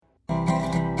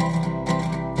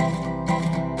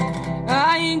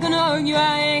argue,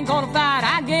 I ain't gonna fight.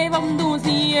 I gave up on doing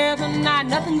the tonight.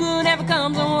 Nothing good ever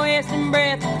comes on wasting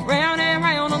breath. Round and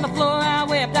round on the floor I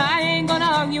wept. I ain't gonna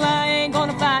argue, I ain't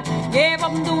gonna fight. Gave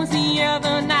up on doing the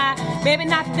other night. Maybe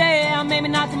not today, or maybe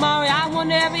not tomorrow. I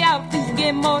wonder every hour if things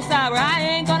get more sour. I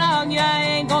ain't gonna argue, I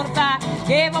ain't gonna fight.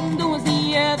 Gave up on doing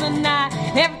the other night.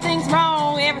 Everything's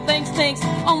wrong, everything stinks.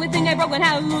 Only thing they broken,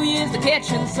 hallelujah, is the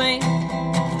kitchen sink.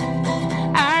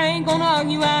 I ain't gonna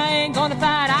argue, I ain't gonna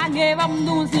fight. I gave up on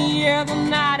doing the other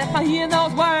night. If I hear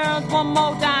those words one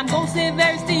more time, gonna sit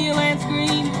very still and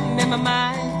scream in my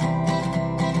mind.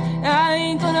 I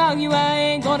ain't gonna argue, I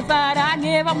ain't gonna fight. I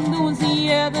gave up on doing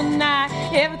the other night.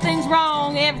 Everything's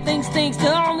wrong, everything stinks.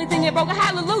 The only thing that broke a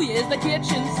hallelujah is the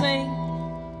kitchen sink.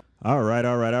 All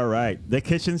right. The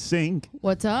kitchen sink.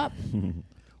 What's up?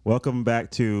 Welcome back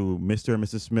to Mr. and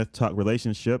Mrs. Smith Talk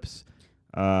Relationships,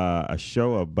 a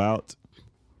show about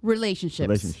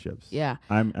relationships. Yeah.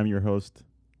 I'm your host,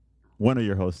 one of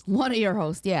your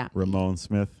hosts. Yeah. Ramon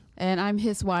Smith. And I'm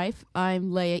his wife.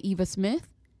 I'm Leah Eva Smith.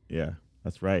 Yeah,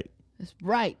 that's right. That's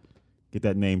right. Get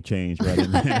that name changed right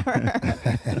in there.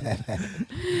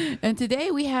 And today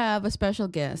we have a special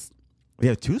guest. We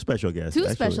have two special guests.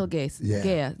 Special guests.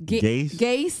 Yeah. Geese.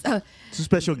 Two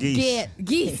special geese.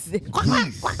 Geese.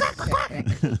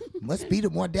 Must be the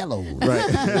Mordello.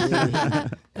 Right.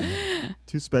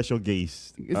 Two special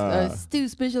geese. Two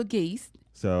special geese.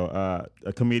 So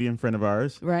a comedian friend of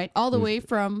ours. Right. All the way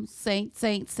from St.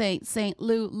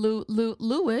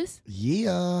 Louis.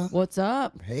 Yeah. What's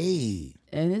up? Hey.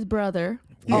 And his brother.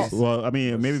 Yes. Well, I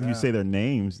mean, maybe if you say their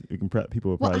names, you can people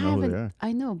will probably know who they are.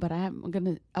 I know, but I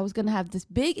was gonna have this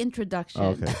big introduction.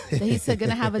 Okay. That he's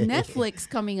gonna have a Netflix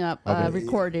coming up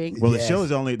recording. Well, Yes.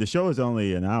 the show is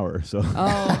only an hour, so.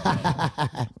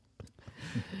 Oh.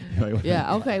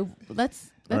 Yeah. Okay. Let's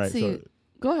right, see. so-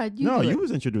 Go ahead. You was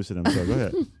introducing them, so go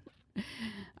ahead.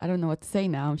 I don't know what to say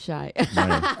now. I'm shy.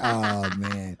 Oh,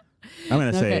 man. I'm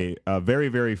going to Okay. say a very,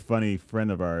 very funny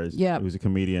friend of ours who's a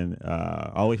comedian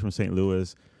all the way from St.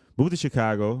 Louis, moved to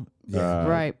Chicago, Yeah.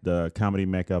 Right. the comedy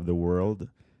mecca of the world,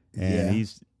 and Yeah.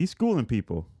 he's schooling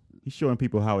people. He's showing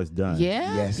people how it's done.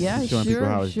 Yeah. Yes. Yeah. He's showing people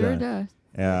how it's Sure done.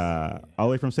 does. All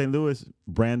the way from St. Louis,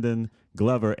 Brandon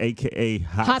Glover, a.k.a.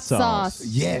 Hot Hot Sauce. Sauce.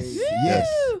 Yes.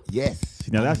 Woo! Yes.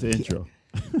 Now, that's the intro.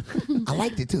 I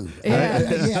liked it, too.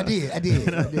 Yeah. I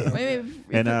did. Wait.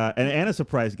 And a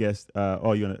surprise guest. You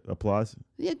want to applause?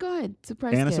 Yeah. Go ahead.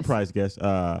 Surprise. And a guest. surprise guest.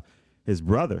 His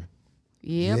brother.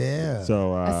 Yep. Yeah.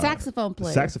 So A saxophone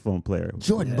player. Saxophone player.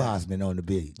 Jordan Bosman on the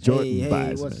beat. Jordan Hey,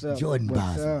 Bosman. what's up? Jordan What's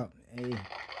Bosman. up? Hey.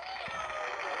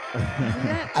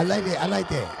 I like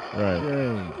that. Right.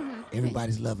 Hey.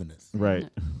 Everybody's loving us. Right.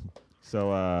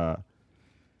 So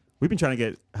we've been trying to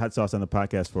get Hot Sauce on the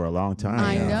podcast for a long time.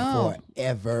 I now, know.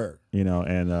 Forever.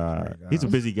 And he's a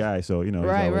busy guy, so he's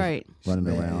Right, always right. running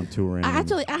Man. around touring. I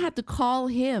had to call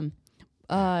him.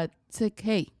 To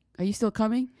hey, are you still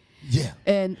coming? Yeah.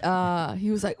 And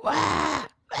he was like, wah,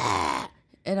 wah.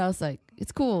 And I was like,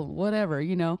 it's cool, whatever,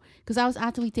 because I was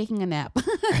actually taking a nap.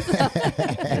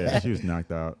 yeah, she was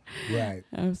knocked out. Right.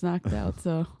 I was knocked out,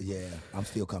 so Yeah. I'm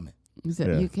still coming. he said,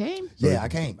 Yeah. you came? Yeah, I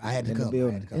came. I had to In the come.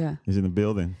 building. Yeah. He's in the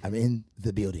building. I'm in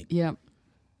the building. Yep.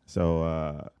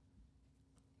 So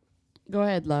Go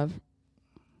ahead, love.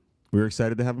 we were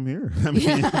excited to have him here. I mean,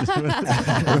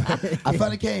 I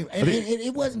finally came. And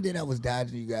it wasn't that I was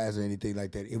dodging you guys or anything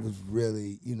like that. It was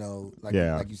really, like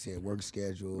you said, work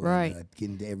schedule. Right. And,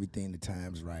 getting to everything, the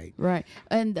times right. Right.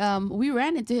 And we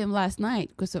ran into him last night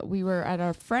because we were at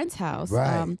our friend's house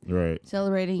Right. right.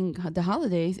 celebrating the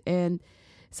holidays, and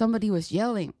somebody was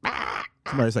yelling. "Ah!"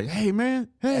 Somebody's like, "Hey, man,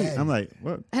 hey!" Hey. I'm like,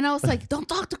 "What?" And I was like, don't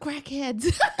talk to crackheads.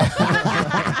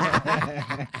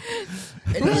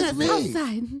 It We're was on the me. south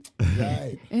side.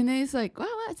 Right. And then he's like, well,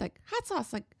 it's like hot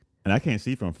sauce. Like, And I can't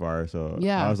see from far, so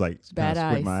Yeah, I was like, bad kinda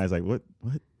squint eyes. my eyes, like, "What?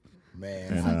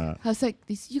 Man. And I was like,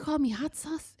 you call me hot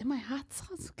sauce? Am I hot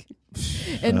sauce?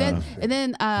 and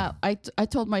then I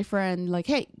told my friend, like,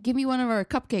 hey, give me one of our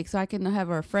cupcakes so I can have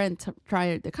our friend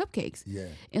try the cupcakes. Yeah.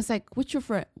 And it's like, what's your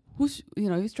friend? Who's, he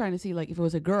was trying to see, like, if it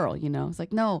was a girl, It's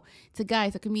like, no, it's a guy.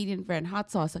 It's a comedian friend, hot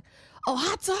sauce. Like, oh,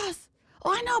 hot sauce.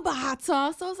 Oh, I know about hot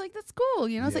sauce. So I was like, that's cool.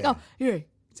 It's like, Yeah. oh, here.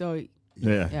 So,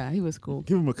 yeah, yeah, he was cool.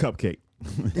 give him a cupcake."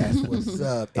 That's what's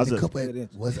up. And How's the it?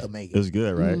 cupcake was amazing. It was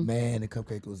good, right? Man, the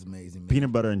cupcake was amazing. Man.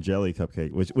 Peanut butter and jelly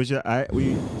cupcake, which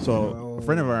a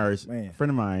friend of ours, man.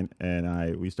 friend of mine,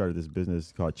 and we started this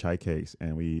business called Chai Cakes,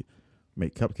 and we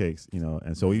make cupcakes,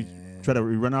 and so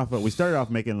we started off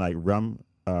making like rum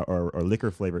or liquor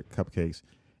flavored cupcakes,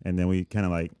 and then we kind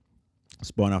of like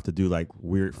spun off to do like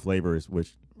weird flavors,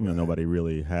 which nobody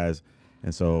really has.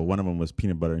 And so one of them was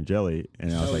peanut butter and jelly,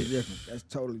 and I was Totally like, different. That's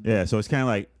totally different. yeah. So it's kind of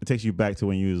like it takes you back to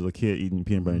when you was a kid eating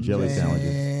peanut butter and jelly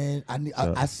sandwiches. Man,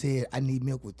 I said I need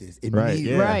milk with this. Right,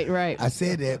 yeah. Right. I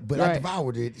said that, but I Right.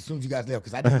 devoured it as soon as you guys left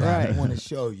because I did not Right. want to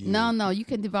show you. No, you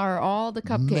can devour all the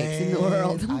cupcakes Man, in the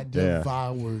world. I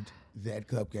devoured that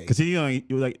cupcake. Because you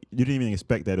didn't even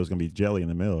expect that it was gonna be jelly in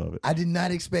the middle of it. I did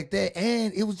not expect that,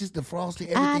 and it was just the frosting.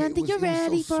 I everything. don't It think was- you're it was so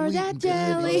ready for sweet that and good.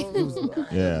 jelly. It was,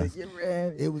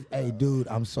 Yeah. it was. Hey, dude,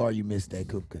 I'm sorry you missed that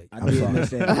cupcake. I I'm did sorry. miss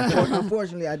that.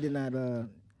 Unfortunately, I did not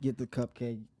get the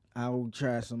cupcake. I will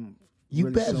try some. You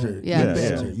really better. soon. Yeah. You Yeah.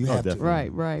 better. Yeah. You Oh, have to. definitely.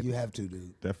 Right. You have to,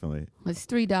 dude. Definitely. It's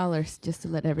 $3 just to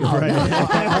let everyone Right.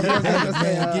 know.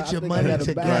 Man, get your money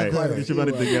together. Right. Get your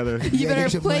money together. You Yeah, better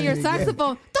get your play money your together.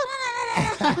 saxophone.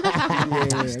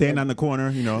 Yeah, Stand on the corner,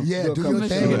 Yeah, Do a do couple your do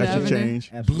Michigan extra thing. Avenue. change.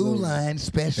 Blue absolutely. Line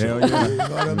special. Hell yeah. You know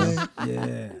what I mean?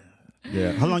 Yeah.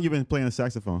 Yeah. How long you been playing the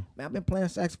saxophone? Man, I've been playing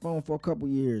saxophone for a couple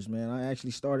years, man. I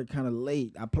actually started kind of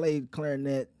late. I played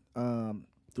clarinet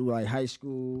through like high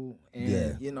school, and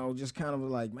Yeah. you know, just kind of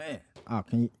like, man. Oh,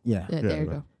 can you? Yeah. Yeah, there you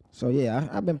right. go. So yeah,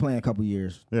 I've been playing a couple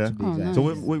years. Yeah. To be Oh, exact. nice.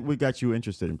 So what got you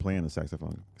interested in playing the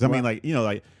saxophone? Because I mean, like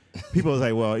people was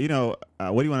like, well, what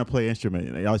do you want to play instrument?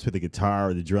 And they always put the guitar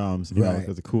or the drums, you know, Right.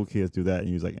 because the cool kids do that. And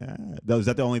he was like, was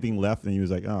that the only thing left? And he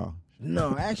was like, oh,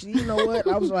 No, actually, you know what?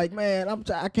 I was like, man,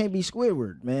 I can't be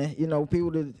Squidward, man. You know,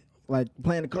 people that like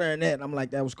playing the clarinet. I'm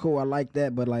like, that was cool. I like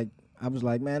that, but like, I was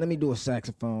like, man, let me do a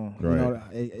saxophone. Right. You know,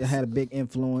 it had a big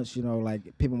influence. You know,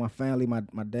 like people in my family, my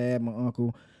dad, my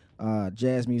uncle,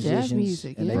 jazz musicians.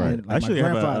 music, and yeah. they've right. been, like, Actually, my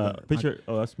I have grandfather. a picture.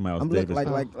 That's Miles I'm Davis.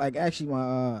 looking like actually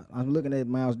my I'm looking at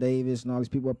Miles Davis and all these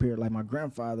people up here. Like my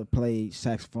grandfather played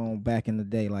saxophone back in the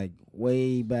day, like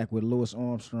way back with Louis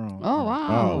Armstrong. Oh,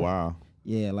 wow. Oh, wow.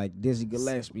 Yeah, like Dizzy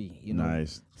Gillespie. You know,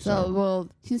 Nice. So, well,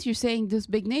 since you're saying those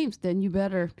big names, then you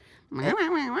better. Yeah,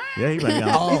 he might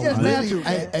Oh, It's just really? natural,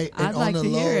 man. And I'd on like the to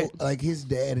hear low, it. like his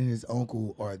dad and his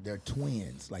uncle they're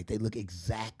twins. Like they look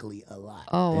exactly alike.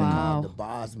 Oh, They're wow. called the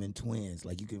Bosman twins.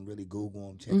 Like you can really Google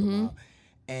them, check Mm-hmm. them out.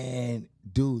 And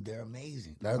dude, they're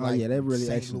amazing. They're Oh, like yeah, they're really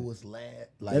St. excellent. Louis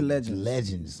like They're legends.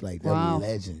 Legends. Like they're Wow.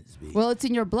 legends. B. Well, it's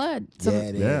in your blood. So yeah,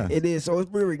 it is. Yeah. It is, so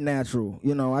it's really natural.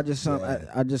 You know, I just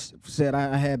I just said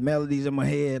I had melodies in my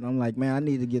head. I'm like, man, I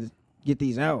need to get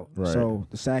these out. Right. So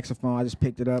the saxophone, I just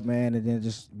picked it up, man, and then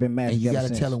just been matched. And you together gotta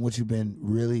since. tell them what you've been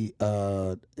really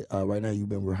right now. You've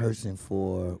been rehearsing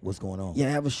for what's going on. Yeah, I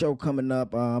have a show coming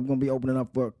up. I'm gonna be opening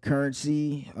up for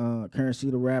Currency, Currency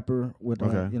the rapper. With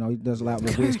Okay. you know, he does a lot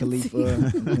with Wiz Khalifa.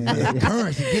 Yeah,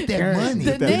 currency, get that money.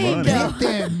 The Get that name, money. though.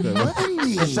 Get that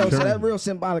money. So that's real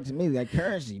symbolic to me, like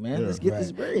currency, man. Yeah. Let's get this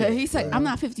Right. bread. Yeah, he's like, I'm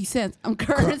not 50 cents. I'm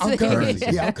currency. I'm currency.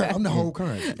 Yeah, I'm the whole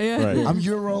currency. Yeah. Right. I'm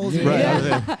euros. and Right.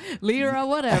 Yeah. Leader or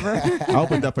whatever. I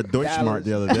opened up a Deutschmark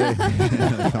the other day.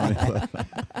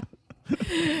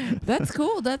 That's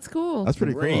cool. That's cool. That's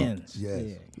pretty cool. Brands.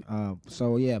 Yes. Yeah.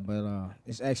 So yeah, but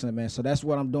it's excellent, man. So that's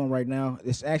what I'm doing right now.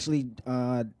 It's actually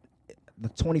the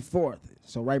 24th,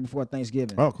 so right before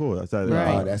Thanksgiving. Oh, cool. That's that.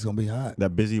 Right. Oh, that's gonna be hot.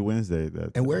 That busy Wednesday.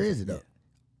 That, And where is it though?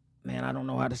 Man, I don't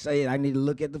know how to say it. I need to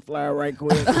look at the flyer right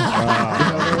quick. You know what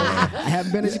I mean? I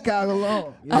haven't been in Chicago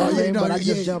long. You know what I yeah, mean? no, But I yeah.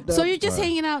 just jumped up. So you're just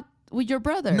hanging out with your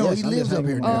brother? No, Yes, he I'm lives just up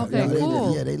here hanging now. out. Okay, they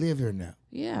cool. Live, they live here now.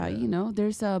 Yeah, you know,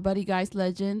 there's Buddy Guys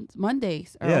Legend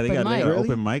Mondays. Or yeah, open they got mic.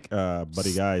 open mic,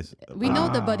 Buddy Guys. We know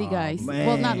the Buddy Guys.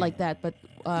 Well, not man. like that, but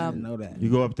I didn't know that. You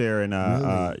go up there and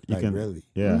Really? you Like, can really?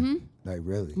 yeah. Like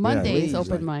really. Mondays please,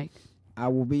 open mic. I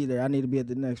will be there. I need to be at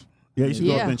the next. Yeah, you should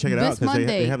go up Yeah, there and check it this out because Monday,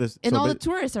 they have this. and so all ba- the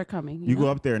tourists are coming. you know? go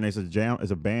up there and there's a jam,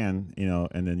 it's a band, you know,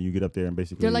 and then you get up there and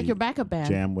basically They're like your backup band.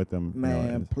 jam with them. you know, Man,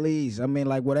 and- please. I mean,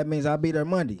 like, well, that means I'll be there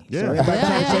Monday. Yeah. So everybody Yeah,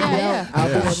 trying to check yeah, me yeah, out. I'll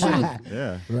be there Shoot. Monday.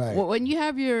 yeah. Right. Well, when you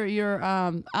have your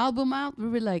album out, we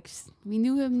were like, we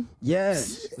knew him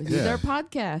Yes. with Yeah. their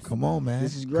podcast. Come on, man.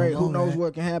 This is great. Come Who on, knows man.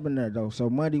 what can happen there, though? So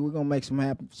Monday, we're going to make some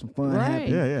fun Right.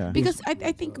 happen. Yeah, yeah. Because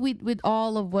I think with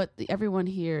all of what everyone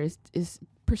here is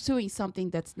pursuing something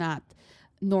that's not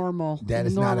normal. That in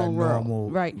is the not a world.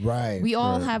 normal. Right. Right. We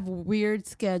all Right. have weird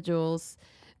schedules.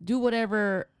 Do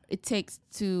whatever it takes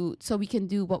so we can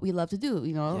do what we love to do.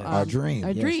 You know, Yeah. Our dream.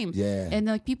 Our Yes. dream. Yeah. And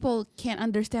like people can't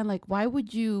understand like why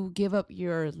would you give up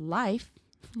your life,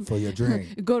 For your dream.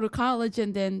 go to college,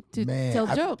 and then to Man, tell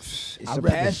I- jokes? It's I'd a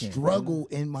rather passion. struggle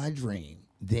in my dream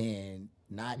than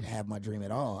not have my dream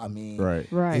at all. I mean, Right.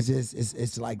 Right. It's just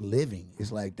it's like living.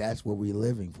 It's like that's what we're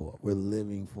living for. We're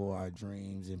living for our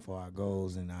dreams and for our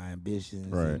goals and our ambitions.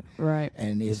 Right. Right.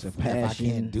 And It's if a I passion.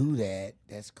 can't do that,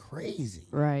 that's crazy.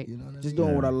 Right. You know what I Just mean?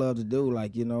 doing what Yeah. I love to do.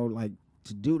 Like, you know, like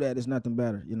to do that is nothing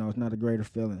better. You know, it's not a greater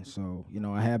feeling. So, you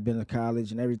know, I have been to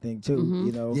college and everything too.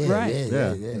 You know, You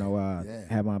know,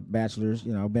 have my bachelor's.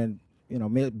 You know, I've been, you know,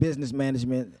 business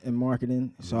management and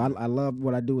marketing. So I love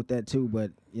what I do with that too.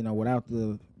 But you know, without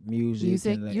the music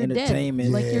and the you're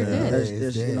entertainment, dead. Like you're dead.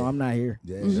 There's, you know, I'm not here.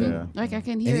 Like I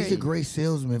can hear. And he's a great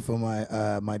salesman for my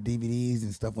DVDs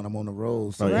and stuff when I'm on the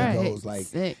road. So he goes like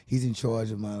he's in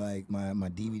charge of my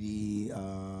DVD.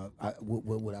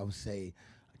 What would I would say?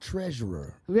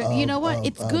 Treasurer. You know what?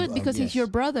 It's good because he's your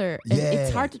brother, and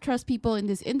it's hard to trust people in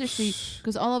this industry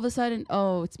because all of a sudden,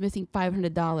 it's missing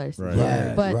 $500.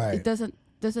 Right. But it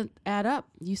doesn't add up.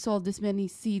 You sold this many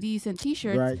CDs and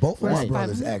T-shirts. Right. Both of my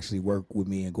brothers actually work with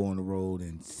me and go on the road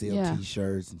and sell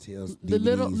T-shirts and sell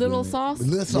DVDs. Little sauce,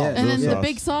 and then the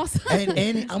big sauce.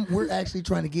 and we're actually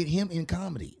trying to get him in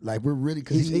comedy. Like we're really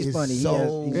because he's funny.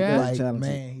 So he's like talented.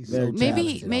 man, he's Very so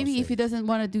maybe talented, if he doesn't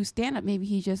want to do stand up, maybe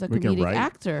he's just a We can comedic write.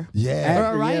 actor. or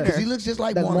a writer. He looks just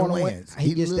like That's Marlon Marlon Wayans.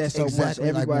 He gets that looks so exactly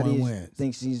much. Everybody like Marlon Wayans.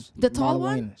 thinks he's The tall Marlon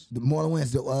one? Wayans. The Marlon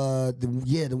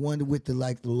Wayans, the one with the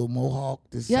little mohawk.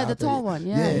 The tall one.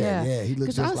 Yeah. He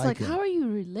looks Because I just was like, him. how are you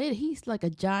related? He's like a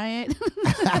giant.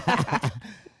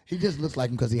 He just looks like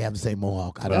him because he have the same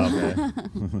mohawk. I don't know.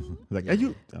 Okay. Like, are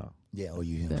you? Oh. Yeah,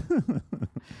 you him.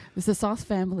 It's the Sauce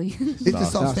family. It's the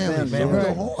Sauce family, man. We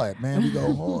Right. go hard, man. We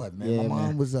go hard, man. Yeah, My mom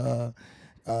man. was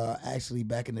actually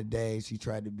back in the day. She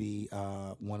tried to be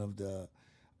one of the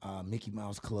Mickey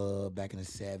Mouse Club back in the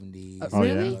 70s.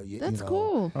 Really? That's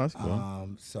cool. Oh, that's cool.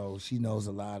 So she knows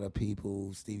a lot of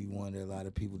people, Stevie Wonder, a lot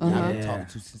of people Uh-huh. that I've been talking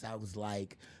to since I was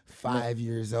like 5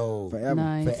 years old. Forever.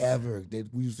 Nice. Forever.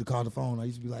 We used to call the phone. I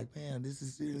used to be like, man, this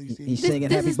is seriously. He's singing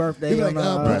this "Happy is- Birthday." He'd be like,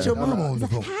 put your on mama on the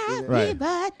phone. Happy Right.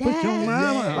 birthday. Put your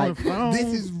mama on the phone.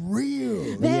 This is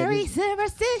real. Very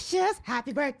superstitious.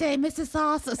 Happy birthday, Mrs.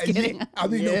 Sauce. Just kidding. I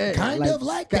mean, Yeah, kind of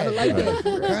like that. kinda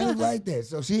Kind of like that.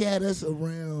 So she had us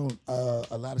around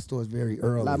a lot of stores very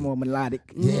early. a lot more melodic.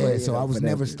 Yeah, so I was for that.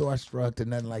 never starstruck or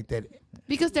nothing like that.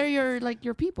 Because they're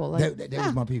your people. Like, That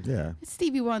was my people. Yeah. it's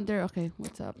Stevie Wonder. Okay,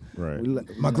 what's up? Right.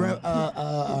 My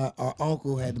our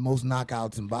uncle had the most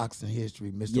knockouts in boxing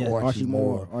history, Mr. Yeah, Archie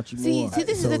Moore. Archie See, Moore. this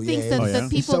is So, the things yeah, that, Oh, yeah? that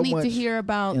It's people so need to much hear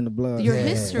about in the blood. your Yeah.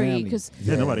 history. Family. Because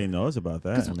Yeah, nobody knows about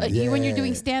that. I mean, when you're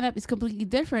doing Yeah. stand up, it's completely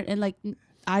different. And like,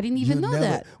 I didn't even You know never-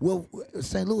 that. Well,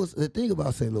 St. Louis. The thing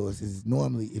about St. Louis is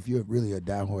normally, if you're really a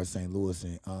diehard St.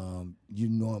 Louisan, you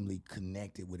normally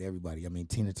connected with everybody. I mean,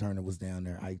 Tina Turner was down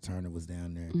there, Ike Turner was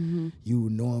down there. Mm-hmm. You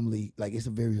normally it's a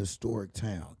very historic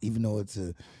town, even though it's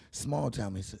a small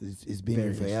town. It's been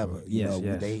here Very forever. historic. You Yes, know,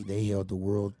 yes. they held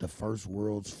the first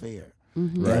World's Fair.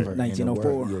 Mm-hmm. Right. Ever in the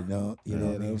 1904. world, you know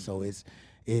what I mean. So it's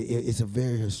a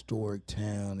very historic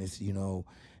town. It's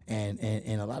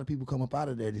And a lot of people come up out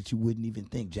of there that you wouldn't even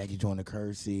think. Jackie Joyner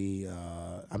Kersey.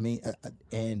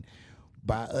 And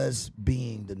by us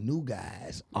being the new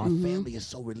guys, our family is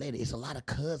so related. It's a lot of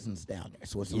cousins down there.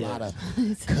 So it's a lot of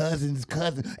cousins.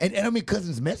 And I mean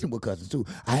cousins messing with cousins too.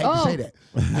 I hate to say that.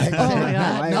 I hate to Oh say my that.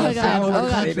 God. Not Oh my saying God. over the Oh my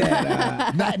country.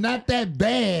 God. Not that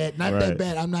bad. Not that Right.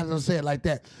 bad. I'm not gonna say it like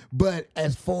that. But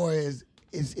as far as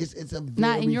it's a very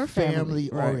Not in your family.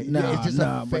 oriented. Nah, it's just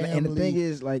nah, a but family. and the thing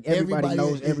is, like, everybody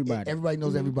knows everybody. Everybody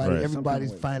knows everybody. Right. Everybody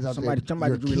Some kind of finds out somebody that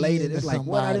you're related. kin It's to like,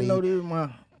 what? I didn't know somebody. this was my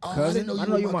Oh, I cousin. didn't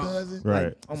know you were my cousin. Right.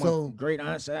 Like, on So- my great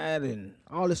aunt side and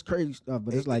all this crazy stuff.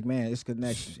 But it's like, man, it's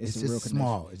connection. It's a real just connection.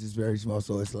 small. It's just very small.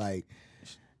 So it's like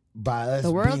by us.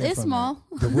 The world being is from small.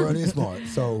 there- the world is small.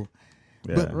 So,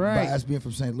 Yeah. but Right. by us being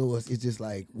from St. Louis, it's just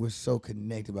like we're so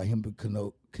connected. By him being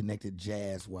connected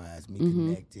jazz wise, me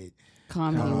connected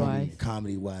Comedy wise.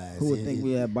 comedy wise. Who would think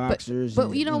we had boxers? But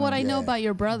and, you know what I know yeah. about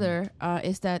your brother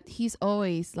is that he's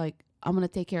always like, I'm gonna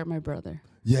take care of my brother.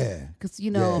 Yeah. Because you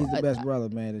know, He's the best brother,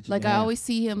 man. That you like can I have. always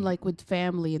see him like with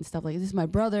family and stuff. Like this is my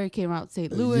brother. He came out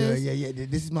St. Louis. Yeah.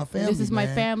 This is my family. This is my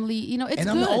man. family. You know, it's and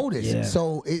good. I'm the oldest. Yeah.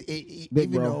 So big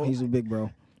even bro. though He's a big bro.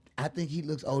 I think he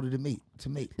looks older than me. To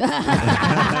me,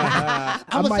 I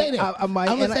I'm gonna say that. I might.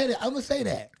 I'm and gonna say that. I'm gonna say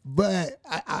that. But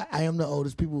I am the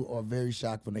oldest. People are very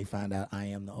shocked when they find out I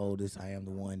am the oldest. I am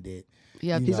the one that.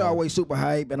 Yeah, you He's know, always super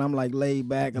hype, and I'm like laid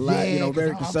back a lot. You know, 'cause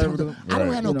very I'm conservative. I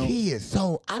don't have no You know. kids,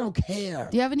 so I don't care.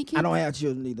 Do you have any kids? I don't have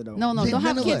children either, though. No, None don't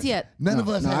have of kids us. yet. None of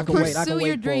us No, I have can kids. wait. I can Pursue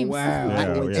your wait for a dreams. while. Yeah, I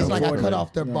can wait yeah. till It's like I I'm cut 40.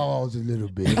 off their balls a little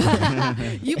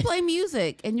bit. You play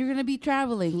music and you're gonna be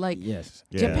traveling. Like Yes.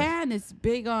 Yeah. Japan is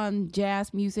big on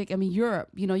jazz music. I mean Europe.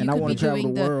 You know, you And I could wanna be travel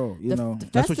doing the world, you know. the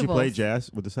That's what you play, festivals.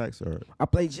 jazz with the sax, or I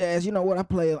play jazz. You know what?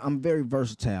 I'm very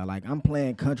versatile. Like I'm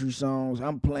playing country songs.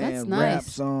 I'm playing That's rap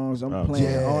nice. songs. I'm Oh, playing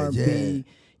yeah, R&B.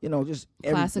 yeah. just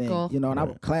everything. Classical. And I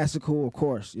classical, of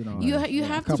course. You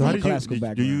have to. So how did classical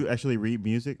you do you actually read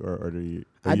music or do you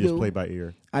just play by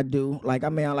ear? I do. Like I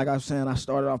was saying, I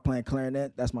started off playing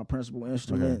clarinet. That's my principal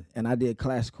instrument, and I did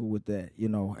classical with that.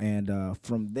 And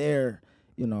from there,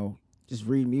 just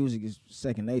read music is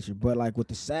second nature. But like with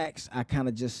the sax, I kind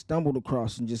of just stumbled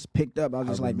across and just picked up. I was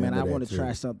just like, man, I want to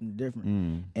try something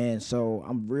different. And so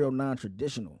I'm real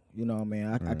non-traditional.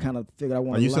 I kind of figured I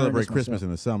want to. You celebrate Christmas in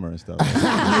the summer and stuff.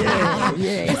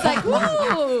 yeah. It's like,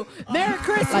 whoa, Merry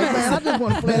Christmas! Like, man, I just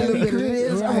want to play a little bit of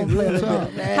this. I want to play a little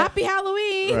bit. Happy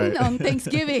Halloween on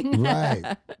Thanksgiving.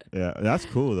 Right. Yeah, that's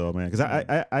cool though, man. Because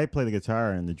I play the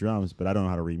guitar and the drums, but I don't know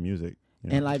how to read music.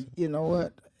 And like, you know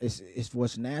what? It's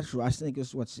what's natural. I think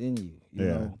it's what's in you. You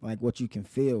know, like what you can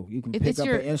feel. You can pick up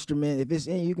an instrument. If it's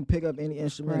in you, you can pick up any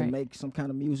instrument and make some kind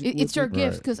of music. It's your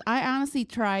gift. Because I honestly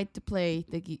tried to play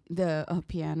the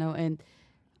piano and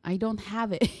I don't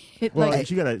have it. You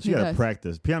gotta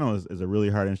practice. Piano is a really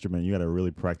hard instrument. You gotta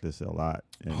really practice it a lot.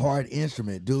 Hard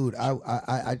instrument, dude.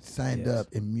 I signed up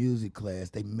in music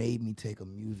class. They made me take a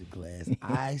music class.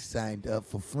 I signed up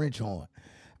for French horn.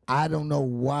 I don't know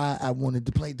why I wanted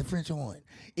to play the French horn.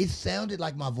 It sounded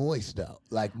like my voice, though.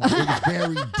 Like, it was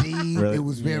very deep. Really? It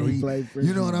was very,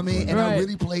 you know what I mean? And I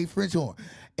really played French horn.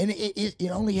 And it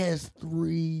only has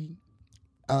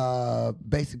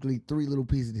basically three little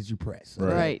pieces that you press.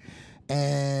 Right.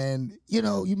 And,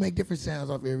 you make different sounds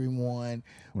off every one.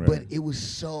 Right. But it was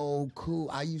so cool.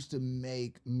 I used to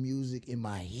make music in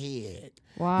my head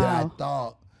that I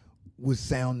thought would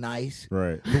sound nice,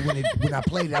 right? But when I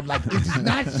played it, I'm like, it does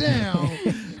not sound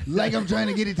like I'm trying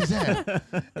to get it to sound.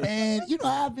 And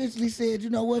I eventually said,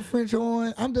 you know what, French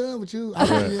horn, I'm done with you. I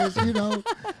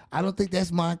don't think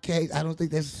that's my case. I don't think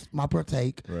that's my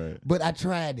partake. Right. But I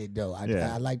tried it though.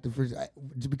 I liked the first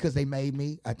because they made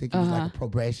me. I think it was like a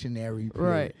probationary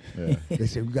period. Right. Yeah. They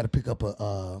said we got to pick up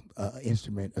a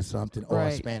instrument or something or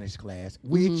a Spanish class,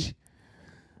 which.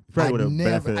 I would have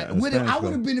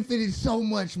benefited so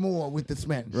much more with the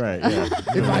Spanish. Right. Yeah.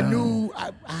 If I knew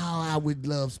how I would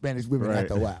love Spanish women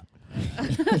after a while.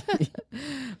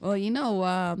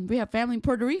 Well, we have family in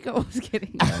Puerto Rico. I was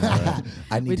kidding.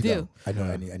 I need to go. I know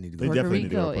I need to go. They definitely need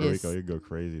to go to Puerto Puerto Rico. You go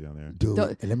crazy down there.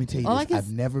 Dude, and let me tell you this. I've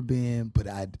never been, but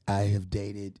I have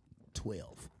dated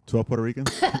 12. 12 Puerto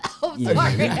Ricans? Sorry.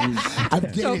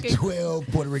 I've dated 12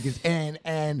 Puerto Ricans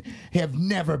and have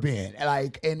never been.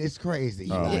 And it's crazy.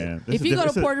 Oh, man. If you go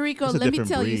to Puerto Rico, let me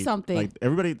tell you something. Like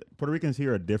Puerto Ricans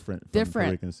here are different from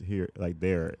Puerto Ricans here, like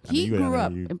there. He grew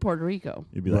up in Puerto Rico.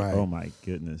 You'd be like, oh my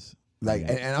goodness. Like,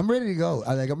 and I'm ready to go.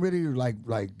 I'm ready to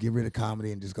like get rid of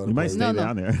comedy and just go to You might stay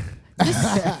down there.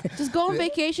 Just go on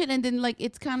vacation and then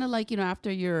it's kind of like,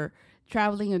 after you're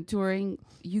traveling and touring,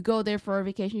 you go there for a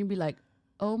vacation, you'd be like,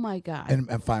 oh my God.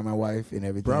 And find my wife and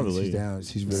everything. Probably.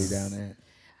 She's really down there.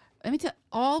 Let me tell you,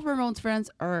 all Ramon's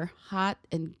friends are hot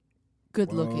and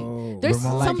good looking. Whoa. There's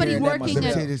Ramon, somebody working Let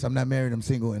me tell you this, I'm not married, I'm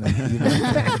single, and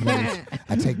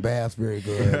I take baths very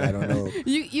good. I don't know.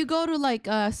 You go to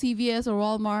CVS or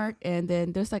Walmart and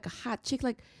then there's a hot chick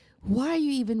why are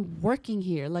you even working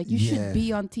here? You should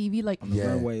be on TV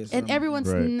and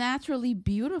everyone's naturally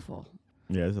beautiful.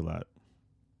 Yeah, it's a lot.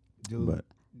 Dude. But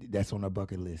that's on our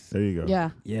bucket list. There you go. Yeah.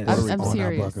 I'm on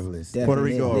serious. our bucket list. Puerto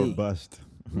Rico or bust.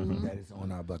 Mm-hmm. That is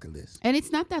on our bucket list. And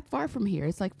it's not that far from here.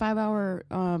 It's 5-hour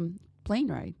plane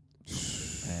ride.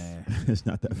 It's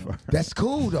not that far. That's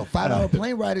cool though. 5-hour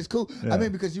plane ride is cool. Yeah. I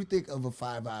mean, because you think of a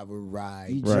 5-hour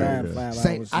ride. You drive 5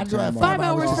 hours. I drive 5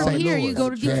 hours from here. You go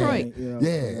to Detroit.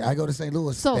 Yeah, I go to St.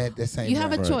 Louis. So that same you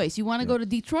have drive. a choice. You want to go to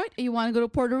Detroit or you want to go to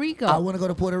Puerto Rico? I want to go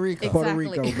to Puerto Rico. Exactly.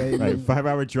 Puerto Rico, baby. Right,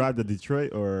 5-hour drive to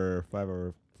Detroit or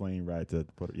 5-hour plane ride to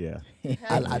Puerto Rico.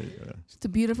 It's a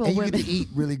beautiful and women. You get to eat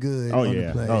really good. Oh, on yeah.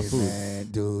 The plane, Oh, food. Man.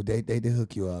 Dude, they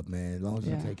hook you up, man. As long as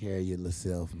you take care of your little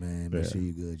self, man. Make sure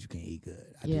you're good. You can eat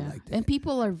good. I do like that. And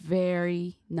people are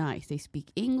very nice. They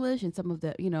speak English, and some of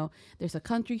the, there's a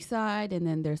countryside, and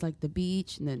then there's the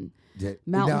beach, and then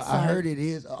mountainside. Now, I heard it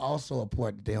is also a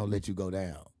port that they don't let you go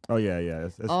down. Oh, yeah.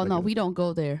 No, we don't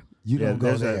go there. You don't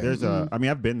go there. There's I mean,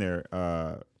 I've been there.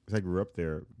 I grew up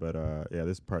there, but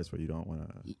there's parts where you don't want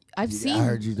to. I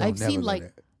heard you don't I've seen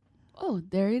there. Oh,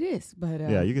 there it is. But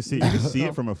you can see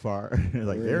it from afar.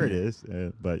 There it is.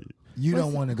 But you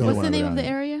don't want to go. What's the name of the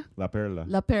area? La Perla.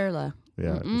 La Perla.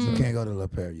 Yeah, you can't go to La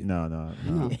Perla. No.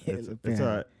 It's all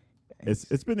right.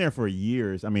 It's been there for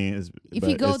years. I mean, if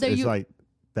you go there,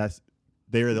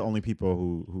 they're the only people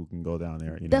who can go down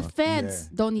there. The feds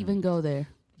don't even go there.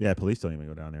 Yeah, police don't even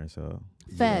go down there. So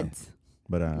feds.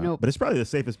 But but it's probably the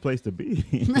safest place to be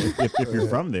if you're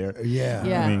from there. Yeah.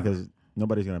 I mean, because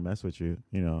nobody's gonna mess with you,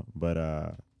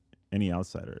 But any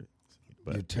outsider,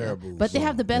 You're terrible. But they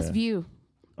have the best view.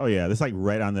 Oh yeah, it's like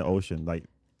right on the ocean, like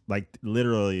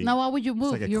literally. Now, why would you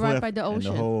move? Like You're right by the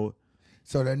ocean.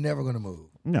 So they're never gonna move.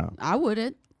 No, I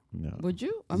wouldn't. no. Would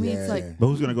you? I mean, it's like. But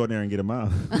who's gonna go there and get them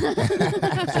out?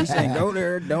 She's saying, go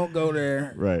there, don't go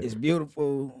there. Right. It's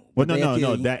beautiful. Well,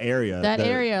 no. That area. That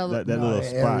area. That little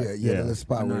spot. Area, yeah, the little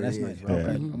spot. No, where that's it nice. is. Okay, Yeah.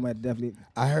 I might definitely.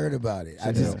 I heard about it.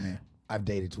 Man. I've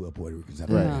dated 12 Puerto Ricans.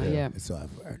 Yeah. So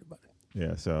I've heard about it.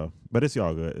 Yeah. So, but it's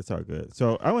all good. It's all good.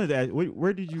 So I wanted to ask,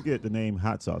 where did you get the name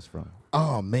Hot Sauce from?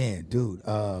 Oh man, dude.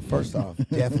 First off,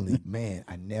 definitely, man.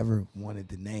 I never wanted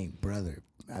the name, brother.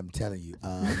 I'm telling you,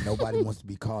 nobody wants to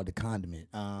be called the condiment.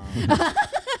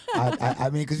 I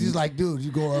mean, because he's like, dude,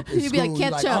 you go up in You'd school, be like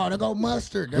ketchup. you're like, oh, they go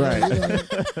mustard. Right.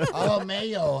 Oh,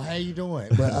 mayo, how you doing?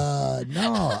 But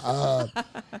no,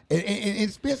 and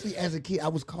especially as a kid, I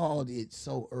was called it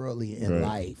so early in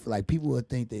life. Like people would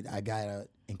think that I got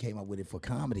and came up with it for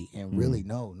comedy, and really,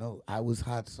 no, I was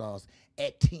Hot Sauce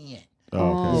at 10.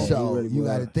 Oh, okay. So really you was.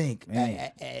 got to think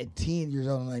at 10 years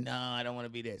old, I'm like, no, I don't want to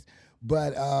be this.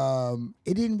 But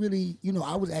it didn't really,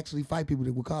 I would actually fight people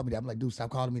that would call me that. I'm like, dude, stop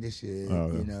calling me this shit,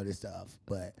 this stuff.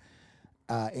 But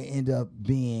it ended up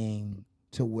being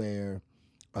to where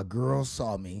a girl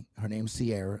saw me. Her name's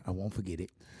Sierra. I won't forget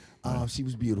it. She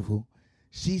was beautiful.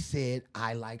 She said,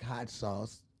 I like hot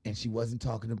sauce. And she wasn't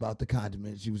talking about the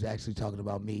condiment. She was actually talking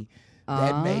about me.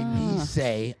 That made me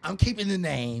say, I'm keeping the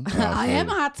name. I am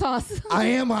hot sauce. I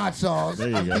am hot sauce. There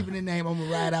you I'm go. keeping the name. I'm going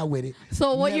to ride out with it.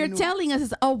 So what Never you're knew- telling us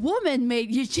is a woman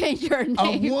made you change your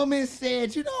name. A woman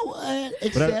said, you know what?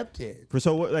 Accept it.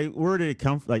 So what, where did it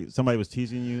come from? Like somebody was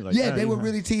teasing you? Like, Yeah, they were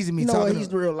really teasing me. You know what? talking He's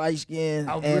to- real light skinned,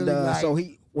 I and really so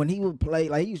like- when he would play,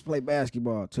 like he used to play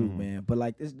basketball too, man. But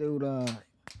like this dude,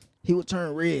 he would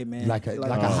turn red, man. like a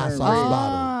hot turn sauce red.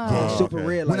 bottle. Yeah. Super okay.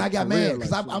 red. When like, I got for real, mad,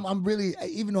 because like, I'm really,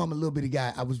 even though I'm a little bitty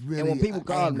guy, I was really. and when people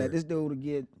call him angry. that, this dude would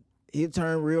get. He'd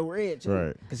turn real red too,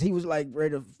 Right. because he was like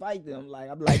ready to fight them. Like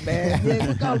I'm like, man, yeah,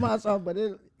 we call myself, but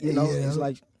it, it's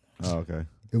like Oh, okay.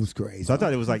 It was crazy. So I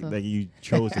thought it was like you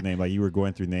chose the name, like you were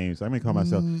going through names. I'm gonna call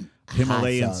myself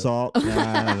Himalayan Hot salt. Nah,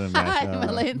 doesn't match.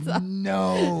 Himalayan salt.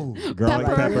 No, Garlic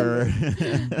Pepper.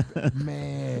 pepper.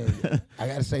 man, I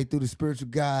gotta say through the spiritual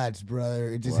gods, brother,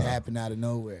 it just happened out of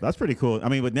nowhere. That's pretty cool. I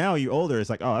mean, but now you're older, it's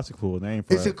like, oh, that's a cool name.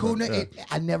 It's a cool name.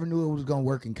 I never knew it was gonna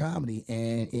work in comedy,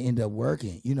 and it ended up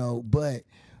working. But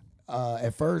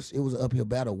at first it was an uphill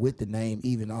battle with the name,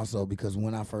 even also because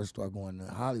when I first started going to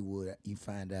Hollywood, you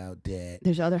find out that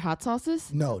There's other hot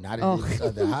sauces? no, not Oh. the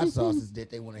other hot sauces that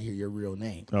they want to hear your real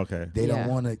name. Okay. They Yeah. don't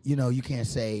want to, you can't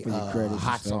say For your credits and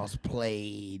hot stuff. sauce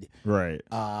played, Right.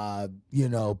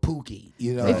 Pookie.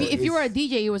 If you were a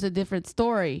DJ, it was a different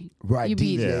story. Right, You'd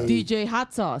be DJ. DJ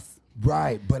Hot Sauce.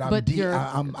 right, but But you're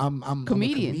I'm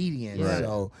comedian. a comedian, Right.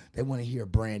 so they want to hear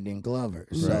Brandon Glover.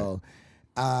 So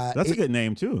That's a good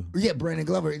name too. yeah, Brandon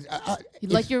Glover.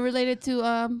 Like you're related to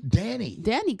Danny.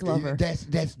 Danny Glover. That's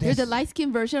You're the light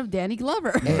skinned version of Danny Glover.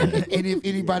 and if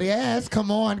anybody asks,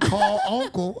 come on, call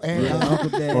Uncle and Uncle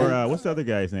Dad. Or what's the other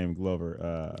guy's name?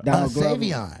 Glover. Donald Glover.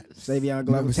 Savion. Savion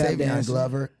Glover, Remember tap Savion dancing.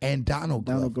 Glover and Donald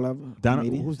Glover. Donald Glover. Donald.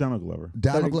 comedian. Who's Donald Glover?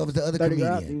 Donald Glover's the other 30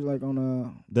 Rock, he comedian. was like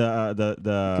on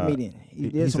The comedian. He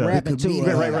did he's some a- rapping too.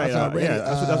 comedian. Right. I saw already, Yeah,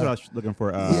 that's what I was looking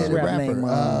for. Yeah, the rap rapper. name,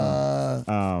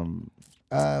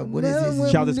 What is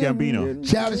his? Childish Gambino.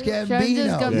 Childish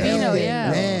Gambino. Gambino,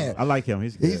 yeah. Man. I like him.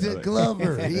 He's good. He's I a like-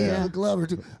 Glover. He is a Glover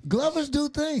too. Glovers do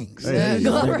things. Hey, hey,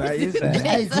 Glover.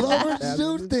 Hey, Glovers That's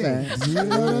do what things. You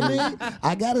know what I mean?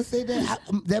 I gotta say that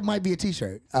that might be a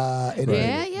T-shirt.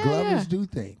 Anyway, Yeah, Glovers yeah. do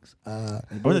things. I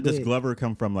wonder, does Glover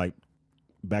come from like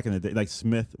back in the day? Like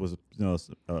Smith was, was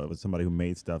somebody who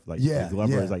made stuff. Like Yeah,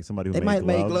 Glover yeah. is like somebody who They might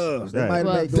make gloves. They Right.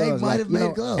 might make They gloves. might have made you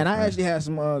know, gloves. And I actually had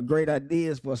some great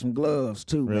ideas for some gloves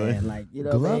too, Really? man. Like what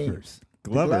I mean? Glovers.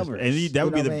 Glovers. Glovers. And that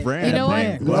would be You know the what I mean? brand. You know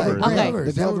name. what? Glovers. Okay.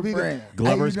 Glovers. The That would Glover be brand.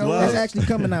 Glover's Hey, you know gloves. That's actually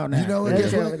coming out now. You know what? That's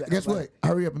Guess coming- what? Guess what?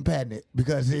 Hurry up and patent it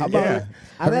because I've yeah.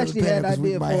 I've Hurry up actually and had patent it 'cause we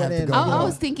idea might for have it to in- go I more.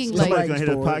 was thinking Somebody's like, gonna hit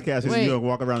a story. podcast and Wait. you're gonna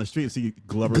walk around the street and see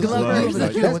Glover's Glovers.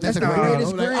 gloves. You know what? That's a That's great the idea.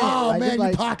 greatest Like, brand. oh Like, man, it's you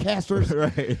like-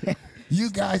 podcasters, Right. you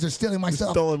guys are stealing my stuff.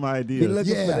 Stolen my Be ideas.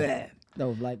 looking Yeah. for that.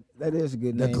 No, like that is a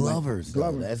good The name. Glovers.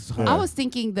 Like, Glovers. That's I was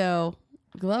thinking though,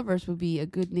 Glovers would be a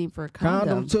good name for a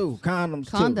condom. Condom too. Condoms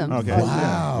too. Condom. Okay.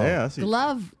 Wow. Yeah. That's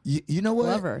Glove. You know what?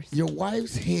 Glovers. Your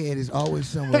wife's head is always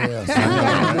somewhere else.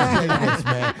 I'm gonna tell you this,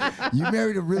 man. You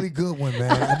married a really good one,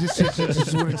 man. I just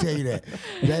want to tell you that.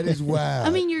 That is wild.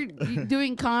 I mean, you're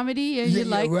doing comedy and yeah, you're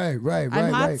like, right.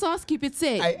 I'm hot sauce, keep it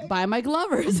safe. Buy my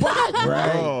Glovers.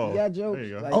 Right. Oh, Yeah, jokes. there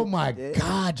you go. Like, Oh my yeah.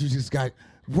 God, you just got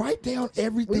Write down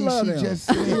everything love she them. just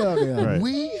said. We love them. Right.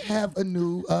 We have a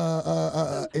new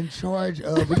in charge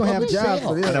of. We're gonna have jobs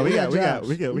for this. I know, we got jobs.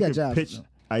 we can jobs. pitch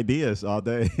ideas all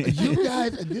day. You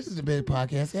guys, this is the best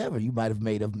podcast ever. You might have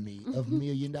made of me $1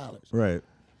 million. Right.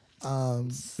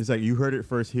 It's like you heard it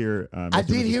first here. I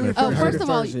did hear it Oh, first. first of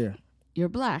all, here. you're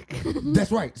black.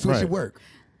 That's right. So it should work.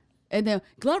 And the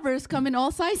Glovers come in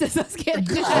all sizes. I was kidding.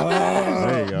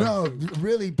 There you go. No,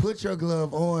 really, put your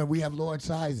glove on. We have large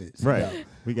sizes. Right.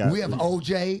 Yeah. We have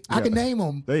OJ. I can name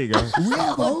them. There you go. We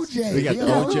have OJ. We got the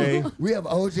OJ. We have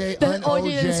OJ. The un-OJ.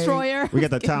 OJ the Destroyer. We got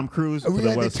the Tom Cruise for We the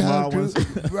got one the small Tom ones.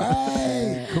 Cruise.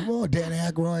 Right. Come on, Dan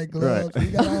Aykroyd gloves. Right.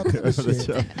 We got all kinds for, of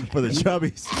shit. for the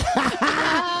chubbies.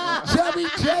 Chubby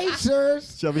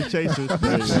Chasers. Chubby chasers.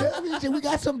 There you go. Chubby, we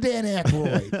got some Dan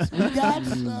Aykroyds. We got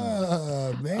some,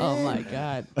 man. Oh my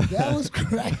God. That was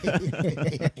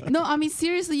great. No, I mean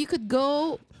seriously, you could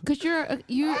go because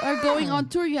you are going on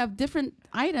tour. You have different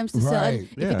items to sell. Right. And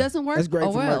if Yeah. it doesn't work, That's great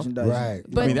oh for well. merchandise. Right.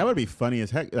 But I mean, that would be funny as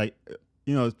heck. Like,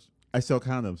 you know, I sell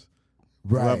condoms,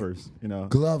 Right. rubbers, you know,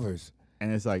 Glovers.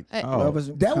 and it's like, Hey. oh, Lovers,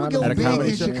 That would go At a big in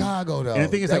comedy show. Chicago, though. And the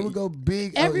thing is, that like, would go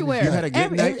big everywhere. You had a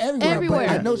good night? Everywhere.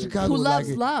 But I know Chicago Who would loves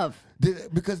like it. love?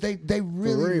 Because they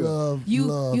really real. love You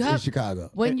love in have Chicago.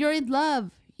 when you're in love,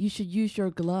 you should use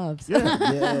your gloves.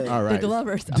 Yeah. all The right.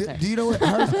 Glovers. Do, Okay. do you know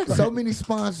what? So many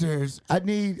sponsors. I'm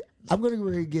going to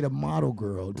really get a model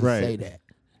girl to Right. say that.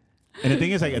 And the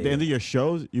thing is, like, at the end of your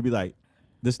shows, you'd be like,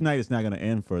 this night is not going to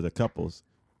end for the couples,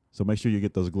 so make sure you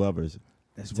get those Glovers.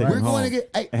 That's Take right. them We're going home to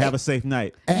get. and have a safe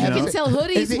night. and you have know? You can sell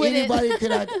hoodies Is there with anybody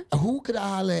it. who could I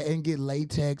holler at and get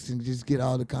latex and just get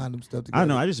all the condom stuff together? I don't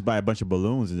know. I just buy a bunch of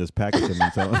balloons and just package them.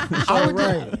 And sell them. All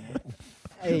right.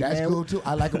 Hey, That's man, cool too.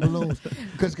 I like the balloons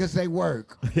because they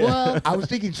work. Well, I was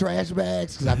thinking trash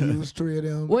bags because I've used 3 of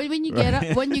them. when you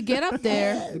get up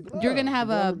there, you're gonna have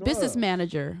a business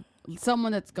manager,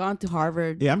 someone that's gone to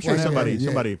Harvard. Yeah, I'm sure Whatever, somebody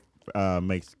yeah.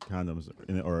 makes condoms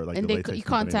or like and the they latex you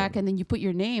company. contact and then you put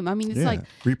your name. I mean, it's Yeah. like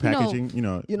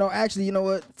repackaging. Actually, you know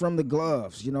what? From the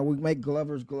gloves, we make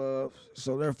Glovers gloves,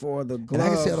 so therefore the And gloves.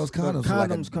 I can sell those condoms the for like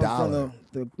condoms come $1. from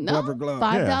the no Glover glove.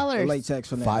 $5. The latex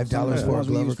from that. $5 The for a ones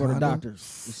we Glover use for the condom?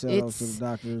 doctors. We sell those to the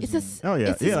doctors. It's and- a Oh yeah,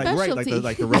 it's a yeah, like right, specialty.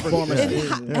 like the rubber. Pharmacy.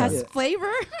 It yeah. has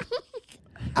flavor.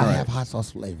 I have hot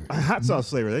sauce flavor. Hot sauce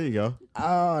flavor. There you go.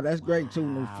 Oh, that's great too.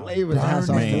 New flavors. Burn hot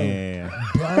sauce flavor. Man,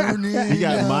 Burning. you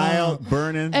got mild,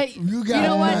 burning. Hey, You got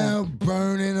know what? mild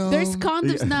burning them. There's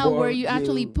condoms now where you Barbecue.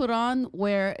 actually put on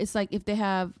where it's like if they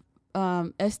have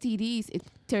STDs, it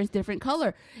turns different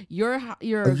color. Your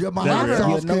Your There hot you go.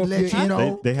 sauce You know could if let you- you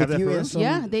know. They have If that you for in us? some-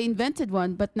 yeah, they invented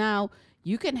one, but now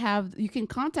you can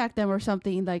contact them or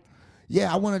something like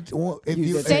Yeah, I want to. If Use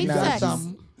you that if you safe got sex.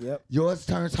 something, Yep. yours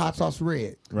turns hot sauce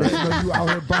red. Right. Let you know you out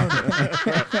here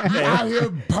burning. You out here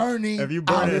burning. If you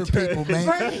burn out it, here, people, man.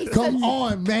 Burning. Come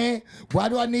on, man. Why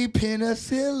do I need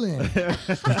penicillin?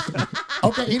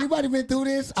 Okay, anybody been through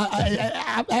this?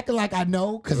 I'm acting like I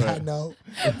know because I know.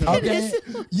 Okay.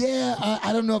 Yeah,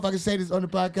 I don't know if I can say this on the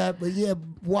podcast, but yeah,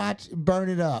 watch Burn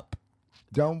It Up.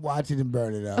 Don't watch it and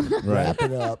burn it up. Wrap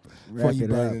it up before Wrap you it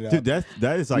burn up. it up. Dude,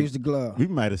 that is like Use the glove. we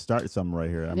might have started something right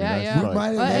here. I mean, Yeah, that's yeah. We like- might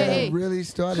have Well, hey, really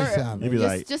started sure. something. Maybe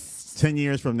like just 10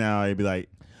 years from now, it'd be like,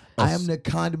 I am the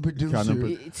condom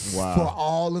producer Wow. for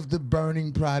all of the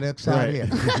burning products out Right. here.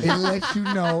 It lets you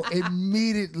know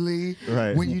immediately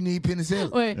Right. when you need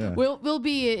penicillin. wait, Yeah. we'll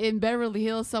be in Beverly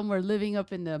Hills somewhere, living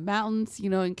up in the mountains,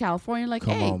 in California. Like,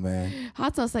 Come hey, on, man.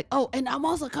 hot sauce. Like, oh, and I'm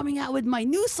also coming out with my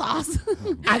new sauce.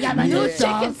 I got my new new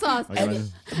chicken sauce. sauce. I got my-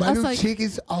 My I was new like-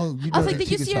 chickens. Oh, you know I was like, the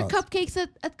did you chicken see your sauce. cupcakes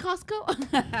at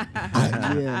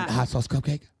Costco? Yeah. Hot sauce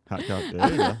cupcake. hot dog.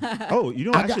 There you go. Oh, you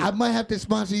know, actually, I might have to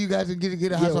sponsor you guys and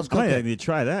get a hot sauce I might cupcake. need to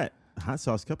try that. Hot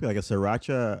sauce cupcake, like a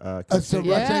sriracha A cupcake. sriracha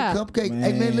Yeah. cupcake.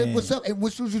 Hey man, look, Man. what's up? And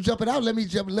as soon as you jump it out, let me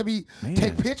Man.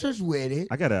 take pictures with it.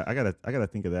 I gotta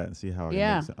think of that and see how I can,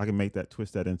 Yeah. I can make that,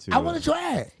 twist that into. I want to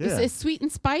try it. Yeah, It's sweet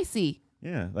and spicy.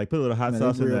 yeah, like put a little hot Man,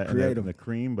 sauce they're in real that, and creative. the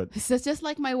cream, but It's just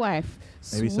like my wife.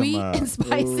 Maybe some, Sweet and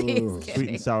spicy. ooh, Just sweet kidding.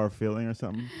 and sour filling or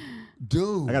something.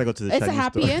 Dude. I gotta go to the It's a Chinese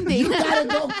happy store. ending. You gotta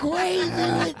go crazy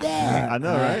with that. I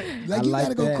know, right? Like I you like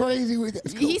gotta go that. crazy with that.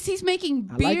 It's cool. He's making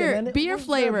I like it, man. beer What's that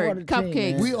flavored part of the team,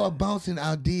 cupcakes. man? We are bouncing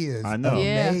ideas. I know.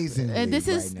 Yeah, Amazingly and this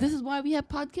is right this now. is why we have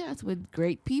podcasts with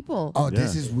great people. Oh,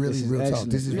 this Yeah. is really This is real talk.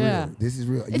 excellent. This is Yeah. real. This is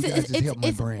real. You it's guys just help my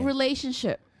it's brand.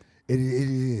 relationship. It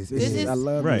is. This is I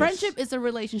love Right. friendship is a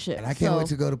relationship. And I can't wait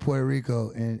to go to Puerto Rico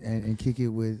and kick it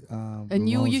with. And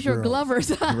you use your glovers.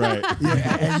 Right.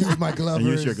 Yeah, and use my glovers. And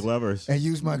use your glovers. And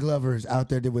use my glovers out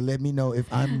there that would let me know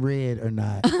if I'm red or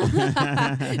not.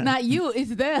 Not you,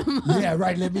 it's them. Yeah,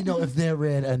 right. Let me know if they're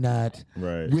red or not.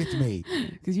 Right. With me.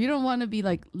 Because you don't want to be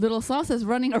like little sauces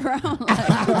running around.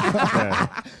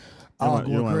 Yeah. Oh, You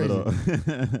don't going want crazy.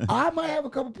 little- I might have a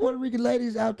couple Puerto Rican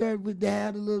ladies out there with that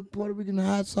have a little Puerto Rican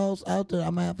hot sauce out there.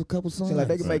 I might have a couple sons. Seems like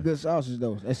they can make good sausage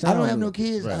though. I don't have no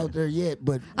kids Right. out there yet,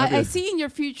 but I see in your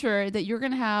future that you're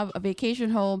going to have a vacation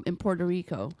home in Puerto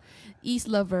Rico.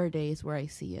 Isla Verde is where I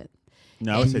see it.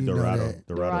 No, I would say You know Dorado. that.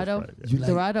 Dorado? Right, yeah. you like,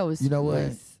 Dorado is you know what?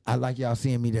 nice. I like y'all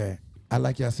seeing me there. I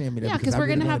like y'all seeing me there. Yeah, because I we're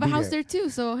really going to have a wanna be house there too.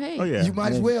 So, hey. Oh, yeah. You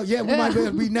might as well. Yeah, we might as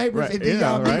well be neighbors. Right. And then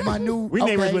Yeah, y'all right. be my new. We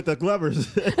okay. neighbors with the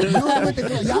Glovers. You with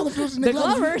the, y'all was using The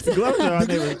Glovers. The Glovers are our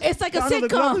neighbors. It's like a Y'all know the sitcom.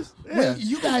 Glovers? Well,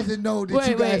 you guys know that Wait,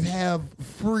 you guys wait. have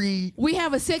free. We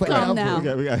have a sitcom Forever.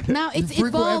 now. We got Now it's free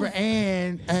evolved. forever,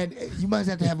 and you must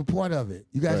have to have a part of it.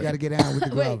 You guys Right. got to get down with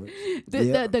the Wait,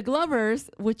 Glovers. the Glovers,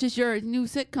 which is your new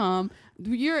sitcom,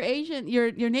 your Asian,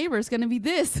 your neighbor is going to be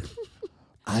this.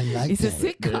 I like It's a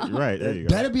that. sitcom. Right, there you go.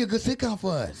 That'd be a good sitcom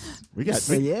for us. We got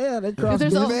But yeah, they cross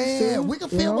there's business Man, too, we can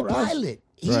you film know, a pilot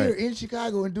here Right. in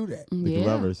Chicago and do that. the Yeah.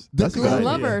 Glovers. The That's a good The idea.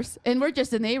 Glovers, and we're just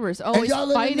the neighbors, And always y'all are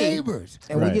the fighting. neighbors.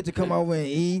 And Right. we get to come over and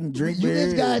eat and drink You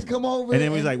beer. guys come over. And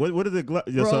then we was like, what are the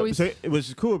Glovers? We're So, always- so it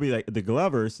was cool. It'd be like the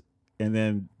Glovers, and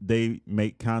then they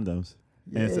make condoms.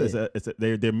 And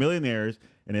they're millionaires,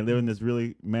 and they live in this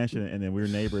really mansion, and then we're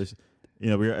neighbors. You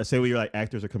know, we were like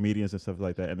actors or comedians and stuff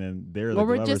like that, and then they're the Well,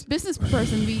 we're Glovers just business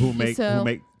person. We who make sell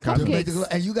condoms. To make the cupcakes.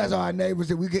 and you guys are our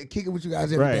neighbors, and we get kicking with you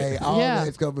guys every Right. day. All Yeah.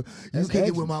 that's covered. You That's kick it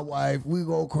excellent. with my wife. We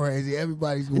go crazy.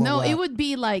 Everybody's going No, wild. it would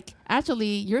be like actually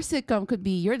your sitcom could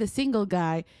be you're the single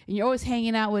guy and you're always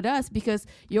hanging out with us because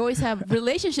you always have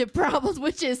relationship problems,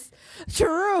 which is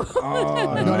true.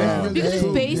 Oh, No, that's really Because it's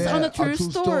true. based on a true true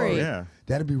story. Yeah,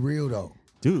 That'd be real though.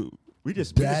 dude, we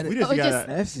just That- we just Oh, got just-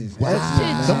 That's just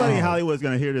Wow. somebody in Hollywood's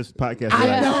gonna hear this podcast. I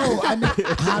Like, know. I know.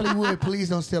 Hollywood, please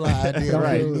don't steal our idea.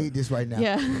 Right. We need this right now.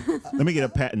 Yeah. let me get a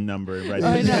patent number right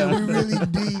I there. know. Yeah, we really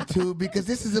need to because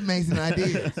this is amazing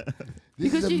ideas. This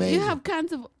Because is you amazing. have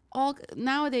kinds of all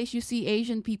nowadays you see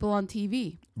Asian people on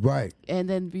TV. right. And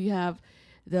then we have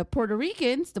the Puerto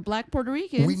Ricans, the black Puerto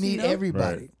Ricans. We need you know?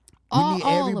 everybody. Right. We All- need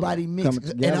all of everybody Coming mixed. And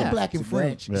together. I'm black and Together.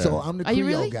 French, Yeah. so I'm the Are you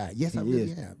Creole really? guy. Yes, I He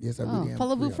really is. am. Yes, I Oh, really am.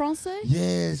 parlez-vous Creole. français?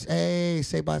 Yes, hey,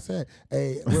 say by say.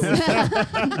 Hey, what is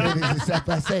it? Say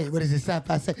by say? What is it? Say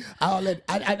by say?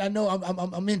 I know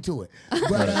I'm into it,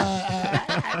 but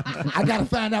I gotta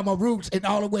find out my roots and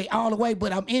all the way.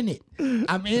 But I'm in it.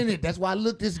 I'm in it. That's why I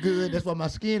look this good. That's why my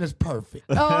skin is perfect.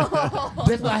 Oh.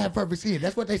 That's why I have perfect skin.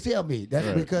 That's what they tell me. That's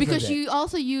Right. because Because of that. you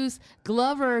also use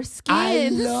Glover I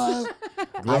skins. love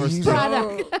Glover's I use-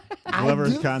 product.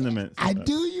 Glover's do- condiments. I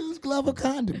do use Glover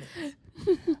condiments.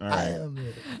 All I right. am in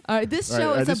it. All right, this All right,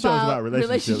 show is this show is about about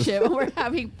relationships. relationship. We're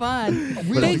having fun.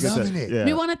 We're Thanks. loving it. Yeah.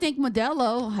 We want to thank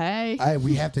Modelo. Hey.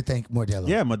 We have to thank Modelo.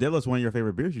 Yeah, Modelo's one of your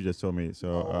favorite beers. You just told me.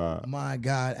 So, My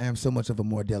God, I am so much of a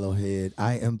Modelo head.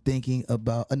 I am thinking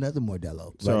about another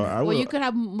Modelo. so right now. I will. Well, you could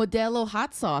have Modelo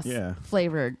hot sauce Yeah.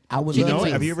 flavored. I would You love know,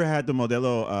 to. have you ever had the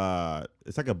Modelo?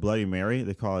 It's like a Bloody Mary.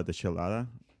 They call it the Chilada.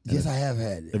 Yes, I have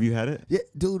had it. Have you had it? Yeah,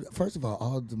 dude. First of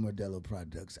all the Modelo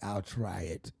products, I'll try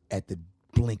it at the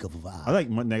blink of an eye. I like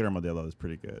Negra Modelo. Is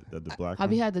pretty good. The black.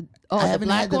 Have one. you had the I the haven't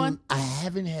black had the, one? I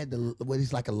haven't had the what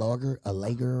is like a lager,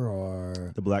 or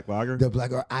the black lager? the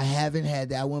black. Or I haven't had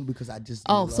that one because I just.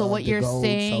 Oh, so love what the you're gold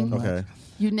saying- So much. Okay.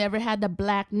 You never had the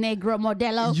black Negro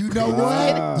Modelo? You know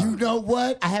what? You know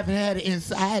what? I haven't had it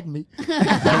inside me.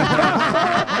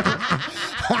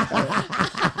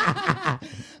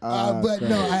 But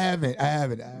no, I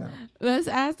haven't. Let's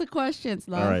ask the questions,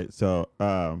 love. All right. So,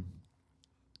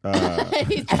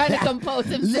 He's trying to compose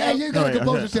Yeah, himself. you're gonna Right,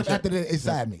 compose okay. yourself after the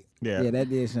inside me. yeah. Yeah, that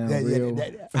did sound Yeah, yeah, real.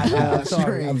 I'm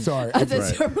sorry. I'm sorry. That's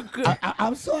Right. so good.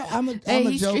 I'm sorry. I'm a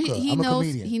Hey, joker. he I'm a knows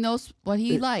comedian. he knows what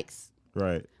he likes.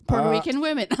 Right. Puerto Rican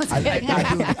women.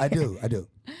 I do.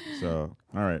 So,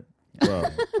 all right.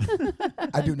 Well,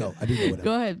 I do know. What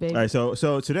Go ahead, babe. all right.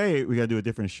 So today we gotta do a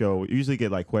different show. We usually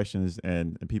get like questions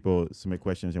and people submit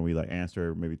questions and we like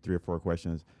answer maybe 3 or 4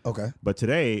 questions. Okay. But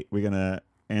today we're gonna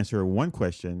answer one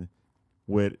question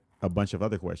with a bunch of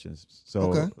other questions. So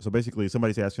Okay. so basically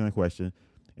somebody's asking a question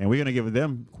and we're gonna give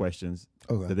them questions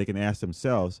Okay. that they can ask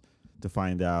themselves to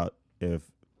find out if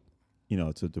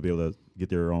to be able to get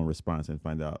their own response and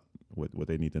find out what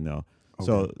they need to know.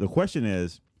 So Okay. the question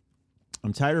is,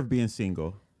 I'm tired of being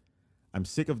single. I'm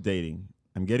sick of dating.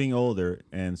 I'm getting older,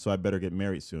 and so I better get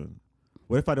married soon.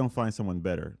 What if I don't find someone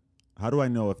better? How do I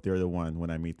know if they're the one when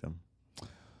I meet them?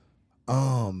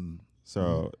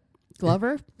 So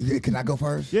Glover? Can I go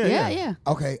first? Yeah.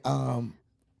 Okay. I'm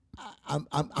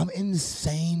in the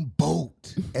same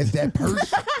boat as that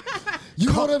person.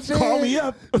 You know what I'm saying? Call me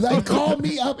up. Like call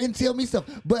me up and tell me stuff.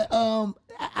 But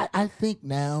I think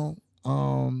now,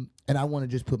 and I want to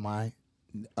just put my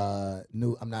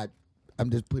I'm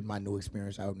just putting my new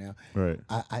experience out now. Right.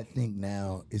 I think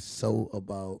now it's so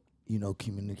about,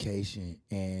 communication,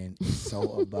 and it's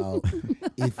so about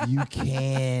if you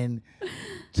can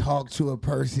talk to a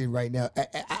person right now.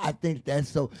 I think that's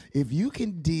so. If you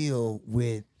can deal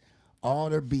with all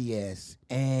their BS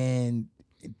and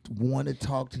want to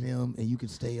talk to them, and you can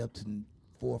stay up to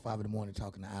 4 or 5 in the morning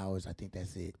talking to hours, I think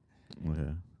that's it.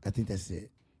 Okay. I think that's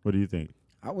it. What do you think?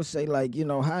 I would say, like,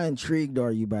 how intrigued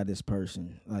are you by this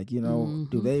person? Like, do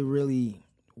they really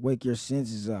wake your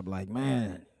senses up? Like,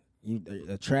 man, the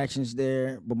attraction's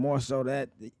there, but more so that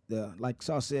the like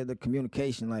Saul said, the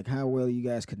communication, like how well are you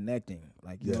guys connecting?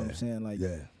 Like, you know what I'm saying? Like,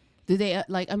 do they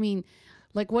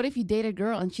like what if you date a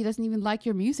girl and she doesn't even like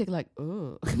your music? Like,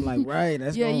 oh, I'm like, right?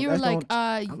 That's you're like,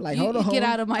 I'm like, you hold on, get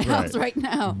out of my house right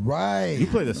now. Right. You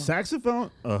play the saxophone?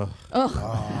 I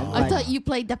thought you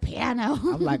played the piano.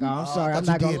 I'm like, I'm sorry, I'm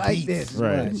not gonna like this.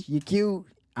 Right. You cute,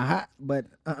 but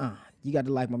you got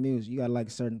to like my music. You got to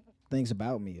like certain things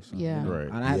about me or something. Yeah. Right.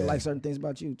 And I have to like certain things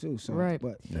about you too. So, right.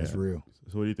 But that's real.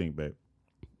 So what do you think, babe?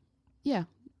 Yeah.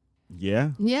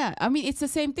 Yeah. Yeah. I mean, it's the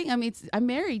same thing. I mean, I'm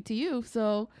married to you,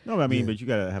 so. No, but I mean, but you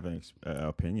gotta have an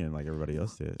opinion like everybody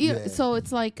else did. Yeah. So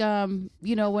it's like, when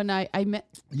I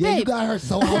met. Yeah, babe. you got her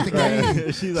so out the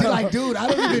game. She's like, dude, I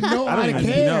don't even know how to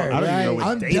care. I don't even know what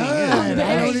I'm dating done. is.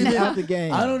 I don't even out the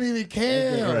game. I don't even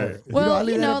care. Right. Well, I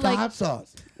leave that at the hot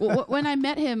sauce. When I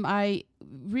met him,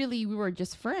 we were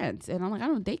just friends, and I'm like, I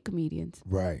don't date comedians.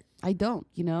 Right. I don't,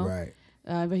 Right.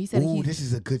 But he said, "Ooh, this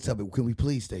is a good subject. Can we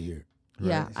please stay here?"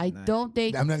 Yeah, I don't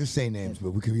date. I'm not gonna say names,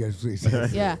 but we can please.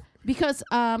 Yeah, because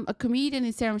a comedian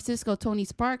in San Francisco, Tony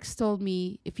Sparks, told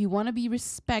me, if you want to be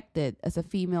respected as a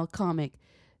female comic,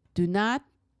 do not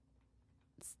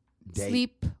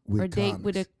sleep or date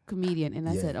with a comedian. And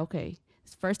I said, okay.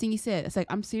 It's the first thing he said. It's like,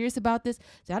 I'm serious about this. I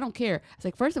said, I don't care. It's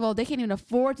like, first of all, they can't even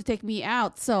afford to take me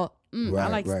out. So I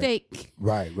like steak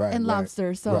and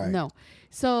lobster. So no.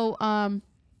 So,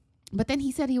 but then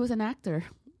he said he was an actor.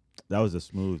 That was a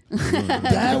smooth.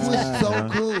 That was so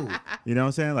cool. You know what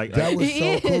I'm saying? Like that was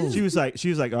so cool. She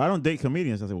was like, oh, I don't date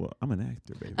comedians. I said, well, I'm an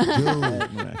actor, baby. Dude,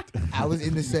 I'm an actor. I was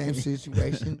in the same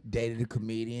situation, dated a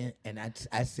comedian, and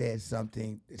I said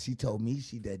something. She told me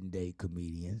she doesn't date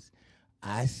comedians.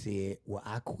 I said, well,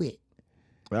 I quit.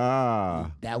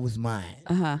 That was mine.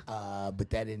 But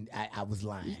that didn't. I was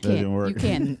lying. That didn't work. You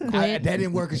can't quit. That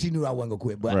didn't work because she knew I wasn't gonna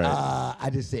quit. But I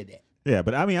just said that. Yeah,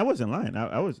 but I mean, I wasn't lying.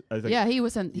 I was like, yeah, he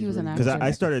was an actor. Because I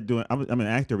started doing. I'm an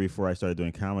actor before I started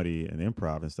doing comedy and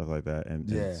improv and stuff like that.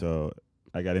 And so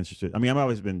I got interested. I mean, I've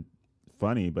always been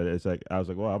funny, but it's like I was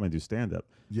like, well, I'm gonna do stand up.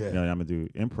 Yeah, I'm gonna do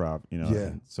improv. Yeah.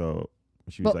 And so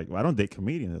she was like, well, I don't date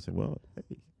comedians. I said, well,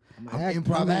 hey. I'm an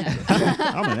improv actor.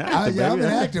 I'm an actor, baby. I'm an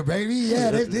actor, baby.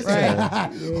 Yeah, this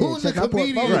who's a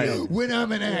comedian when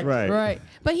I'm an actor? Right.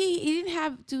 But he didn't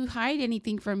have to hide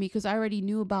anything from me because I already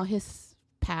knew about his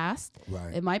past.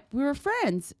 Right. And we were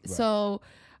friends. Right. So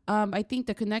I think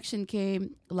the connection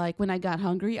came like when I got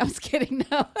hungry. I was kidding.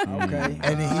 No. Okay.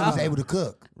 And then he was able to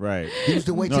cook. Right. He used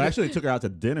to wait. No, I actually took her out to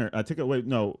dinner. I took her away.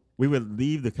 No, we would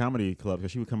leave the comedy club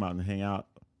because she would come out and hang out.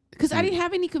 Because I didn't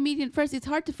have any comedian friends. It's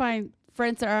hard to find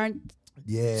friends that aren't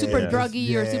super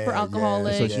druggy or super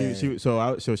alcoholic.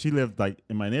 So she lived like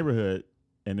in my neighborhood,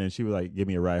 and then she would like give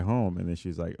me a ride home, and then she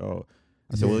was like, "Oh,"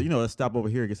 I said, "Well, let's stop over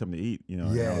here and get something to eat." And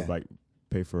I would like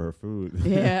pay for her food.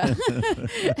 Yeah.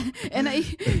 And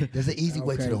there's an easy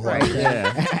way to the heart. Right?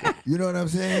 Yeah. You know what I'm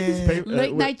saying?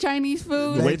 Late night Chinese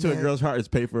food. The way to a girl's heart is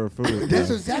pay for her food. That's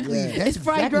exactly. It's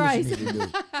fried rice.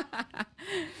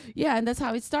 Yeah, and that's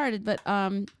how it started. But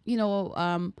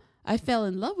I fell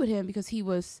in love with him because he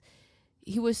was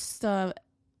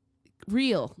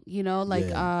real.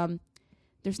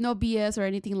 There's no BS or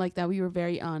anything like that. We were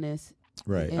very honest.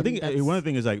 Right. And I think one of the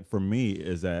things is like for me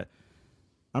is that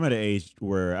I'm at an age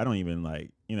where I don't even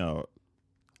like,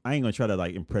 I ain't gonna try to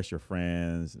like impress your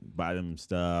friends, buy them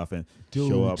stuff, and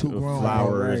show up with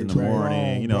flowers in the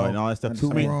morning, and all that stuff.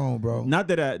 Too wrong, bro. Not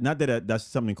that that's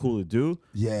something cool to do.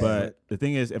 Yeah. But the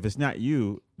thing is, if it's not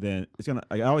you, then it's gonna.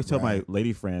 I always tell my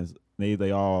lady friends,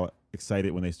 they all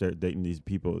excited when they start dating these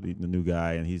people, the new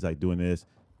guy, and he's like doing this,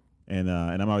 and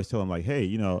I'm always telling them like, hey,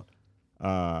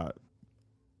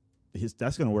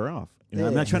 that's gonna wear off. You know,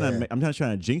 I'm not trying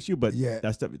to jinx you, but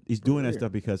that stuff he's doing that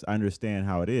stuff because I understand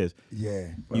how it is. Yeah,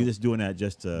 you're just doing that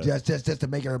just to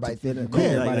make everybody feel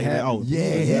cool.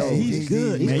 He's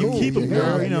good, man. You keep him,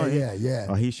 girl. You know,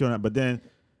 oh, he's showing up, but then.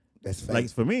 That's like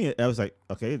for me, I was like,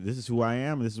 okay, this is who I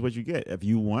am. This is what you get. If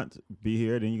you want to be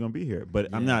here, then you're gonna be here.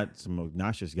 But I'm not some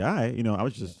obnoxious guy. You know, I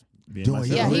was just being myself.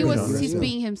 Yeah, he's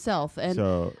being himself. And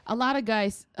a lot of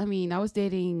guys. I mean, I was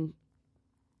dating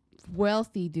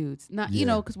wealthy dudes. Not you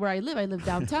know, because where I live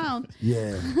downtown.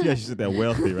 Yeah, she said that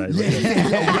wealthy, right? She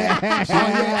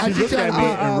looked at me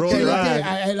and rolled her eyes.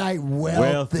 I like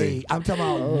wealthy. I'm talking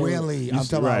about really. I'm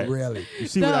talking about really. You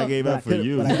see what I gave up for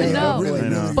you?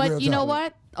 No, but you know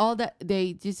what? All that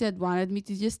they just said wanted me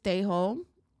to just stay home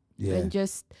and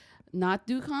just not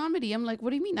do comedy. I'm like,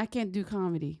 what do you mean I can't do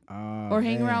comedy or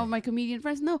hang around with my comedian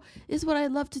friends? No, it's what I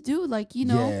love to do. Like, you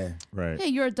know, hey,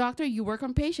 you're a doctor, you work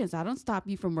on patients. I don't stop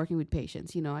you from working with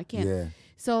patients. You know, I can't. Yeah.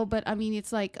 So, but I mean,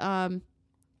 it's like I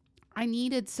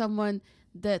needed someone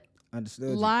that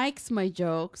likes my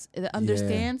jokes, that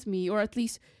understands me, or at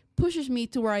least pushes me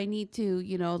to where I need to.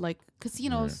 You know, like because you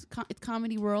know,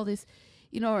 comedy world is.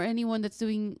 You know, or anyone that's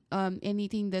doing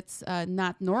anything that's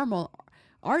not normal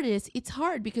artists, it's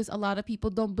hard because a lot of people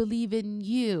don't believe in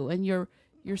you and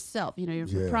yourself, you know,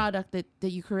 your product that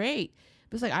you create.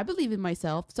 But it's like, I believe in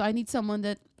myself, so I need someone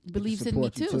that believes in me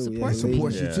too. Supports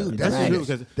you too.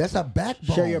 That's a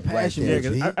backbone. Share your passion. Yeah,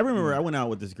 because I remember I went out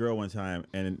with this girl one time,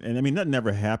 and I mean, nothing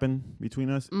ever happened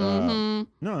between us. No,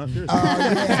 seriously.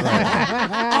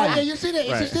 You see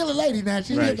that? She's still a lady now.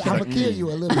 I'm gonna kill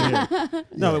you a little bit.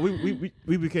 No, but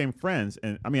we became friends,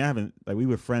 and I mean, I haven't we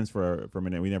were friends for a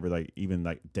minute. We never even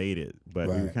dated, but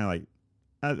we were kind of like.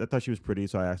 I thought she was pretty,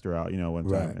 so I asked her out, one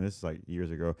time, and this is like years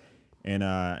ago, and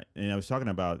I was talking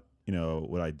about.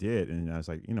 What I did, and I was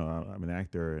like, I'm an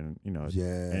actor, and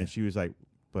and she was like,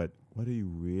 but what do you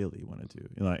really want to do?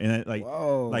 And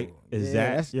is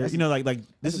that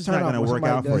this is not gonna work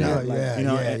out for you?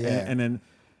 And then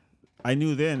I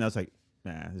knew then I was like,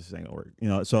 nah, this ain't gonna work,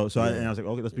 So I was like,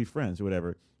 okay, let's be friends or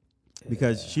whatever,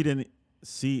 because she didn't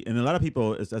see, and a lot of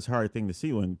people, that's a hard thing to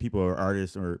see when people are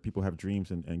artists or people have dreams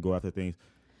and go after things.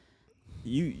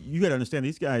 You got to understand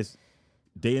these guys.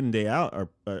 Day in and day out are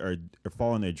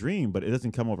following their dream, but it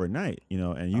doesn't come overnight,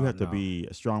 and you have to be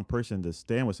a strong person to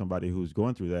stand with somebody who's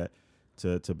going through that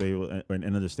to be able and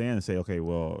understand and say, okay,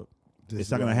 well, it's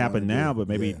not going to happen now, but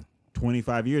maybe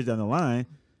 25 years down the line,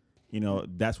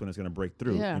 that's when it's going to break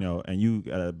through, and you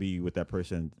got to be with that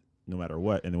person no matter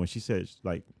what. And then when she said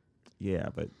but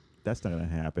that's not going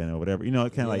to happen or whatever, it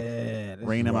kind of like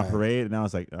rained on my parade. And I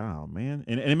was like, oh man.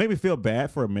 And it made me feel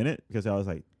bad for a minute because I was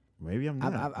like, maybe I'm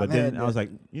not. But then I was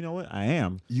like, you know what? I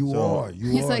am. You are.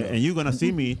 Like, and you're going to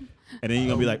see me, and then you're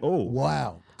going to be like, oh.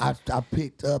 Wow. I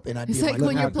picked up and I did. It's like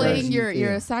when you're playing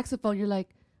your saxophone, you're like,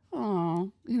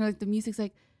 oh. The music's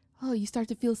like, oh, you start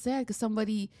to feel sad because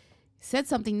somebody said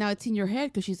something. Now it's in your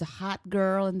head because she's a hot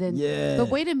girl. And then, but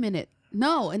wait a minute.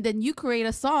 No, and then you create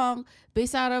a song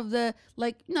based out of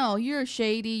no, you're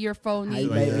shady, you're phony. How you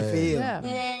made me feel. Yeah.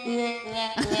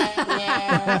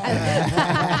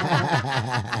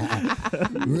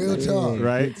 Real talk.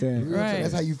 Right? Right.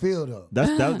 That's how you feel, though.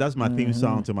 That's my theme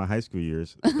song to my high school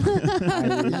years. That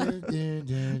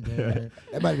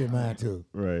might be mine, too.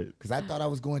 Right. Because I thought I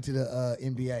was going to the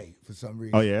NBA for some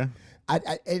reason. Oh, yeah?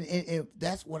 And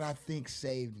that's what I think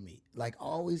saved me. Like,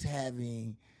 always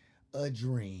having a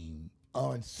dream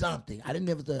on something. I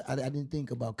didn't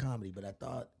think about comedy, but I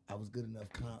thought I was good enough,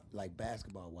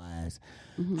 basketball wise.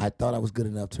 Mm-hmm. I thought I was good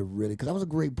enough to really, because I was a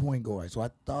great point guard, so I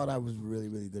thought I was really,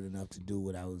 really good enough to do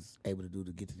what I was able to do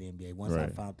to get to the NBA. Once I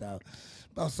found out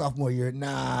about sophomore year, I ain't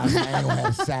gonna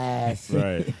have size.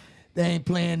 Right. They ain't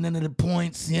playing none of the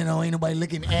points. Ain't nobody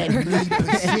looking at me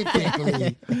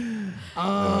specifically.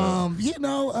 I'm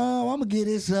gonna get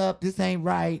this up. This ain't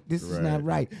right. This is not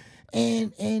right.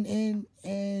 And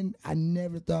I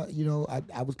never thought,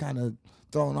 I was kind of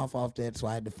thrown off that, so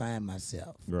I had to find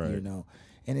myself, right.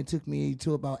 And it took me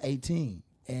to about 18.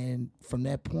 And from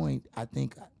that point, I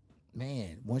think,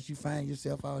 man, once you find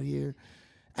yourself out here,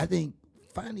 I think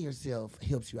finding yourself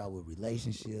helps you out with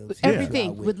relationships.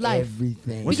 Everything, with life.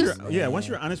 Everything. Once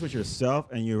you're honest with yourself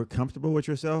and you're comfortable with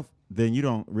yourself, then you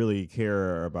don't really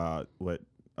care about what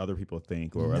other people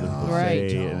think or other people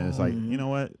say. And it's like, you know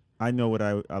what? I know what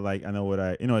I like. I know what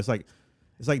it's like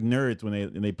nerds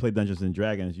when they play Dungeons and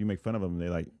Dragons. You make fun of them. They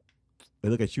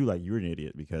look at you like you're an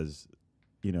idiot because,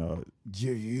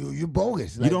 you're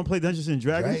bogus. You don't play Dungeons and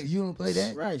Dragons. Right? You don't play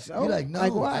that. Right. So you're like,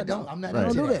 no, I don't. I'm not. I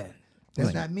don't do that.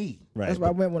 That's not me. Right. That's why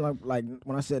I went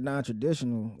when I said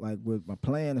non-traditional, like with my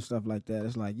playing and stuff like that.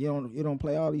 It's like you don't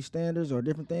play all these standards or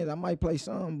different things. I might play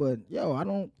some, but I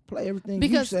don't play everything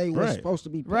because, you say was supposed to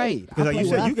be played. Right. Because like you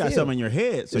said, you got something in your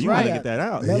head, so you got to get that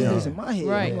out. Melodies in my head.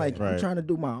 Right. I'm like I'm trying to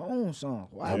do my own song.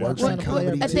 Why am I trying to play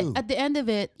everything? At the end of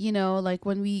it, like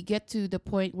when we get to the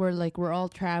point where like we're all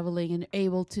traveling and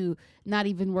able to not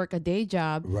even work a day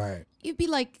job, right? You'd be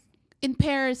like in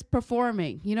Paris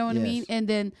performing, you know what I mean? And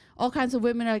then all kinds of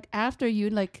women are like after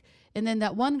you, like, and then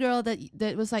that one girl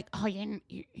that was like, oh, you're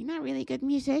not really a good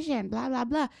musician, blah blah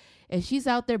blah, and she's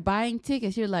out there buying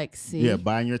tickets. You're like, see,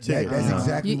 buying your ticket. That's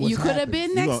exactly you could have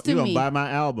been next to me. You gonna buy my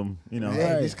album? Hey,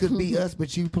 this could be us,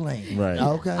 but you playing, right?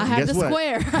 Okay, I have the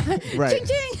square, right? Ching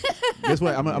ching. Guess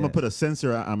what? I'm gonna put a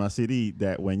sensor on my CD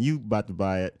that when you about to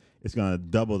buy it, it's gonna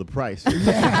double the price. Right.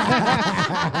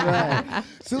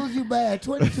 As soon as you buy it,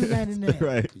 $22.99.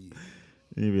 Right.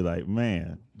 You'd be like,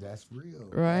 man, that's real.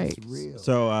 Right. That's real.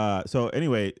 So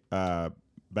anyway,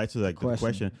 back to like the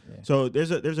question. Yeah. So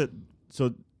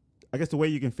so I guess the way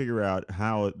you can figure out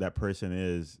how that person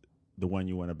is the one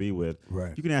you want to be with,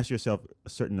 right? You can ask yourself a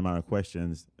certain amount of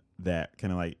questions that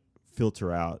kind of like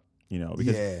filter out,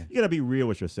 because you gotta be real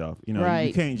with yourself. Right.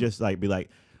 You can't just like be like,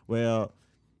 well,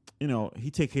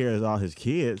 he take care of all his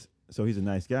kids, so he's a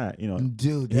nice guy.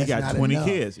 Dude, he got 20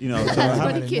 kids. So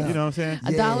 20 kids. You know what I'm saying?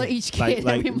 $1 each kid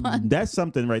every month. That's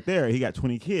something right there. He got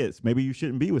 20 kids. Maybe you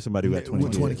shouldn't be with somebody who got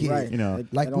 20 kids. Right.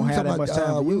 Like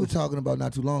we were talking about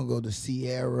not too long ago, the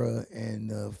Sierra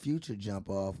and Future jump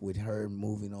off with her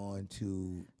moving on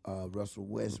to Russell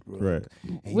Westbrook. Right.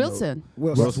 And, Wilson.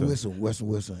 Russell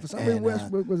Wilson. For some reason,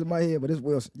 Westbrook was in my head, but it's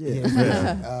Wilson.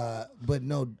 But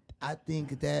no, I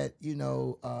think that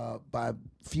by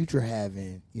Future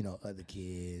having other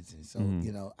kids, and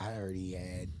so I heard he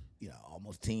had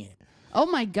almost 10. Oh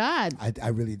my God! I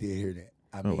really did hear that.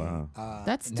 I mean, wow.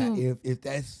 That's now too. If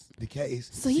that's the case,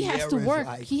 So he has to work.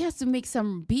 Like, he has to make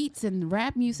some beats and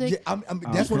rap music. Yeah,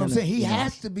 that's what I'm saying. He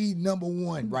has to be number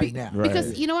one right now. Right.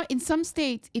 Because you know what? In some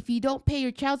states, if you don't pay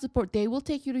your child support, they will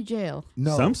take you to jail.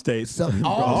 No, some states,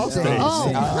 all states.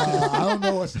 Oh. I don't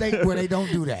know a state where they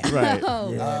don't do that. Right.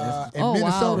 And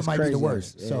Minnesota might be the crazy.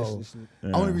 worst. Yeah, So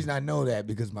only reason I know that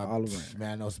because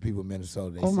I know some people in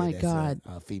Minnesota. They Oh say my that's God.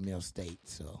 a female state.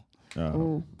 So.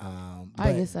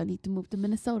 I guess I need to move to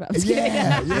Minnesota.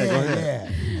 Yeah.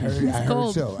 I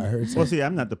heard so. Well, see,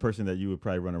 I'm not the person that you would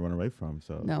probably run away from.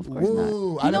 So No, of course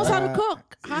not. He knows how to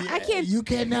cook. I can't. You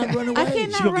cannot run away. I cannot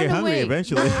She's gonna run get hungry away.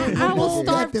 eventually. I will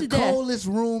starve the to death. coldest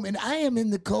room, and I am in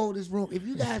the coldest room. If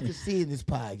you guys can see in this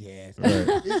podcast,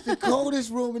 it's the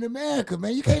coldest room in America,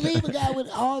 man. You can't leave a guy with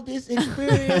all this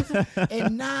experience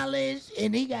and knowledge,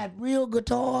 and he got real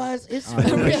guitars. It's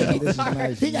real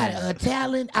guitars. He got a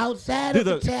talent outside of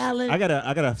the talent. I got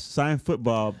a signed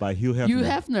football by Hugh Hefner. Hugh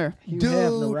Hefner.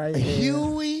 Dude, right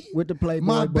Huey, with the Playboy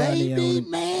my bunny baby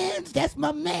on. man, that's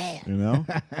my man. You know,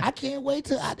 I can't wait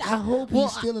till I hope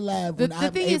he's still alive. The When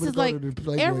I'm thing able is to go like to the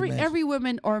Playboy Mansion. every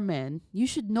woman or man, you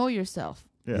should know yourself.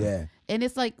 yeah. And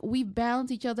it's like we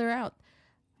balance each other out.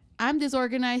 I'm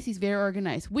disorganized. He's very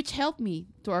organized, which helped me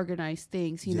to organize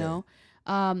things. You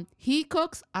know, he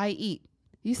cooks, I eat.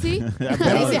 You see? You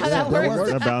see how that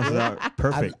works? That balances out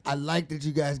perfect. I like that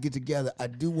you guys get together. I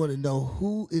do want to know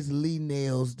who is Lee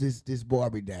Nails, this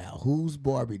Barbie doll. Who's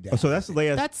Barbie doll? Oh, so that's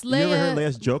Leia's. That's You ever heard Leia.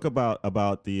 Leia's joke about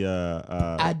the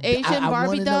Asian Barbie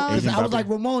wanna know, doll? 'cause Asian I was Barbie. like,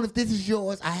 Ramon, if this is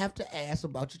yours, I have to ask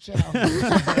about your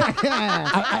childhood.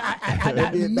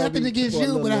 I nothing against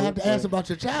you, but I have to ask about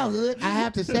your childhood. I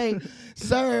have to say,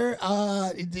 sir,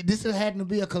 this had to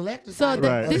be a collector's So item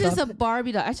Right. or this is a something.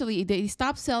 Barbie doll. Actually, they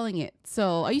stopped selling it.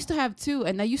 So I used to have two,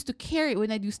 and I used to carry it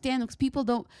when I do stand-ups. People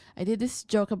don't. I did this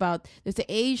joke about there's an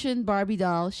Asian Barbie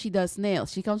doll. She does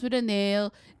nails. She comes with a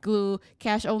nail, glue,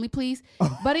 cash only, please.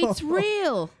 But it's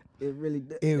real. It really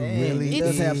It's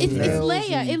does have it's some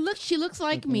Leia. nails She looks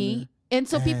like me, and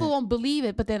so people won't believe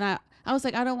it. But then I was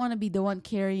like, I don't want to be the one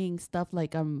carrying stuff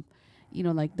like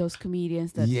like those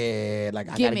comedians that like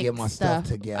I gotta get my stuff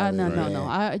together. No.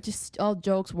 I just all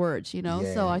jokes, words, So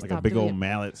I like stopped a big doing old it.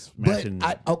 mallet smashing.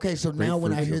 So now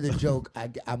when I grapefruit. hear the joke,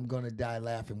 I'm gonna die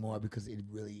laughing more because it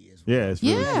really is. Yeah, it's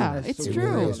really Yeah, That's it's so true.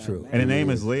 Really is true. And the name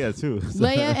is Leia too. So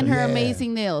Leia and her Yeah.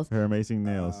 amazing nails. her amazing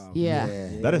nails. Yeah.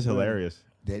 That is hilarious.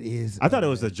 That is. I thought it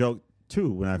was a joke too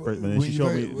when I first when When she you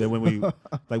showed me first- that when we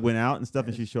like went out and stuff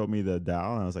and she showed me the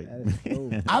doll and I was like,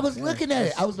 man. I was looking at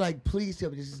it. I was like, please tell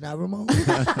me this is not Ramon.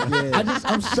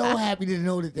 I'm so happy to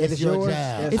know that that's it's your yours.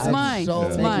 child. It's I'm mine. So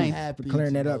It's mine. happy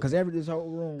clearing to that up know. because this whole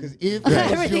room. Because if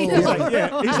Everything it's is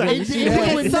yours, He's like, it you see went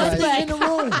that? with It's nothing suspect. in the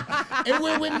room. It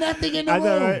went with nothing in the I room.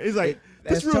 know, right? He's like,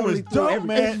 This room is dope,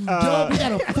 man. Dope. We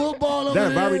got a football over there.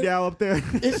 Got a Barbie doll up there.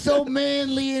 It's so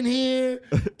manly in here.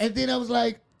 And then I was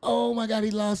like, oh my God,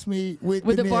 he lost me with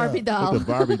the Barbie doll. With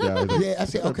the Barbie doll. Yeah, I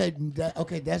said,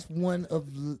 okay, that's one of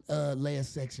Leia's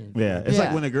sections. Yeah, it's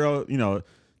like when a girl,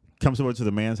 comes over to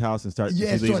the man's house and starts.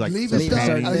 Yeah, start like leaving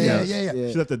stuff. Yeah.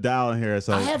 She left the doll in here.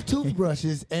 So I have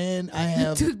toothbrushes and I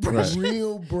have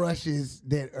real brushes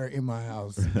that are in my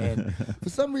house. And for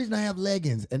some reason, I have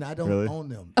leggings and I don't own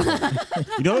them.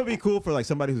 You know, it'd be cool for like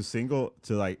somebody who's single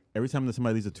to like every time that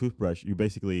somebody leaves a toothbrush, you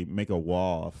basically make a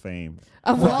wall of fame.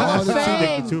 A wall of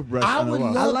fame. I would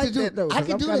love to do that. I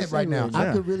could do that right now. Yeah.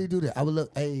 I could really do that. I would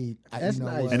look. Hey, that's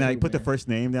nice. And I put the first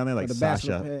name down there, like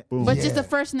Sasha. Boom. But just the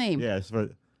first name. Yeah, it's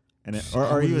for. And then,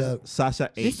 or even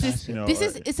Sasha H. This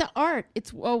is it's an art.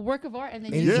 It's a work of art, and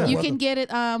then you can get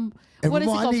it. And what is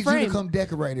it called? I need frame? you to come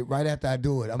decorate it right after I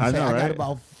do it. I got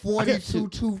about 42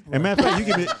 toothbrushes. And matter of fact, you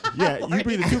give me you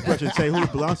bring the toothbrush and say who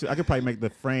it belongs to. I could probably make the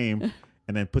frame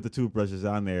and then put the toothbrushes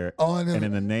on there, and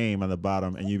then the name on the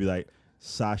bottom, and you'd be like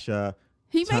Sasha.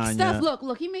 He makes stuff.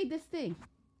 Look, he made this thing.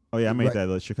 Oh yeah, I made that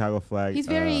the Chicago flag. He's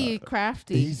very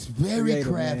crafty. He's very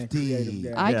crafty.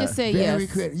 I just say very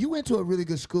yes. Creative. You went to a really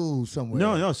good school somewhere.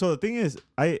 No. So the thing is,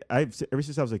 I've ever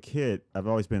since I was a kid, I've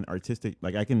always been artistic.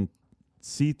 Like I can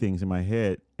see things in my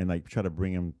head and like try to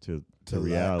bring them to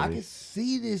reality. I can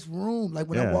see this room. Like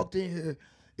when I walked in here,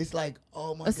 it's like,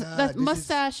 oh my God. That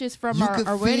mustache is from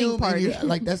our wedding party.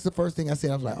 Like that's the first thing I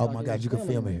said. I was like, oh my God, you can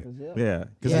film here. Yeah,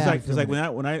 because like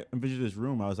when I envisioned this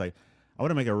room, I was like, I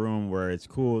want to make a room where it's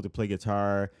cool to play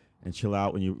guitar and chill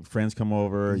out when your friends come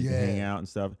over, you can hang out and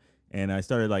stuff. And I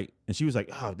started like, and she was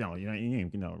like, "Oh no, you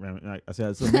know." I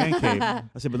said, "It's a man cave." I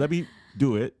said, "But let me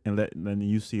do it, and then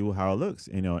you see how it looks,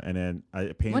 And then I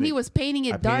painted. When he was painting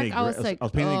it dark, I was like, I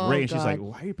was painting it gray, and she's like,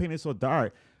 "Why are you painting it so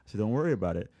dark?" I said, "Don't worry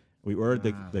about it." We ordered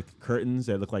the curtains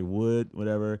that look like wood,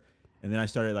 whatever, and then I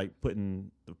started like putting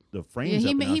the frames.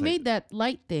 Yeah, he made that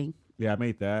light thing. Yeah, I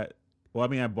made that. Well, I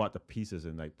mean, I bought the pieces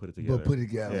and like put it together. But put it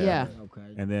together. Yeah. Okay.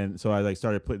 And then so I like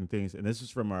started putting things, and this is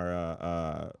from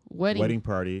our wedding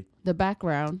party. The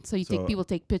background, so people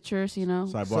take pictures, So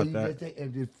I bought that.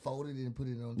 And just folded it and put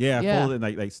it on. Yeah, I folded it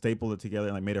and like stapled it together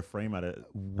and like made a frame out of it.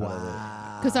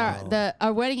 Wow. Because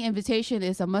our wedding invitation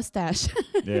is a mustache.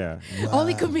 Yeah. Wow.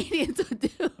 Only comedians would do.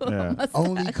 Yeah.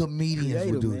 Only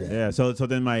comedians would do that. Yeah. So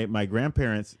then my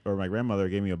grandparents or my grandmother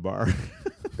gave me a bar.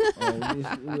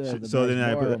 So then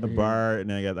I put a bar, and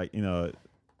then I got like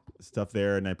stuff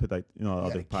there, and I put like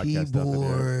all the podcast stuff in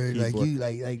there. Like you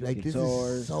like this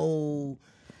is so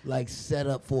like set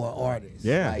up for an artist.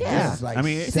 Yeah, like, yeah. This is, like, I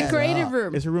mean, it's a creative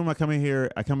room. It's a room. I come in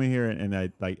here and I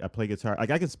play guitar.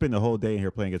 Like I can spend the whole day in here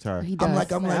playing guitar. He does. I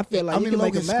feel like I'm in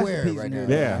Logan Square right now.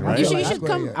 Yeah, right. You should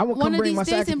come one of these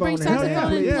days and bring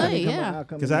saxophone and play. Yeah,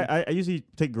 because I usually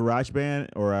take GarageBand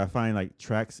or I find like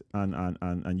tracks on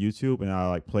YouTube and I'll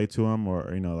like play to them or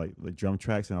like drum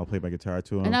tracks and I'll play my guitar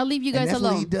to them. And I'll leave you guys alone.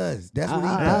 That's what he does. That's what he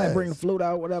does. I bring the flute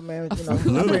out, whatever, man. I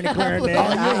bring the clarinet.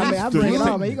 I bring it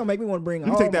all, man. You gonna make me want to bring all.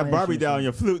 You take that Barbie down on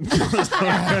your flute. No,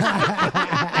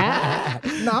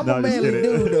 I'm a manly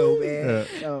dude though, man.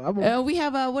 Yeah. We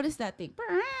have what is that thing?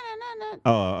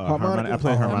 Harmonica. I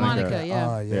play harmonica.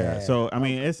 Yeah. Yeah. So I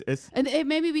mean, it's and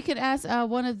maybe we could ask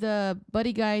one of the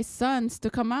Buddy Guy's sons to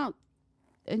come out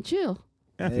and chill.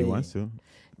 Yeah, if he wants to.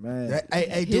 Man.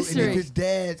 Hey, dude, and if his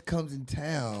dad comes in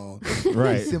town,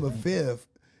 right, December 5th.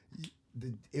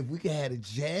 If we could have a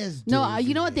jazz dude. No,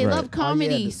 you know what? They love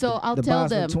comedy, so I'll tell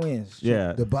them. The Bosman Twins.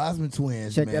 Yeah. The Bosman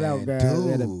Twins. Check that out, guys.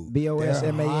 Dude,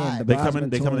 BOSMAN.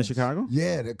 They coming to Chicago?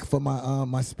 Yeah, for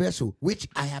my special, which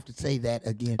I have to say that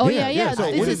again. Oh, yeah. So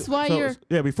this is why you're...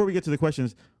 Yeah, before we get to the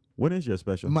questions, when is your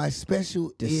special? My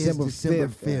special is December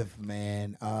 5th, yeah.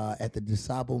 man, at the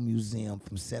DeSable Museum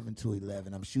from 7 to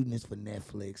 11. I'm shooting this for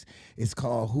Netflix. It's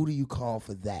called Who Do You Call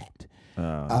for That?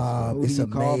 It's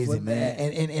amazing, man.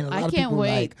 And a lot of people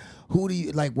like,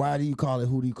 why do you call it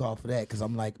Who Do You Call for That? Because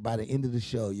I'm like, by the end of the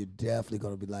show, you're definitely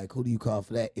going to be like, who do you call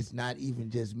for that? It's not even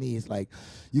just me. It's like,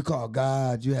 you call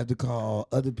God, you have to call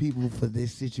other people for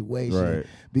this situation. Right.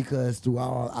 Because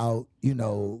throughout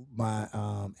my,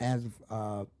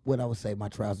 what I would say, my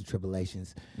trials and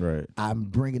tribulations, right, I'm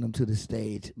bringing them to the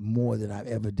stage more than I've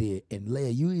ever did. And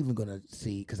Leia, you even going to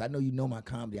see, because I know you know my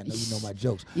comedy, I know you know my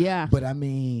jokes. Yeah. But I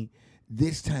mean,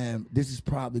 this time, this is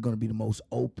probably going to be the most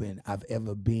open I've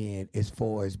ever been as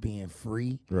far as being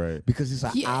free. Right. Because it's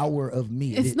an hour of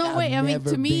me. It's no way. I mean,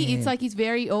 to me, it's like he's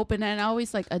very open, and I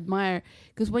always like admire,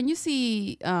 because when you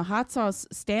see Hot Sauce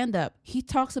stand up, he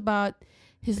talks about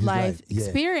his life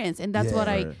experience, and that's what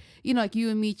I, like you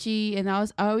and Michi, and I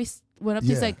always went up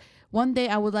to, it's like, one day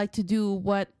I would like to do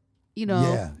what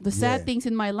the sad things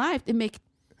in my life and make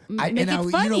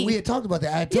it funny. We had talked about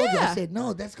that. I told you, I said,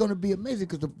 no, that's going to be amazing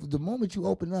because the moment you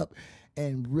open up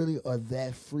and really are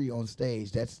that free on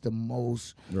stage, that's the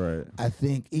most, I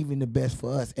think, even the best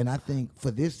for us. And I think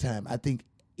for this time, I think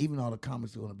even all the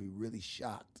comics are going to be really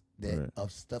shocked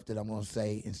of stuff that I'm going to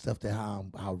say and stuff that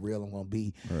how real I'm going to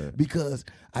be. Because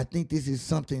I think this is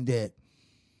something that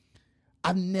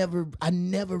I never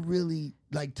really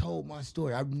told my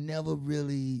story. I've never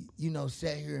really,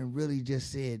 sat here and really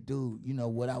just said, dude,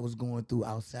 what I was going through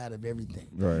outside of everything.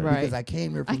 Because I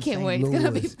came here from St. Louis. I can't wait. It's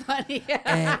going to be funny.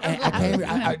 and I came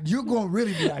here. You're going to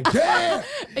really be like, yeah.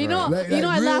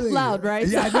 I laugh loud, right?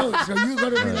 Yeah, I know. So you're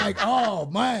going to be like, oh,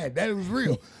 man, that was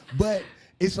real. But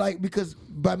it's because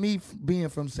by me being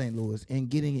from St. Louis and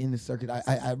getting in the circuit,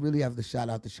 I really have to shout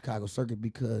out the Chicago circuit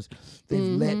because they've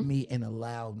let me and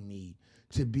allowed me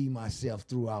to be myself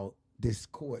throughout this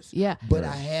course. Yeah. But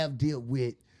I have dealt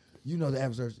with, the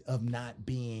adversaries of not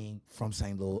being from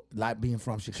St. Louis, not being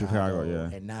from Chicago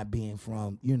and not being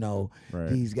from,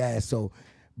 these guys. So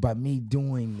by me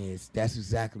doing this, that's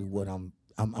exactly what I'm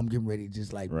getting ready to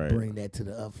just bring that to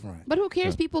the upfront. But who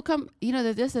cares? People come,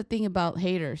 there's a thing about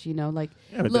haters,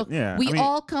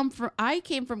 all come from, I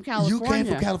came from California. You came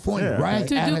from California, right?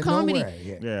 To do comedy.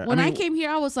 When I came here,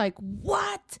 I was like,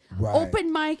 what?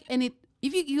 Open mic, and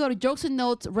if you go to Jokes and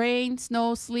Notes, rain,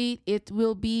 snow, sleet, it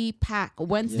will be packed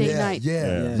Wednesday night.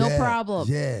 No problem.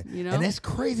 Yeah. And that's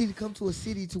crazy to come to a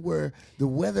city to where the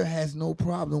weather has no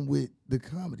problem with the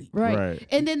comedy. Right.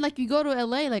 And then you go to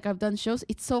LA, I've done shows,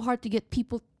 it's so hard to get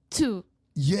people to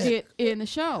get in the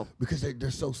show. Because they're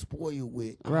so spoiled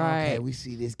with, okay, we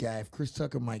see this guy. If Chris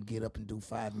Tucker might get up and do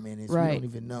 5 minutes, we don't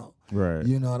even know. Right.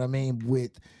 You know what I mean?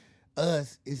 With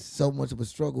us, it's so much of a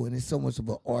struggle and it's so much of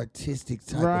an artistic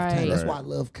type of time. That's why I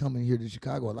love coming here to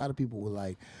Chicago. A lot of people were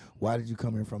like, why did you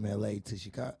come here from LA to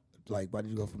Chicago? Why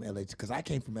did you go from LA because I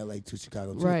came from LA to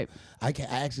Chicago too. Right. I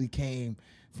actually came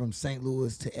from St.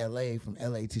 Louis to LA, from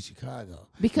LA to Chicago.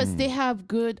 Because they have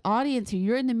good audience here.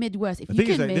 You're in the Midwest. If the thing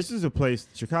is, this is a place,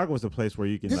 Chicago is a place where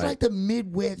you can it's like the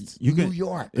Midwest, New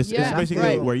York. It's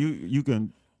basically where you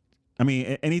can,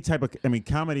 any type of,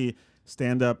 comedy,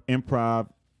 stand-up, improv,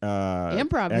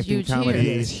 improv is huge comedy,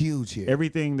 here. It's huge here.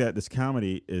 Everything that this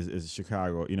comedy is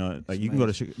Chicago. You can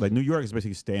go to New York is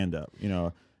basically stand up.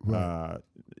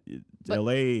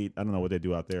 LA, I don't know what they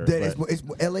do out there.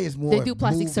 LA is more. They do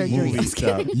plastic surgery.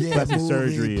 Stuff. Plastic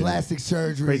surgery. Plastic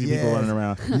surgery. Crazy people running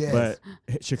around. But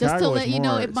Chicago just to let is you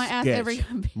more know, if my ass ever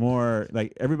more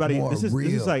everybody. More this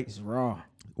is like it's raw.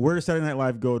 Where does Saturday Night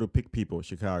Live go to pick people?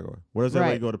 Chicago. Where does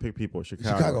everybody go to pick people?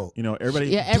 Chicago. Everybody.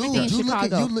 Yeah, everything in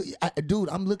Chicago. Dude,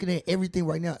 I'm looking at everything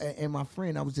right now. And my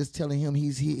friend, I was just telling him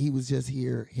he was just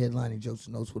here headlining Jokes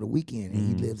and Notes for the weekend,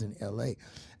 and he lives in L.A.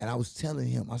 And I was telling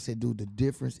him, I said, dude, the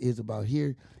difference is about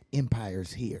here,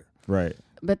 Empire's here. Right.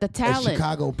 But the talent. And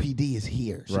Chicago PD is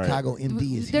here. Right. Chicago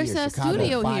MD is There's here. a Chicago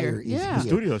studio Fire here. is here. The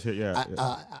studio's here,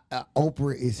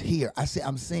 Oprah is here.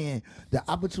 I'm saying the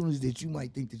opportunities that you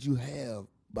might think that you have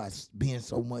by being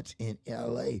so much in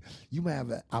LA, you might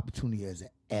have an opportunity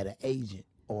at an agent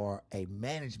or a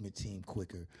management team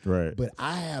quicker. Right. But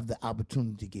I have the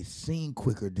opportunity to get seen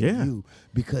quicker than you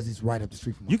because it's right up the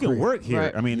street from my You can crib. work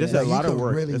here. Right. There's a lot of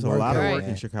work. Really there's a lot of work right.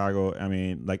 in Chicago.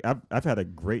 I've had a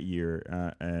great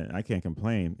year, and I can't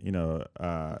complain.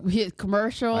 We hit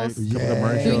commercials.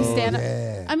 Doing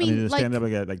stand-up. I mean, stand-up. I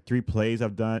got 3 plays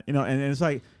I've done. And it's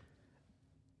like.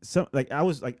 I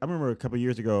remember a couple of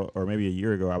years ago, or maybe a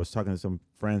year ago, I was talking to some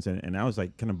friends, and I was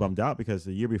kind of bummed out because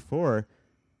the year before,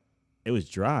 it was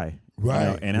dry,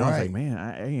 right? And I was like, man,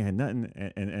 I ain't had nothing,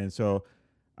 and so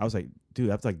I was like,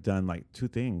 dude, I've done 2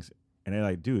 things, and they're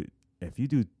like, dude, if you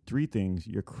do 3 things,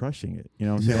 you're crushing it. You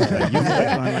know what I'm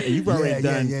saying? You've already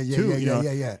done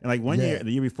 2. And one year, the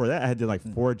year before that, I had did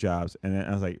 4 jobs, and then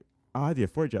I was like, oh, I did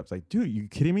 4 jobs. You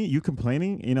kidding me? You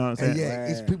complaining? You know what I'm saying?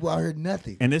 It's people out here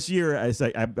nothing. And this year, it's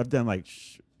I've done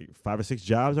 5 or 6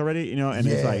 jobs already, and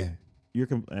it's you're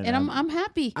and I'm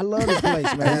happy. I love this place,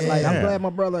 man. I'm glad my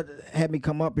brother had me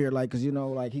come up here, because he's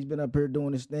been up here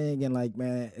doing this thing, and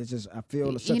man, it's just I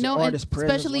feel such an artist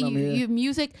presence. Especially you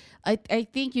music. I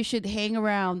think you should hang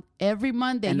around every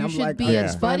Monday. And you I'm should be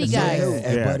at Buddy Guys.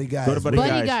 Buddy Guys. Go to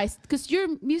Buddy Guys, because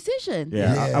you're a musician.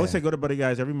 Yeah, I would say go to Buddy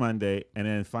Guys every Monday, and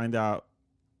then find out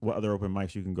what other open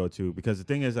mics you can go to, because the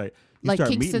thing is you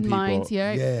start Kingston meeting people, Mines,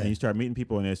 and you start meeting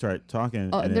people, and they start talking.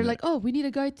 And they're like, "Oh, we need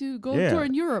a guy to go tour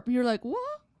in Europe." And you're like, "What?"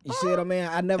 You see what I mean?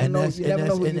 I never know. You never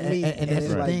know who you meet. And that's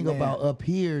the thing about up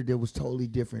here that was totally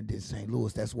different than St.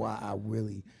 Louis. That's why I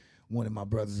really wanted my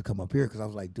brothers to come up here, because I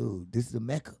was like, dude, this is the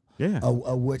Mecca.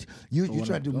 what you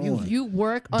try to do music. You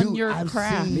work on your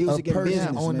craft. Seen music a person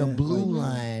business, on the man. blue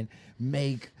line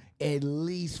make at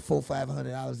least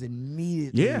 $400-500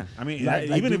 immediately. Yeah, I mean,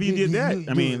 even if you did that,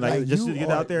 I mean, like just to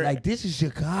get out there, like this is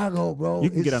Chicago, bro.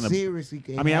 You can get on the seriously.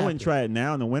 I mean, I wouldn't try it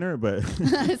now in the winter, but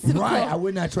right, I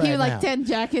would not try it now. Like 10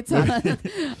 jackets on.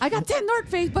 I got 10 North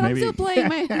Face, but Maybe- I'm still playing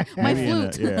my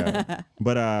flute.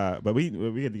 But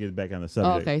we had to get back on the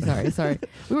subject. Okay, sorry.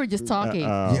 We were just talking.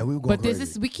 Yeah, we were going but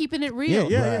crazy. we keeping it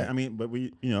real. Yeah. I mean, but we're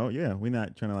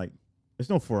not trying to like. There's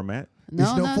no format. No,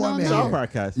 It's no format. It's all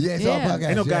podcast. Yeah, it's all Yeah. podcast.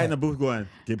 Ain't no guy in the booth going,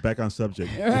 get back on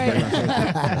subject.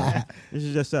 Right. This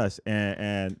is just us.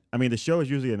 And I mean, the show is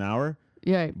usually an hour,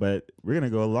 Yeah. but we're going to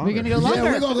go longer. We're going to go longer.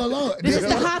 Yeah, we're gonna go long. This is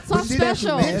the hot sauce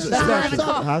special. This is the hot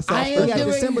sauce. Hot sauce I am We got doing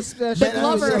December special. The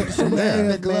Glovers.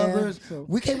 The Glovers. So-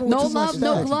 We came up No with too much love,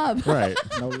 no stuff. glove. Right.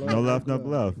 No love, No love, no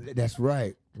glove. That's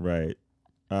right. Right.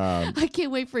 I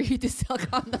can't wait for you to sell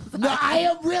condoms. No, I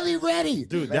am really ready.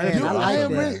 Dude, Man, that is Dude, I awesome. I like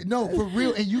am that. ready. No, for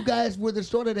real. And you guys were the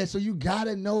start of that, so you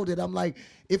gotta know that I'm like,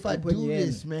 if I put do you in.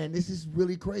 this, man, this is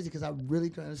really crazy because I'm really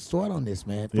trying to start on this,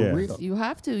 man. For Yeah. real. You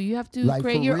have to. You have to Like,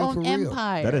 create for your real, own for real.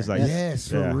 empire. That is like, Yes,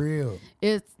 for yeah. real.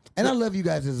 It's And I love you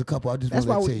guys as a couple. I just That's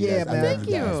want to why tell you we- guys. yeah, I man. love Thank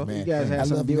you guys, you. man. You guys have I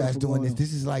something love you guys beautiful doing this. going on.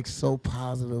 This is like so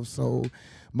positive. So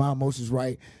my emotions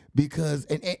right because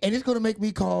and it's gonna make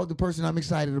me call the person I'm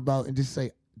excited about and just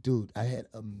say, dude, I had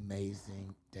an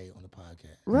amazing day on the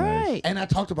podcast. right. And I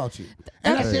talked about you.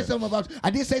 And I said something about you. I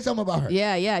did say something about her.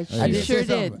 Yeah, I you did sure say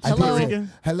something. did. I did Hello. say-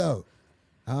 Rican? Hello.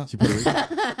 She Puerto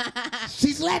Rican?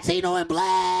 She's Latino and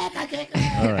black. I can't.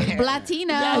 All right.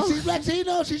 Latino. Yeah, she's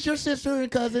Latino. She's your sister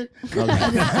and cousin.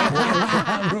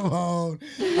 Ramon.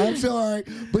 I'm sorry,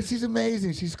 but she's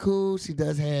amazing. She's cool. She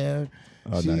does hair.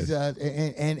 Oh, She's nice.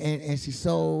 and she's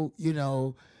so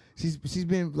she's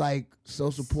been like so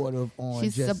supportive on.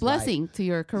 She's just a blessing to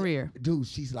your career. Like, dude,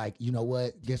 she's like, you know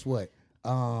what? Guess what?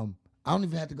 I don't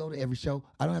even have to go to every show.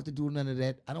 I don't have to do none of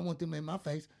that. I don't want them in my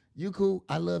face. You cool?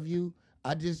 I love you.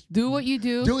 I just Do what you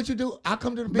do. do what you do. I'll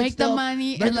come to the big Make the stuff.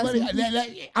 money Make and the money.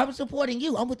 let's- I'm supporting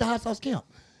you. I'm with the Hot Sauce Camp.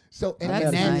 So and, That's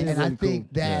and, that- nice. and I Really think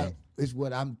cool. that is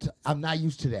what I'm not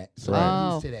used to that. So Right.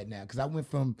 I'm Oh. used to that now because I went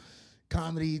from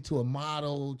comedy to a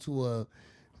model to a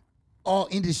all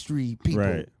industry people.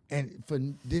 Right. And for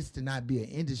this to not be an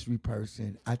industry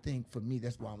person, I think for me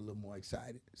that's why I'm a little more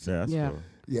excited. So Yeah, that's Yeah. cool.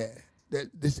 yeah,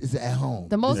 this is at home.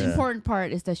 The most Yeah. important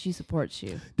part is that she supports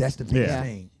you. That's the biggest Yeah.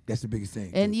 thing. That's the biggest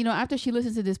thing. And after she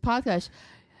listens to this podcast,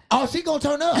 Oh, she gonna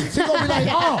turn up. She gonna be like,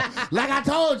 oh, like I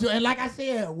told you, and like I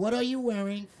said, what are you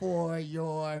wearing for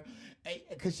your?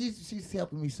 Because she's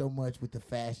helping me so much with the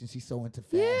fashion. She's so into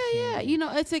fashion. yeah.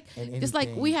 It's like and just like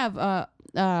we anything.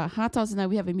 have Hot Sauce and I.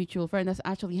 We have a mutual friend. That's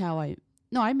actually how I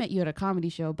met you at a comedy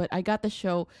show, but I got the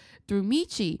show through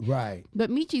Michi. Right. But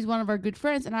Michi's one of our good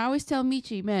friends, and I always tell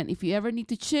Michi, man, if you ever need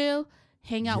to chill,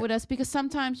 hang out with us because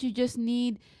sometimes you just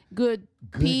need good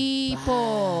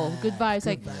people, good vibes.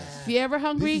 Like if you're ever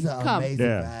hungry, This is an come. amazing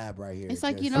Yeah. vibe right here. It's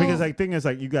like, Just- you know- Because like thing is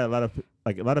like you got a lot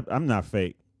of I'm not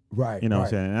fake. right. You know right, what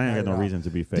I'm saying? I ain't right got no at all. reason to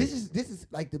be fake. This is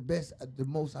like the best, the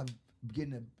most I'm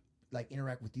getting to like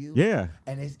interact with you. Yeah.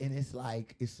 And it's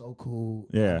like it's so cool.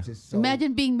 Yeah. I'm just so,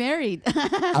 Imagine being married.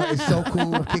 it's so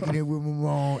cool. I'm kicking it with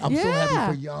Ramon. I'm so Yeah.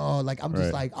 happy for y'all. Like I'm just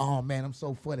Right. like, oh man, I'm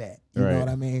so for that. You Right. know what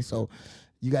I mean? So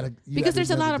you gotta because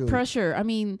there's a lot of pressure. pressure. I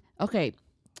mean, okay.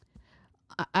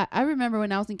 I remember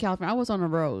when I was in California, I was on the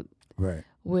road Right.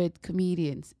 with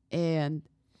comedians, and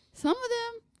some of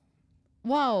them,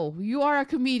 wow, you are a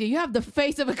comedian. You have the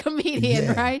face of a comedian,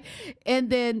 Yeah. right? And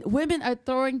then women are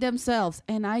throwing themselves,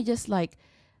 and I just like,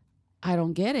 I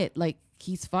don't get it. Like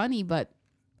he's funny, but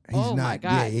He's oh my not.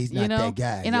 god, Yeah, he's not that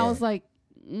guy. And I yeah. was like,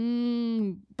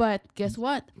 but guess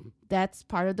what? That's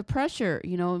part of the pressure.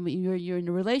 You're in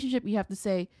a relationship. You have to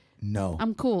say, no.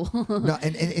 I'm cool. No,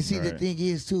 and see the Right. thing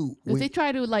is too, Because when, they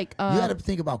try to like, you got to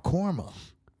think about karma.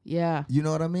 yeah. You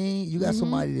know what I mean? You got Mhm.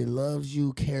 somebody that loves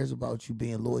you, cares about you,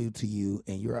 being loyal to you,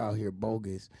 and you're out here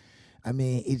bogus. I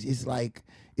mean, it's like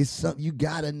it's something you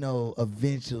gotta know.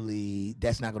 Eventually,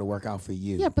 that's not gonna work out for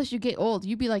you. Yeah, plus you get old.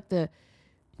 You be like the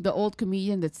old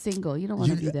comedian that's single. You don't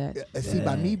want to be that. See,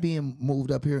 by me being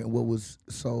moved up here, and what was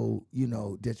so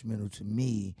detrimental to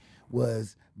me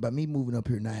was by me moving up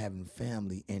here, not having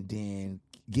family, and then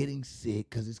getting sick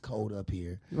because it's cold up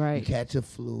here. Right. You catch a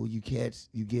flu, you get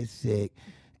sick,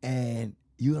 and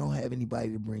You don't have anybody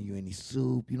to bring you any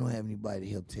soup. You don't have anybody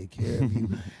to help take care of you.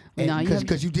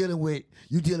 Because you're dealing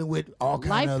with all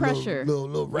kind of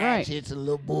little ratchets and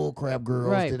little bull crap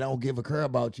girls that don't give a crap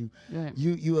about you. Right.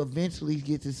 You eventually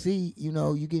get to see,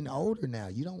 you're getting older now.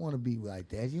 You don't want to be like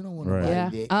that. You don't want to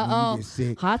be like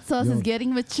that. Hot sauce is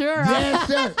getting mature. Yes,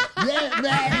 sir. Yeah,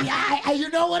 man. You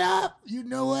know what up? You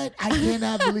know what? I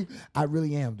cannot believe. I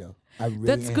really am though. I really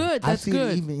That's am. good. That's I see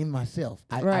good. it even in myself.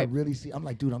 I really see. I'm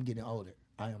like, dude, I'm getting older.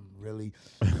 I am really.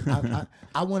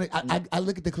 I want to. I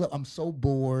look at the club. I'm so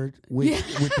bored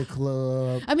with the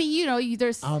club. I mean,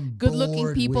 there's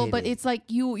good-looking people, but it's like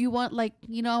you want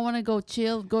I want to go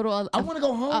chill, go to I want to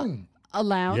go home. A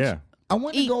lounge. Yeah. I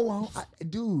want to go home,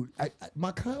 dude.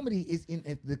 My comedy is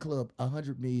at the club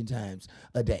 100 million times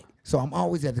a day, so I'm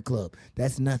always at the club.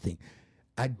 That's nothing.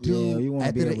 I do.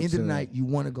 After the end of the night, you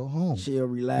want to go home. Chill,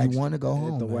 relax. You want to go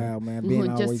home. The wild man being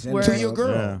always to your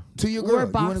girl. Yeah. To your girl. Wear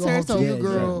boxers, you want to go home to your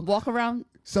girl. Walk around.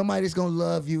 Somebody that's gonna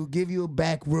love you, give you a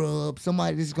back rub.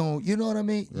 Somebody that's gonna, you know what I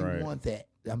mean? You want that.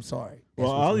 I'm sorry.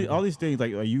 Well, all these things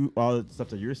all the stuff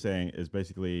that you're saying is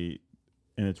basically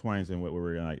intertwines in what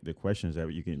we're like the questions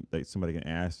that you can somebody can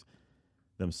ask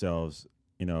themselves,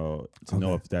 to know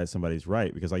if that somebody's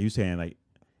right. Because like you saying, like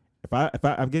if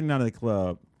I'm getting out of the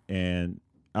club and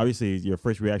obviously your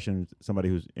first reaction, somebody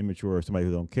who's immature or somebody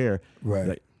who don't care, right?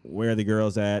 Like where are the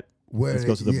girls at? Let's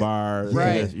go to the bar,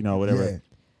 right? Whatever. Yeah.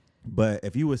 But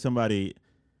if you was somebody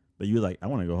that you like, I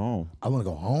want to go home. I want to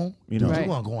go home. You want to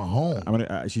go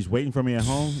home. She's waiting for me at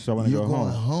home, so I want to go home. You're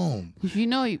going home.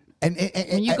 And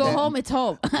when you go home, it's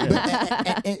home.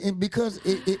 And because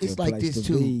it's like this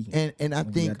too, and I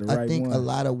think a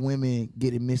lot of women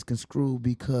get it misconstrued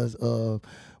because of.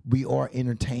 We are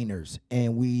entertainers,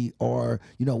 and we are,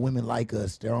 women like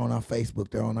us. They're on our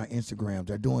Facebook, they're on our Instagrams,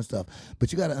 they're doing stuff.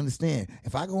 But you got to understand,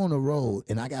 if I go on the road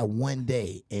and I got one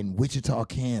day in Wichita,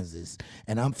 Kansas,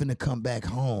 and I'm finna come back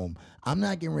home, I'm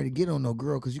not getting ready to get on no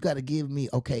girl because you got to give me,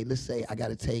 okay, let's say I got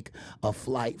to take a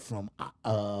flight from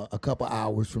a couple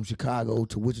hours from Chicago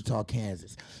to Wichita,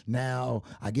 Kansas. Now,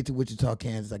 I get to Wichita,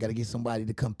 Kansas, I got to get somebody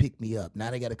to come pick me up. Now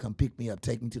they got to come pick me up,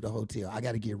 take me to the hotel. I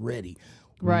got to get ready.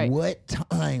 Right. What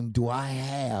time do I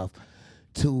have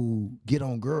to get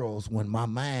on girls when my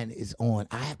mind is on?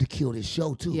 I have to kill this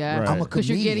show too. Yeah, I'm a comedian. Because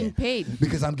you're getting paid.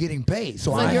 Because I'm getting paid.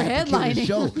 So I have to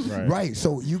kill this show. Right.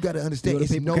 So you got to understand,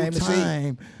 it's no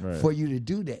time for you to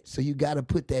do that. So you got to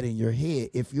put that in your head.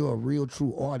 If you're a real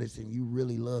true artist and you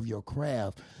really love your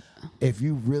craft,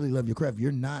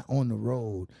 you're not on the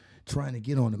road trying to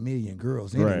get on 1 million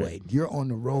girls anyway. Right. You're on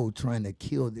the road trying to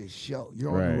kill this show.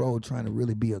 You're on the road trying to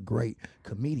really be a great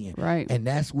comedian. Right. And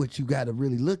that's what you got to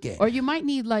really look at. Or you might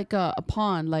need like a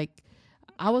pawn. Like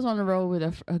I was on the road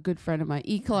with a good friend of mine,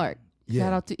 E. Clark. Yeah.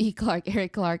 Shout out to E. Clark,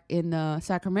 Eric Clark in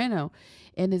Sacramento.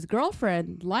 And his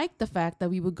girlfriend liked the fact that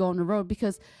we would go on the road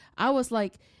because I was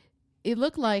like, it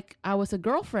looked like I was a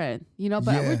girlfriend, but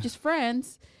we're just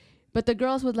friends. But the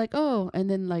girls would like, oh, and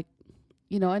then like,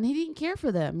 and he didn't care for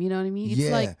them. You know what I mean?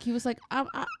 It's like he was like,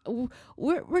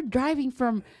 we're driving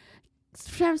from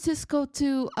San Francisco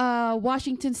to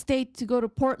Washington State to go to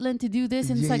Portland to do this,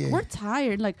 and it's like we're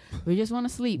tired. Like we just want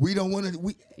to sleep. We don't want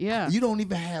to. You don't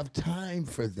even have time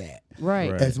for that.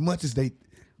 Right. As much as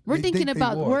we're thinking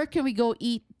about where can we go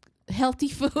eat healthy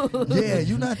food. Yeah,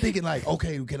 you're not thinking like,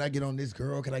 okay, can I get on this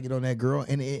girl? Can I get on that girl?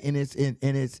 And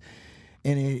it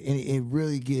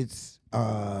really gets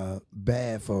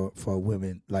bad for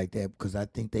women like that because I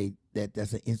think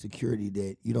that's an insecurity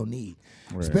that you don't need,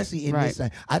 especially in this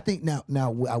time. I think now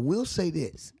I will say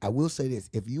this.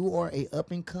 If you are a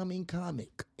up and coming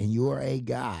comic and you are a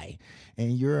guy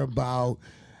and you're about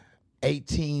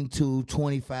 18 to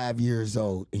 25 years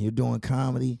old and you're doing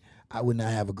comedy, I would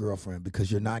not have a girlfriend because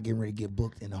you're not getting ready to get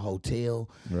booked in a hotel.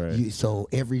 Right. So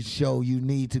every show you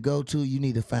need to go to, you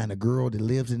need to find a girl that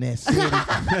lives in that city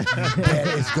that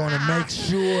is going to make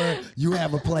sure you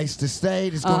have a place to stay,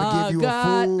 that's going to give you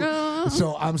a food. No.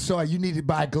 So I'm sorry, you need to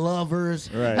buy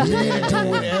Glovers. Right. You need to do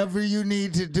whatever you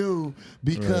need to do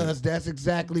because that's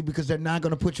exactly because they're not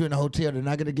going to put you in a hotel. They're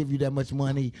not going to give you that much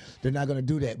money. They're not going to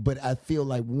do that. But I feel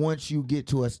like once you get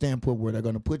to a standpoint where they're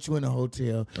going to put you in a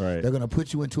hotel, they're going to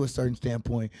put you into a certain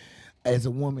standpoint. As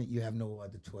a woman, you have no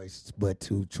other choice but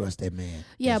to trust that man.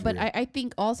 Yeah, but I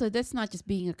think also that's not just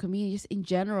being a comedian, just in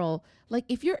general. Like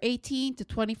if you're 18 to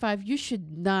 25, you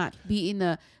should not be in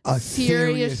a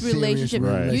serious relationship.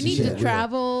 Right. You need to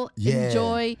travel,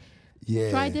 enjoy,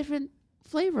 try different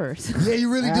flavors. Yeah,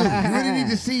 you really do. You really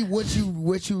need to see what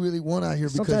you really want out here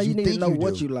because sometimes you need think to know you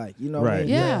what do. you like. You know, right?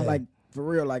 Yeah. Like for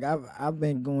real. Like I've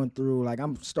been going through. Like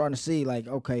I'm starting to see. Like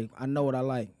okay, I know what I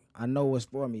like. I know what's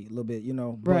for me a little bit.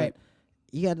 But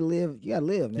you got to live. You got to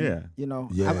live, man. Yeah. You know,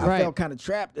 Yeah. I felt kind of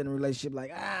trapped in a relationship.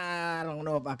 Like, I don't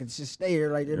know if I can just stay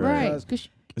here like that. Right.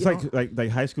 It's like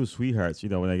high school sweethearts, you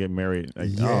know, when they get married.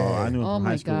 Like, I knew from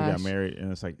high school we got married,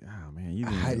 and it's like, oh man, you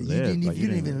didn't live. You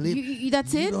didn't even live.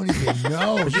 That's it. You don't even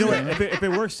know. But you know what? If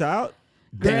it works out,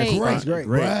 Great. That's great.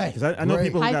 Right. Because I know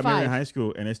people who High got married in five. high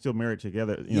school and they're still married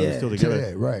together. You know, they're still together.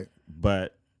 Yeah, right.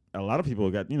 But a lot of people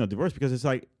got divorced because it's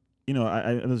like, you know,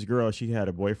 I know this girl, she had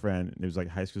a boyfriend. It was like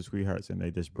high school sweethearts, and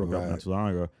they just broke up not too long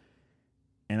ago.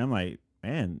 And I'm like,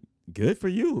 man, good for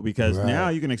you, because now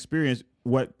you can experience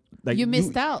what you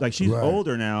missed out. Like she's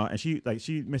older now, and she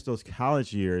missed those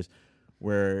college years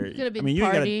where you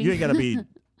ain't gotta be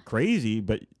crazy,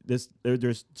 but there's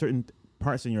certain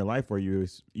parts in your life where you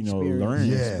learn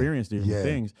and experience different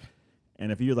things.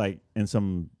 And if you're like in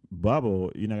some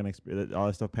bubble, you're not gonna experience all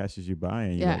that stuff passes you by.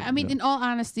 And I mean, in all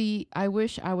honesty, I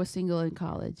wish I was single in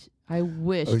college. I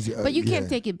wish, but you can't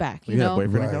take it back. You know, had a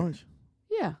boyfriend in college?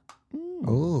 Yeah.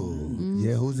 Oh,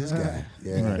 yeah. Who's this guy?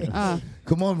 Yeah. Right.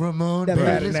 Come on, Ramon.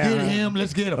 Let's get him.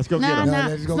 Let's get him. Let's go get him.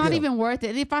 It's not even worth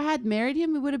it. If I had married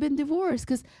him, it would have been divorced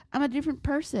because I'm a different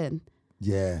person.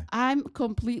 Yeah. I'm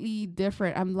completely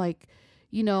different. I'm like,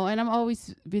 and I'm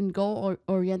always been goal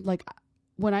oriented. Like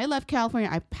when I left California,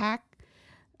 I packed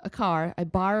a car. I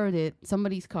borrowed it,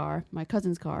 somebody's car, my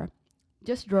cousin's car.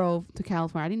 Just drove to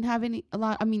California. I didn't have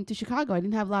to Chicago. I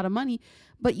didn't have a lot of money,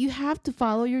 but you have to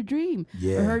follow your dream.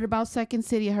 Yeah. I heard about Second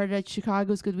City. I heard that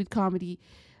Chicago's good with comedy.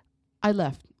 I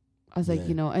left. I was like,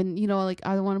 like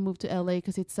I don't want to move to LA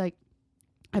because it's like,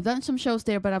 I've done some shows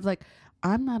there, but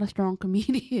I'm not a strong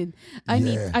comedian.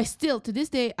 I still, to this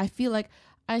day, I feel like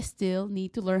I still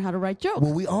need to learn how to write jokes.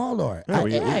 Well, we all are.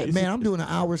 Man, I'm doing an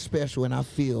hour special, and I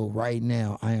feel right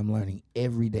now I am learning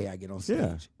every day I get on stage.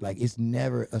 Yeah. Like it's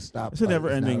never a stop. It's a never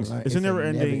ending. It's a never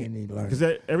ending because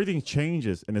everything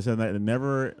changes, and it's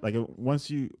never like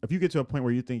if you get to a point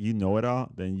where you think you know it all,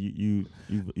 then you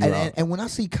and when I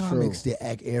see comics that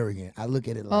act arrogant, I look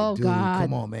at it like, dude,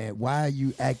 come on, man, why are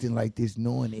you acting like this,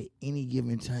 knowing at any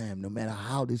given time, no matter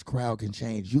how this crowd can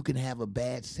change, you can have a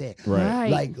bad set,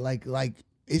 right? Like.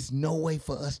 It's no way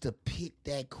for us to pick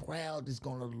that crowd that's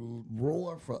going to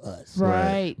roar for us.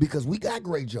 Right. Because we got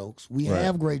great jokes. We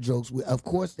have great jokes. Of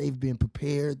course, they've been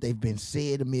prepared. They've been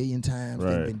said a million times.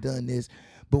 They've been done this.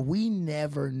 But we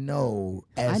never know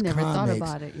as comics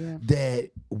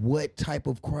that what type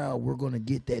of crowd we're going to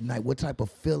get that night, what type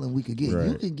of feeling we could get.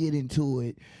 You can get into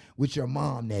it with your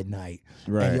mom that night,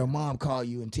 and your mom call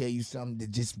you and tell you something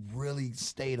that just really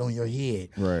stayed on your head,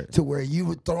 to where you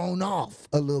were thrown off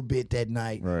a little bit that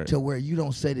night, to where you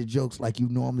don't say the jokes like you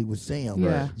normally would say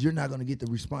them. You're not going to get the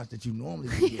response that you normally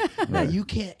would get. Now, you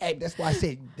can't act. That's why I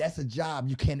said that's a job.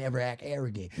 You can't ever act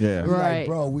arrogant. Yeah. Like,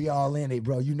 bro, we all in it,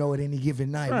 bro. You know, at any given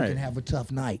night, we can have a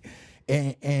tough night.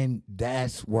 And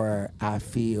that's where I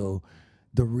feel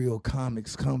the real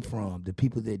comics come from, the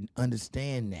people that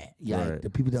understand that. The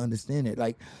people that understand it.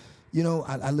 Like,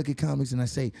 I look at comics and I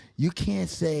say, you can't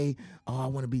say, oh, I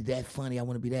want to be that funny, I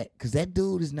want to be that. Because that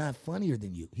dude is not funnier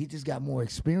than you. He just got more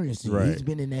experience than you. He's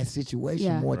been in that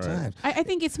situation more times. I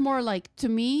think it's more like, to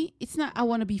me, it's not I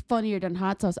want to be funnier than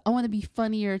Hot Sauce. I want to be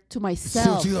funnier to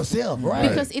myself. To yourself, right.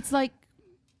 Because it's like,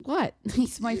 what?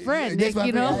 He's my friend.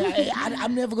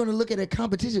 I'm never going to look at a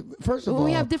competition. First of all,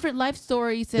 we have different life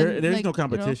stories. And there's no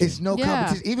competition. It's no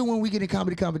competition. Even when we get in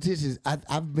comedy competitions,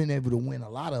 I've been able to win a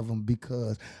lot of them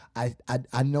because I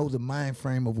know the mind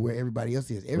frame of where everybody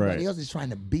else is. Everybody else is trying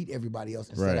to beat everybody else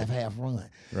instead of have fun.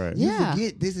 You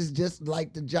forget this is just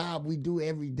like the job we do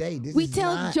every day. We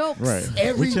tell jokes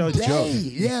every day.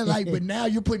 Yeah, but now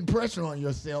you're putting pressure on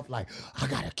yourself. Like, I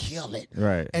gotta kill it.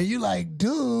 Right. And you're like,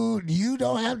 dude, you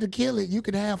don't have to kill it. You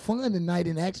can have fun tonight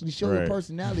and actually show your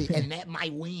personality, and that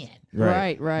might win.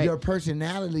 Right. Your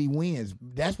personality wins.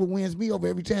 That's what wins me over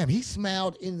every time. He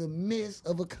smiled in the midst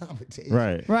of a competition.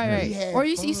 Right. Or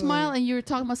you smile and you're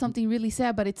talking about something really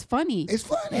sad, but it's funny. It's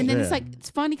funny. And then it's like, it's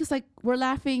funny because like we're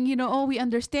laughing, we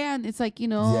understand. It's like,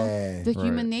 the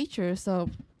human nature. So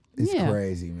it's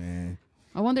crazy, man.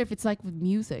 I wonder if it's like with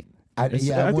music. I think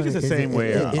it's the same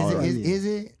way. Is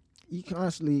it? You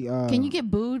constantly... can you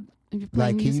get booed if you're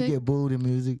playing music? Can you get booed in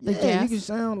music? You can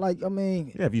sound like,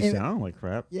 if you sound like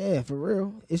crap. Yeah, for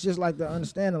real. It's just like the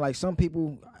understanding. Like some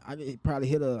people, I probably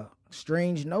hit a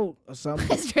strange note or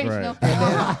something. Strange note.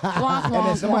 And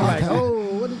then somebody like,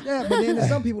 oh, what is that? But then there's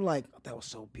some people like, that was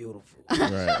so beautiful.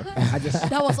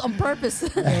 That was on purpose.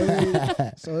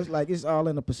 So it's like, it's all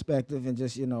in the perspective and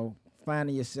just,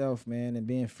 finding yourself, man, and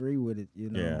being free with it,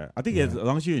 Yeah, I think as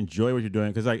long as you enjoy what you're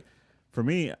doing, because like for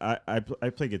me, I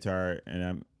play guitar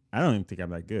and I don't even think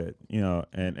I'm that good,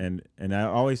 and I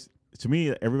always to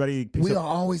me, everybody. We are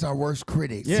always our worst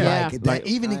critics. Yeah.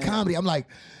 Even in comedy, I'm like,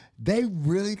 they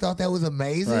really thought that was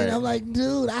amazing. Right. I'm like,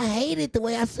 dude, I hate it the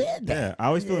way I said that. Yeah, I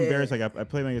always feel embarrassed. Like I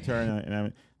play my guitar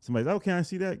and somebody's, oh, can I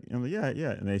see that? And I'm like,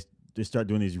 yeah, and they start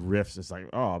doing these riffs. It's like,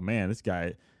 oh man, this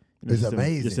guy. It's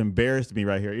amazing. Just embarrassed me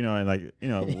right here, and like,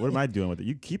 what am I doing with it?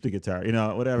 You keep the guitar,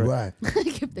 whatever. Right.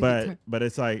 But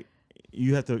it's like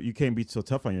you can't be so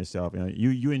tough on yourself.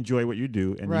 You enjoy what you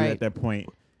do, and you're at that point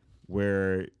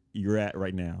where you're at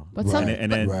right now. But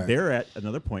and then they're at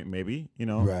another point, maybe, a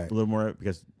little more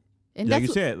because. And like you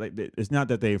said, like it's not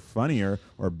that they're funnier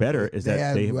or better; it's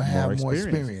that they have more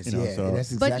experience. So.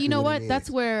 That's exactly but you know what? That's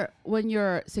where when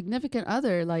your significant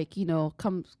other, like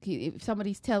comes, if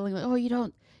somebody's telling, like, oh,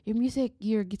 your music,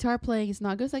 your guitar playing is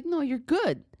not good. It's like, no, you're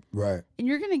good, right? And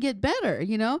you're gonna get better,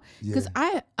 Because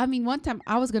I mean, one time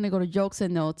I was gonna go to Jokes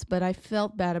and Notes, but I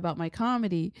felt bad about my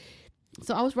comedy,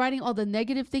 so I was writing all the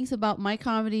negative things about my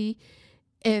comedy,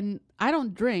 and I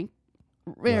don't drink.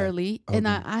 Rarely, right. And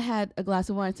I had a glass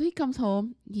of wine. So he comes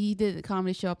home. He did a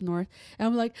comedy show up north, and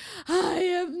I'm like, I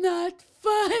am not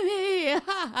funny.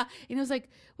 And he was like,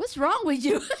 what's wrong with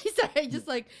you? He started just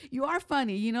like, you are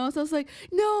funny, So I was like,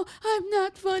 no, I'm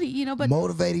not funny, But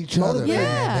motivate each other. Yeah,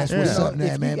 man. That's what's up,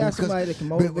 man. You got somebody that can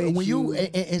motivate when you,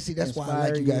 and see, that's why I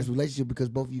like you guys' relationship, because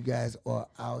both of you guys are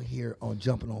out here on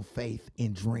jumping on faith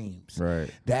in dreams.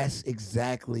 Right. That's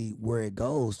exactly where it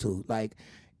goes to, like.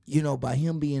 By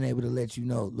him being able to let you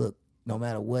know, look, no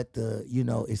matter what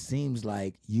it seems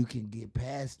like you can get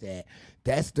past that.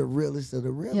 That's the realest of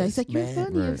the realest. Yeah, he's like, man. you're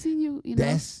funny. Right. I've seen you.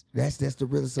 That's the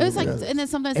realest of the realest. And then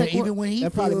sometimes, and even when he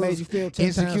probably made you feel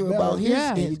insecure about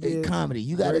his comedy,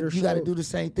 you gotta show. do the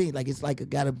same thing. Like it's like it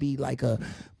gotta be like a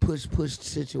push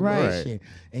situation, right.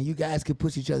 And you guys can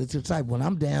push each other to the type. When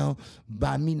I'm down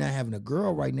by me not having a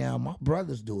girl right now, my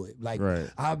brothers do it. Like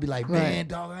I'll be like, man,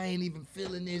 dog, I ain't even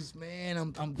feeling this, man.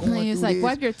 I'm going through this. It's like,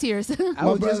 wipe your tears. I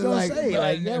was just gonna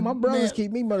say, my brothers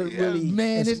keep me really.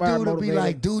 Man, this dude will be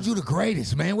like, dude, you the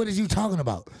greatest, man. What is you talking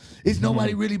about? It's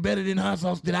nobody really better than Hot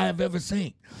Sauce that I have ever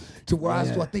seen. To where I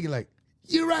start thinking like,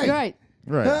 you're right.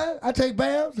 Right. Huh? I take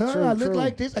baths. Huh? I look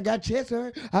like this. I got chest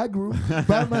hair. I grew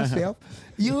by myself.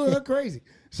 You're crazy.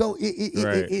 So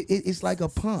it's like a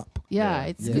pump. Yeah,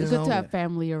 it's good to have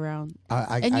family around.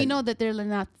 And you know that they're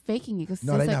not faking it.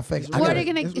 No, they're not faking. What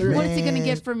is he gonna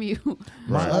get from you?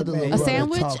 My other little brother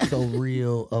sandwich? talks so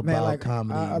real about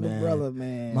comedy, my other brother,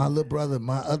 man. My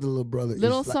other little brother.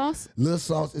 Little Sauce? Little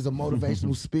Sauce is a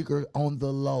motivational speaker on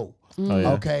the low. Oh,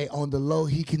 yeah. Okay, on the low,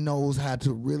 he knows how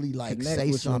to really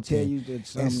say something, tell you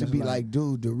that and to be like,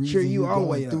 dude, the reason you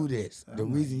going through this, the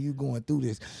reason you going through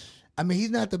this. I mean,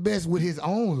 he's not the best with his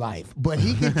own life, but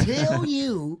he can tell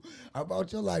you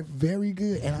about your life very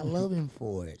good, and I love him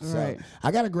for it. So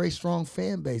I got a great, strong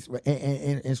fan base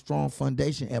and strong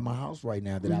foundation at my house right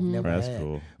now that I've never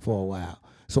had for a while.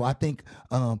 So I think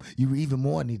you even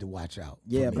more need to watch out.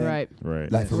 Yeah, man.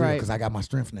 Right. Like for real, because I got my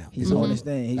strength now. He's on this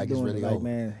thing. He's like doing really it like,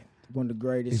 man. One of the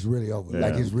greatest. It's really over. Yeah.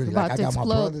 Like it's really About like I to got my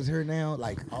explode. brothers here now.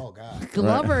 Like, oh God,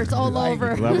 Glovers all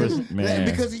over. Glovers, man.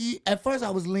 Because at first I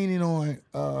was leaning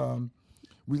on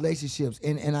relationships,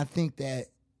 and I think that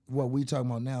what we talking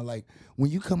about now, like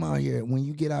when you come out here, when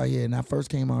you get out here, and I first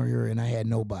came out here and I had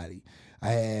nobody.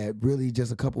 I had really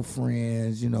just a couple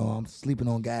friends, I'm sleeping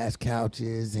on guys'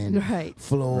 couches and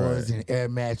floors and air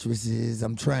mattresses.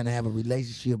 I'm trying to have a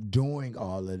relationship doing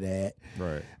all of that.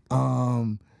 Right.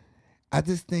 I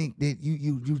just think that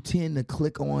you tend to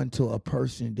click on to a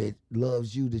person that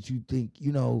loves you, that you think,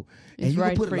 and you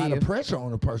can put a lot of pressure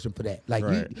on a person for that. Like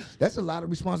that's a lot of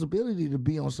responsibility to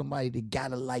be on somebody that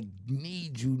gotta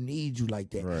need you like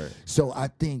that. Right. So I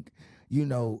think,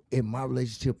 in my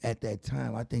relationship at that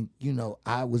time, I think,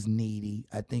 I was needy.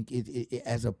 I think it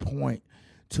as a point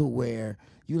to where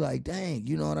you like, dang,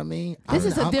 you know what I mean? This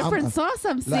is a different sauce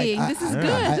I'm seeing. This is good.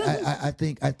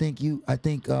 I think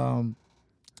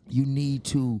you need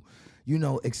to,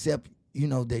 accept,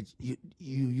 that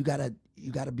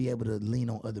you gotta be able to lean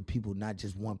on other people, not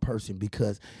just one person,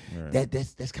 because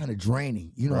that's kind of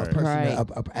draining. A person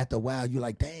after a while, you're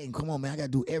like, dang, come on, man, I gotta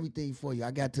do everything for you.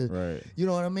 I got to, you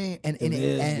know what I mean?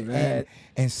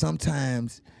 And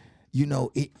sometimes, I'm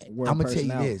gonna tell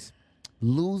you this,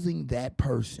 losing that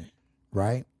person,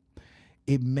 right?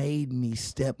 It made me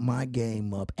step my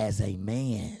game up as a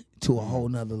man to a whole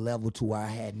nother level, to where I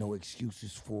had no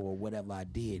excuses for whatever I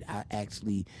did. I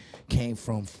actually came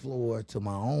from floor to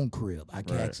my own crib. I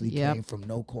actually came from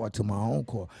no car to my own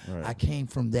car. Right. I came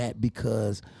from that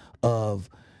because of,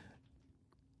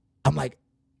 I'm like,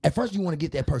 at first you want to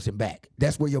get that person back.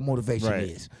 That's where your motivation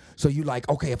is. So you like,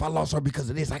 okay, if I lost her because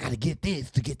of this, I got to get this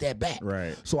to get that back.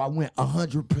 Right. So I went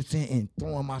 100% in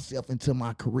throwing myself into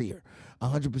my career,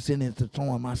 100% into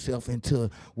throwing myself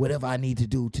into whatever I need to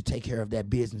do to take care of that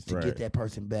business, to get that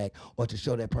person back, or to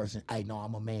show that person, hey, no,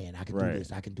 I'm a man. I can do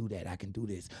this. I can do that. I can do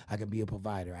this. I can be a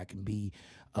provider. I can be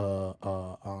a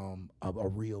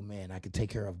real man. I can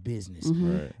take care of business.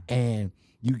 Right. And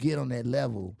you get on that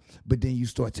level, but then you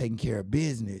start taking care of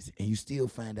business, and you still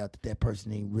find out that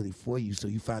person ain't really for you. So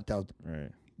you find out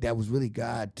that was really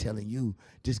God telling you,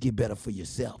 just get better for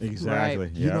yourself. Exactly.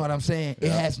 Right? You know what I'm saying?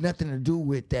 It has nothing to do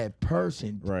with that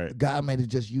person. Right. God may have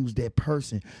just used that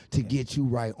person to get you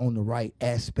right on the right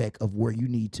aspect of where you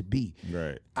need to be.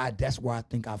 Right. That's why I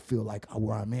think I feel like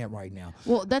where I'm at right now.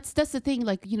 Well, that's the thing.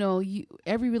 Like,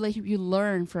 every relationship you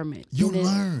learn from it. You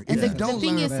learn. And the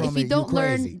thing is, if you don't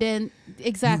learn, then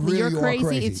exactly, you're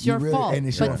crazy. It's your fault. And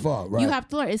it's your fault, right? You have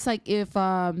to learn. It's like if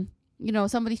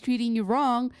somebody's treating you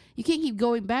wrong, you can't keep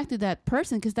going back to that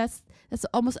person because that's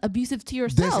almost abusive to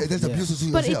yourself. That's abusive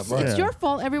to yourself. But it's your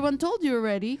fault. Everyone told you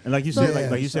already. And like you said,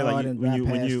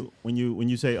 when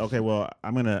you say, okay, well,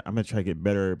 I'm gonna try to get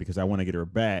better because I want to get her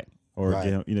back or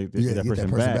get that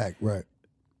person back. Right.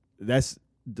 That's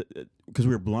because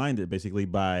we were blinded basically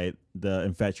by the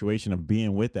infatuation of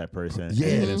being with that person. Yeah.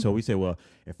 And so we say, well,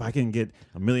 if I can get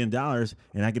 $1 million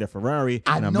and I get a Ferrari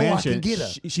and a mansion, I can get her.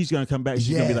 She's gonna come back.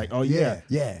 She's gonna be like, oh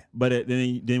yeah. But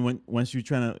then when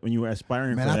you were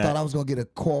aspiring, man, for I thought I was gonna get a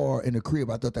car in the crib.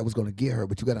 I thought that was gonna get her,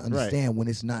 but you got to understand when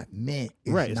it's not meant.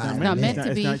 It's not meant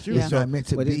to be. It's not meant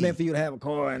to be. But it's meant for you to have a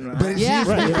car and. But it's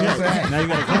right. Now you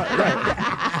got a car.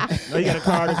 Right. Now you got a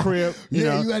car, the crib.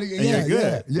 You're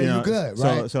good. You're good.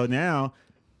 Right. So now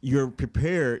you're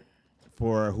prepared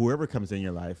for whoever comes in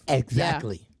your life.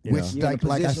 Exactly. Which, like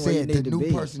I said, the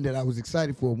new person that I was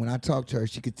excited for, when I talked to her,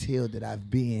 she could tell that I've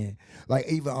been, like,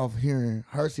 even off hearing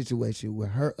her situation with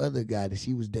her other guy that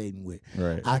she was dating with.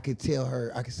 Right. I could tell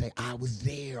her, I could say, I was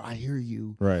there, I hear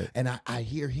you. Right. And I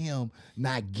hear him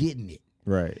not getting it.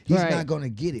 Right. He's not going to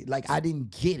get it. Like, I didn't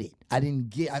get it.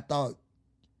 I thought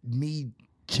me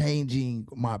changing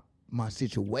my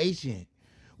situation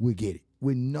would get it.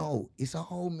 No, it's a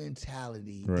whole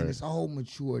mentality and it's a whole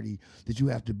maturity that you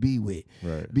have to be with.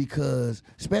 Right. Because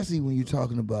especially when you're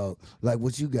talking about like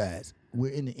what you guys,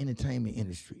 we're in the entertainment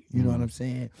industry. You know what I'm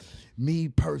saying? Me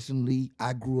personally,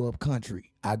 I grew up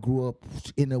country. I grew up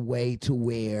in a way to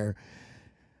where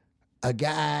a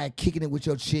guy kicking it with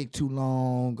your chick too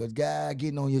long, a guy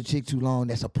getting on your chick too long,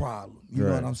 that's a problem. You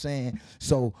know what I'm saying?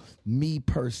 So me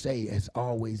per se has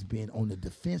always been on the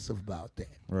defensive about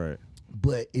that. Right.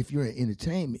 But if you're in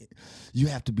entertainment, you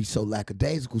have to be so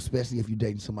lackadaisical, especially if you're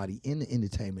dating somebody in the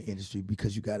entertainment industry,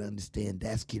 because you got to understand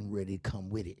that's getting ready to come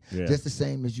with it. Yeah. Just the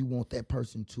same as you want that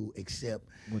person to accept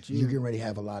you're getting ready to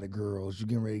have a lot of girls, you're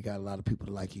getting ready to got a lot of people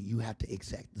to like you. You have to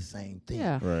accept the same thing.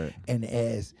 Yeah. Right. And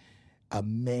as a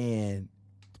man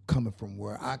coming from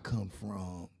where I come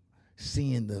from,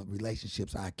 seeing the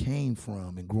relationships I came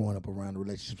from and growing up around the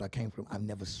relationships I came from, I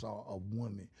never saw a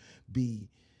woman be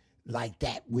like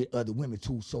that with other women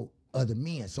too, so other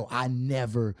men. So I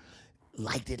never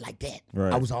liked it like that.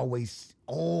 Right. I was always,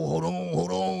 hold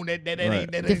on, that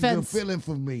ain't a good feeling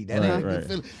for me. That ain't a good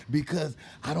feeling, because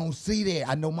I don't see that.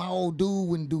 I know my old dude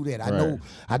wouldn't do that.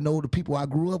 I know the people I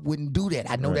grew up wouldn't do that.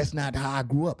 I know that's not how I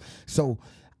grew up. So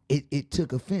it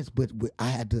took offense, but I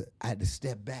had to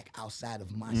step back outside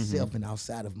of myself and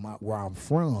outside of where I'm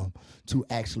from to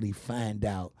actually find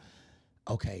out,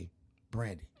 okay,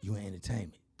 Brandon, you in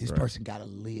entertainment. This person got to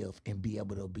live and be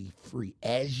able to be free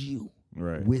as you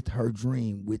with her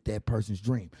dream, with that person's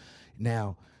dream.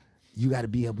 Now, you got to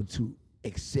be able to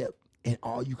accept, and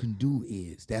all you can do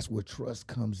is, that's where trust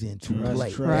comes into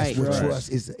play. That's where trust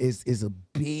is a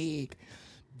big,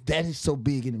 that is so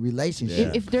big in a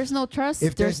relationship. If there's no trust,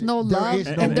 if there's no love,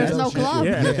 and there's no club.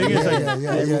 Yeah, the thing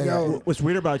is, what's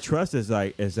weird about trust is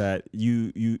that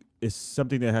you it's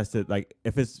something that has to, like,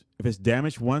 if it's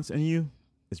damaged once in you,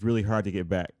 it's really hard to get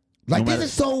back. Like, this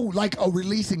is so like a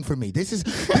releasing for me. This is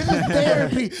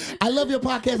therapy. I love your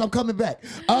podcast. I'm coming back.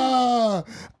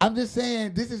 I'm just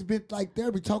saying, this has been like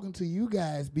therapy talking to you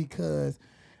guys, because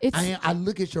I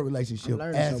look at your relationship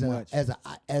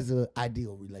as an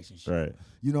ideal relationship. Right.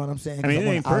 You know what I'm saying? I mean, it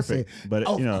ain't perfect, but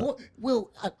you know.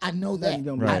 Well, I know that.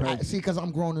 I see, because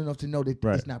I'm grown enough to know that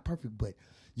it's not perfect, but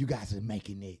you guys are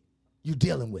making it. You're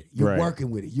dealing with it. You're working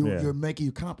with it. You're making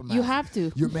you compromise. You have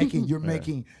to. You're making.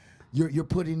 You're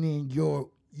putting in your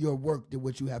work to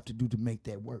what you have to do to make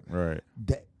that work. Right.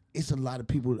 That it's a lot of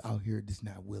people out here that's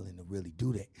not willing to really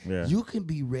do that. Yeah. You can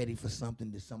be ready for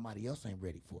something that somebody else ain't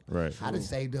ready for. Right. I done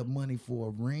saved up money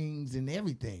for rings and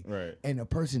everything. Right. And a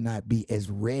person not be as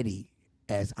ready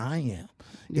as I am.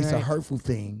 It's a hurtful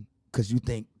thing because you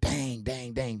think, dang.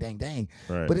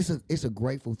 Right. But it's a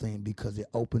grateful thing because it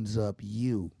opens up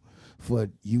you for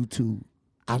you to.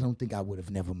 I don't think I would have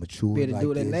never matured Better like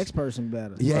do this. the next person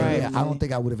better. Yeah, I don't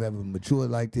think I would have ever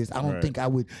matured like this. I don't think I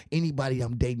would. Anybody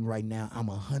I'm dating right now, I'm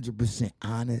 100%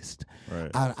 honest. Right.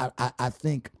 I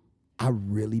think I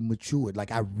really matured.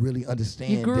 Like I really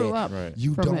understand you grew that up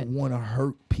you don't want to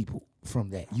hurt people from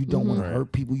that. You don't want to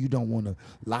hurt people. You don't want to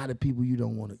lie to people. You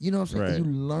don't want to. You know what I'm saying?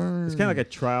 You learn. It's kind of like a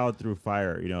trial through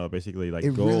fire. Basically like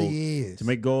it gold. Really is. To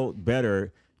make gold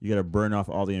better, you got to burn off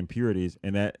all the impurities,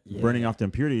 and that burning off the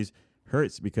impurities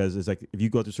hurts because it's like if you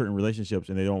go through certain relationships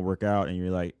and they don't work out and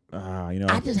you're like,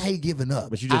 I just hate giving up.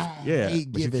 But you just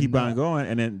but you keep on going,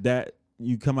 and then that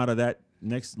you come out of that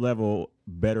next level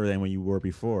better than when you were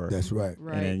before. That's right.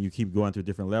 And then you keep going through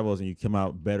different levels and you come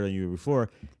out better than you were before.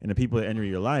 And the people that enter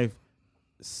your life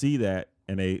see that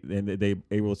and they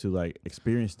able to like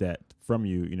experience that from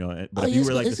you, But if you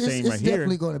were like the same right here, it's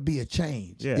definitely going to be a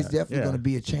change. Yeah, it's definitely going to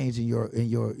be a change in your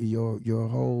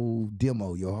whole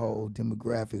demo, your whole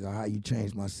demographic, or how you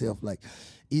change myself. Like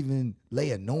even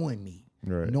Leia knowing me,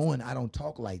 knowing I don't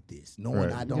talk like this,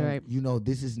 knowing I don't,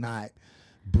 this is not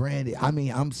branded. I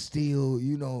mean, I'm still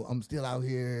out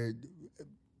here.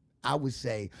 I would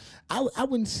say, I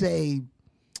wouldn't say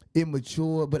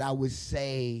immature, but I would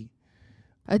say.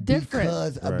 A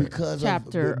different because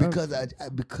chapter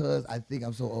because I think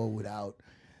I'm so old without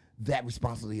that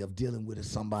responsibility of dealing with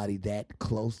somebody that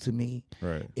close to me.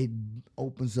 Right. It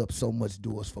opens up so much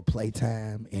doors for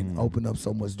playtime and open up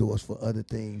so much doors for other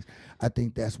things. I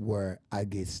think that's where I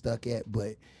get stuck at,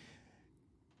 but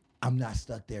I'm not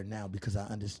stuck there now because I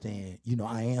understand.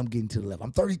 I am getting to the level.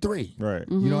 I'm 33. Right.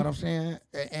 You know what I'm saying?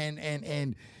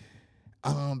 And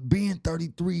being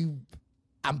 33,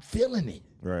 I'm feeling it.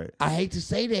 Right. I hate to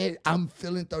say that I'm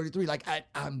feeling 33. Like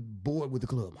I'm bored with the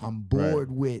club. I'm bored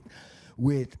with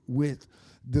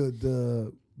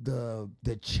the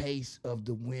chase of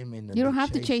the women. You don't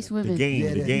have to chase women. The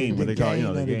game. What they call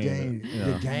the game.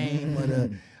 The game of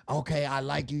the okay, I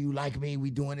like you, you like me. We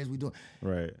doing this.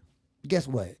 Right. Guess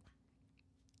what?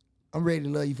 I'm ready to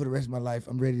love you for the rest of my life.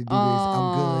 I'm ready to do this.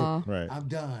 I'm good. Right. I'm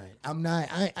done. I'm not.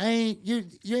 I ain't. You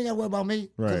ain't got to worry about me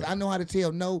because I know how to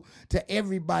tell no to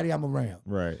everybody I'm around.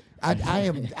 Right.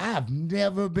 I've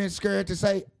never been scared to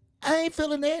say I ain't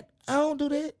feeling that. I don't do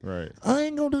that. Right. I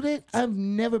ain't gonna do that. I've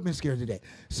never been scared to that.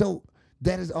 So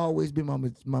that has always been my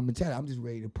mentality. I'm just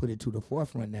ready to put it to the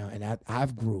forefront now, and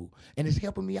I've grew, and it's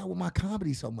helping me out with my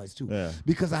comedy so much too. Yeah.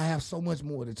 Because I have so much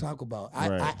more to talk about.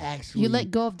 I actually you let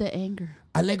go of the anger.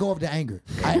 I let go of the anger,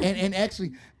 and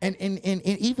actually, and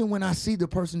even when I see the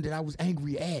person that I was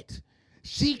angry at,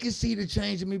 she can see the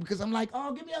change in me because I'm like,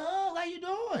 oh, give me a hug. How you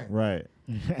doing? Right.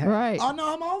 Right. Oh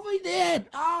no, I'm over that.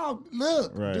 Oh,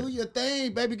 look, do your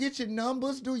thing, baby. Get your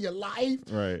numbers. Do your life.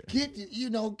 Right. Get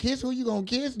kiss who you gonna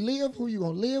kiss. Live who you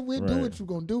gonna live with. Do what you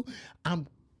gonna do. I'm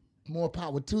more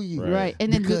power to you. Right.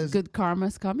 And then good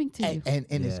karma's coming to you. And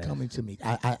it's coming to me.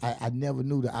 I never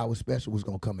knew that our special was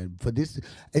gonna come in. For this,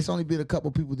 it's only been a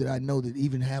couple people that I know that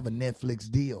even have a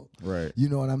Netflix deal. Right. You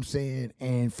know what I'm saying?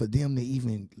 And for them to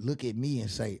even look at me and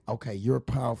say, okay, you're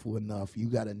powerful enough. You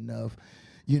got enough,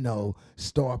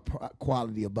 star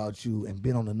quality about you and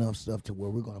been on enough stuff to where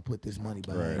we're gonna put this money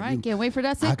behind you. Right. Can't wait for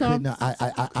that sitcom.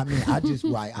 I mean, I just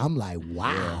I'm like,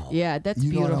 wow. Yeah, that's beautiful.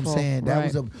 beautiful. You know what I'm saying?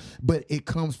 That but it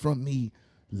comes from me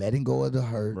letting go of the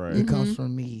hurt. Right. It comes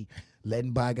from me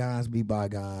letting bygones be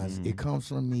bygones. It comes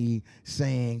from me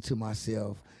saying to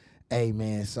myself, hey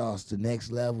man, Sauce, the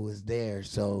next level is there.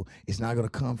 So it's not gonna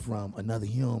come from another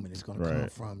human. It's gonna come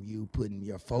from you putting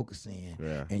your focus in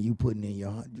and you putting in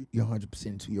your 100%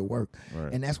 into your work.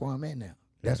 Right. And that's where I'm at now.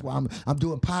 That's why I'm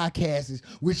doing podcasts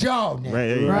with y'all now.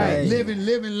 Right.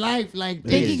 Living life like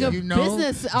thinking this, of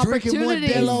business drinking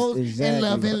opportunities. Modelo's and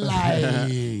loving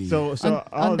life. So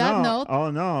on that note,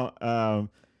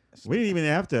 we didn't even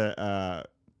have to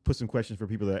put some questions for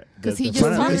people that because he just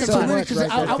talked about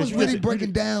it. I was really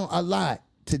breaking down a lot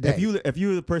today. If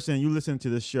you're the person, you listen to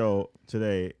this show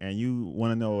today and you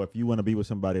want to know if you want to be with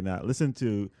somebody or not, listen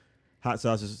to Hot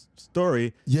Sauce's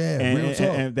story. Yeah, real talk.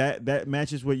 And that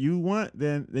matches what you want,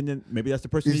 then maybe that's the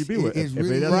person you be with. If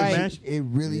really it doesn't match, it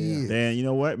really is. Then you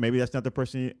know what? Maybe that's not the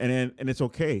person. And it's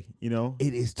okay.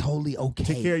 It is totally okay.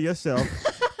 Take care of yourself.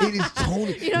 It is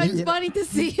totally. It's funny to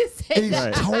see you say that.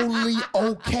 It is totally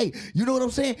okay. You know what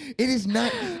I'm saying? It is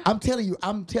not. I'm telling you.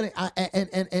 And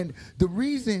the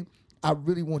reason I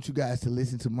really want you guys to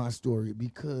listen to my story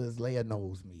because Leia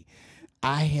knows me.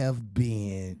 I have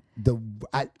been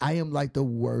I am like the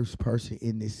worst person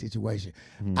in this situation.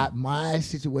 My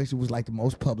situation was like the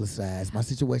most publicized. My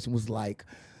situation was like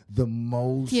the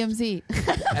most TMZ.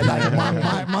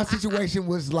 Like my situation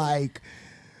was like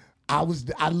I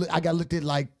got looked at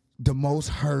like the most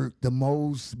hurt, the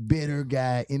most bitter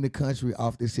guy in the country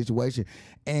off this situation.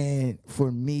 And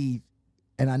for me,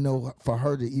 and I know for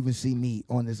her to even see me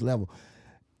on this level,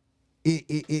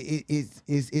 it's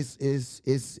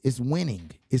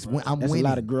winning. I'm That's winning. a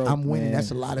lot of growth, I'm winning. man.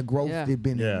 That's a lot of growth that's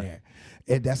been in there.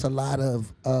 And that's a lot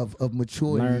of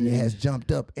maturity that has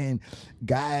jumped up. And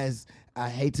guys, I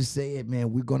hate to say it,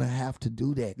 man, we're gonna have to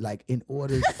do that. Like in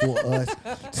order for us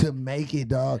to make it,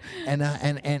 dog. And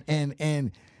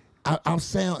I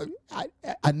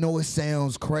know it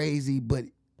sounds crazy, but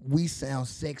we sound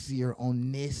sexier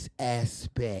on this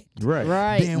aspect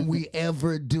than we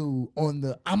ever do on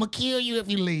the I'ma kill you if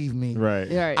you leave me. Right.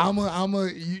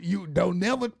 You don't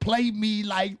never play me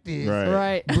like this.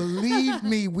 Right. Believe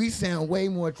me, we sound way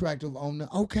more attractive on the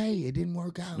okay, it didn't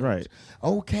work out. Right.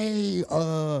 Okay,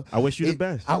 I wish you the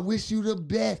best. I wish you the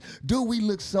best. Dude, we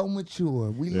look so mature.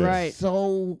 We look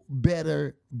so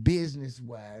better business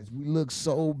wise. We look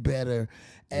so better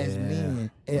as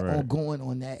men on going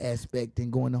on that aspect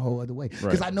and going the whole other way.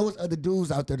 Because I know it's other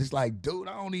dudes out there that's like, dude,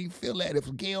 I don't even feel that.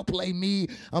 If Gail play me,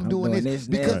 I'm doing this.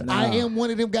 Because I am one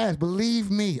of them guys.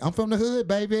 Believe me, I'm from the hood,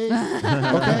 baby. Okay?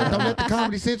 Don't let the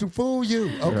Comedy Central fool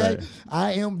you. Okay? Right.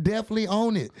 I am definitely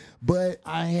on it. But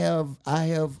I have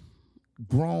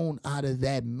grown out of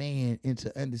that man and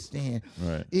to understand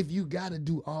if you gotta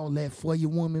do all that for your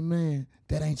woman, man,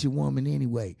 that ain't your woman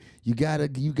anyway. You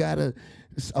gotta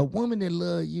a woman that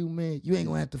love you, man, you ain't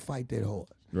gonna have to fight that hard.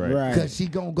 Right. Because she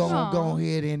gonna go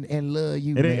ahead and love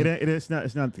you. It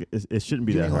shouldn't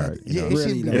be that hard. It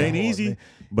shouldn't be that hard. It ain't easy,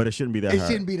 but it shouldn't be that hard. It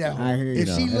shouldn't be that hard. If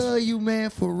she love you, man,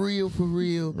 for real,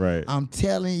 I'm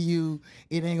telling you,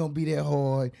 it ain't gonna be that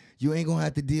hard. You ain't gonna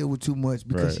have to deal with too much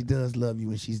because she does love you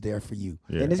and she's there for you.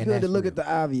 Yeah. And it's good to look at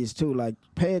the obvious too. Like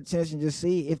pay attention, just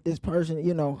see if this person,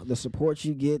 the support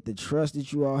you get, the trust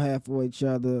that you all have for each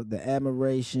other, the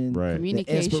admiration, the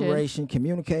inspiration,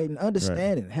 communicating,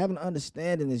 understanding. Having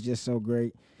understanding is just so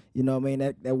great. You know what I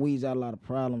mean? That weeds out a lot of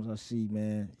problems I see,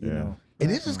 man. You know. And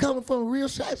this is coming from a real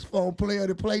saxophone player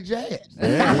that play jazz.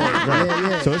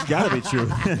 So it's got to be true.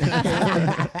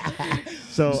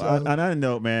 So on that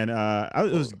note, man,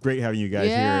 it was great having you guys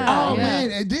here. Oh,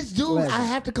 man, this dude, I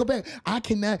have to come back. I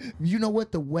cannot, you know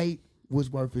what? The wait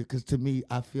was worth it because to me,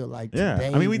 I feel like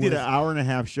today I mean, we did an hour and a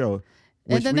half show.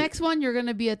 And the next one, you're going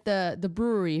to be at the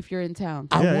brewery if you're in town.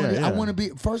 I want to be,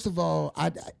 first of all,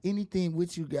 anything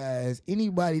with you guys,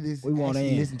 anybody that's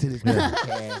actually listen to this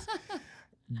podcast,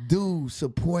 do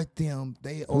support them.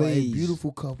 They are a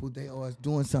beautiful couple. They are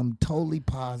doing something totally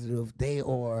positive. They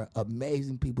are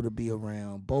amazing people to be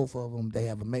around. Both of them, they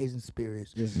have amazing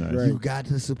spirits. You got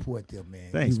to support them,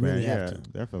 man. Thanks, you really man. have to.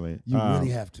 Definitely. You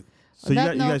really have to. So you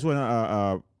guys want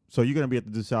to... So you're gonna be at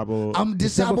the DuSable. I'm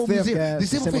DuSable Museum.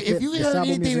 December 5th. If you heard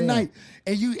anything tonight,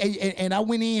 and you and I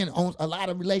went in on a lot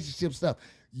of relationship stuff,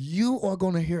 you are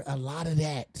gonna hear a lot of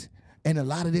that. And a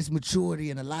lot of this maturity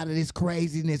and a lot of this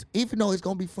craziness, even though it's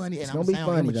gonna be funny, and I'm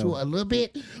sounding mature a little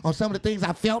bit on some of the things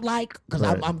I felt like, because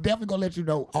I'm definitely gonna let you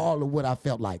know all of what I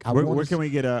felt like. Where can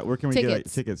we get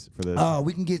tickets for this?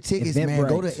 We can get tickets, man.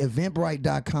 Go to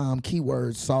eventbrite.com,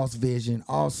 keyword Sauce Vision.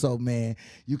 Also, man,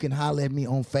 you can holler at me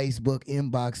on Facebook,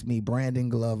 inbox me, Brandon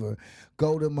Glover.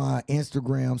 Go to my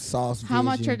Instagram, Sauce Vision. How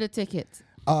much are the tickets?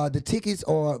 The tickets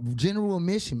are general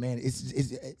admission, man.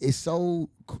 It's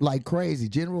so like crazy.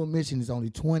 General admission is only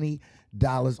 $20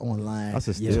 online. That's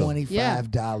a steal.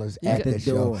 $25 at the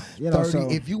show.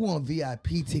 30 if you want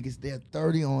VIP tickets, they're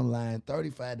 $30 online,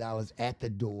 $35 at the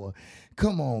door.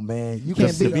 Come on, man. You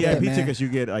can't beat VIP tickets. You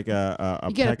get like a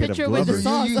you get a picture with the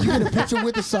sauce. You get a picture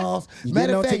with the sauce.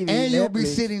 Matter of fact, and you'll be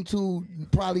sitting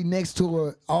probably next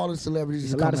to all the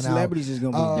celebrities. A lot of celebrities is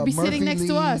gonna be. You'll be sitting next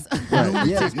to us.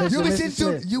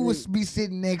 You will be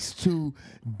sitting next to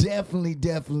definitely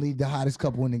the hottest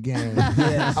couple in the game.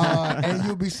 And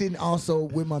you'll be sitting also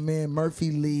with my man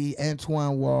Murphy Lee,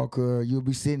 Antoine Walker. You'll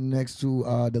be sitting next to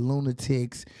the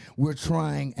Lunatics. We're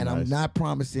trying, and I'm not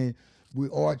promising we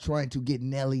are trying to get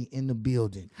Nelly in the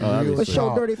building. For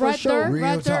sure, Dirty, for sure.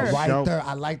 Real talk. Right there.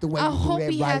 I like the way you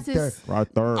do that right there.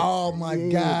 Right there. Oh, my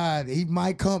God. He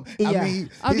might come. I mean,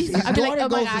 his daughter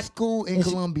goes to school in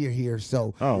Columbia here,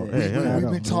 so we've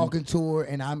been talking to her,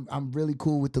 and I'm really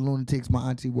cool with the Lunatics. My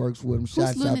auntie works with them.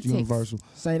 Shouts out to Universal.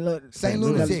 St.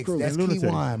 Lunatics. That's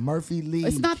Keywan. Murphy Lee.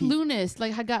 It's not Lunis.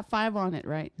 Like, I got 5 on it,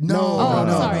 right?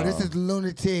 No. This is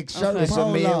Lunatics. Shut up,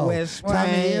 Polo.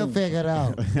 Tommy, you'll figure it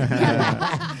out.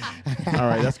 All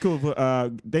right, that's cool.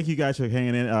 Thank you guys for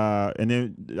hanging in. And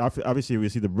then obviously we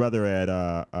see the brother at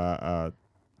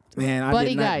Man,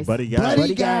 Buddy Guys. Buddy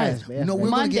Guys. Man. No, we're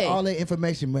going to get all that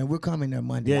information, man. We're coming there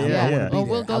Monday. Yeah. Oh,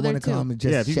 we'll go there too.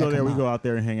 If you go there, we go out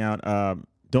there and hang out.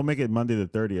 Don't make it Monday the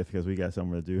 30th because we got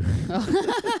something to do.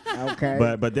 Okay.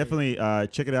 But definitely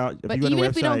check it out. But even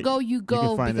if we don't go, you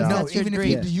go because that's your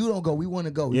dream. If you don't go, we want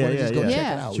to go. Yeah, just go check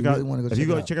it out. We really want to go check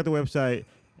it out. Check out the website.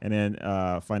 And then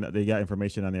find out they got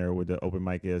information on there where the open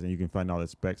mic is, and you can find all the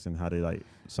specs and how they like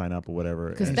sign up or whatever.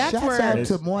 Because that's shouts where out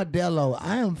to Mardello.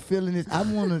 I am feeling this.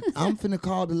 I'm finna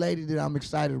call the lady that I'm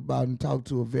excited about and talk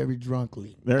to her very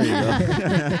drunkly. There you go.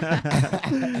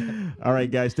 All right,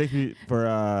 guys. Thank you for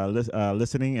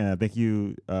listening, and thank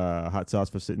you, Hot Sauce,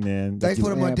 for sitting in. Thanks for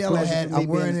the Mardello hat. I'm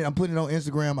wearing it. I'm putting it on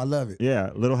Instagram. I love it. Yeah,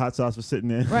 Little Hot Sauce for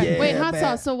sitting in. Right. Wait, Hot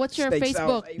Sauce. So what's your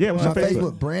Facebook? Yeah, what's my your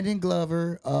Facebook? Brandon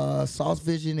Glover, Sauce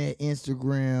Vision at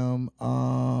Instagram,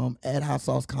 at Hot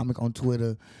Sauce Comic on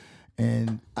Twitter,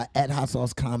 and at Hot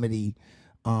Sauce Comedy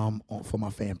for my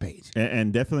fan page.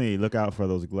 And definitely look out for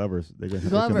those Glovers. They're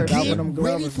gonna Get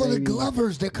ready for the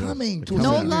Glovers. They're coming.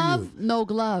 No love, no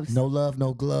gloves. No love,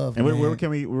 no glove. And where can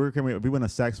we? If we want a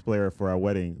sax player for our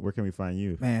wedding, where can we find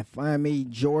you? Man, find me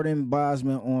Jordan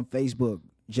Bosman on Facebook.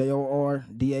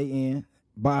 JORDAN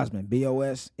Bosman.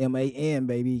 BOSMAN,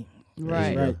 baby.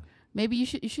 Right. Maybe you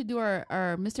should do our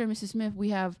Mr. and Mrs. Smith.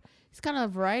 It's kind of a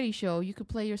variety show. You could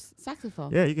play your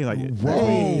saxophone. Yeah, you can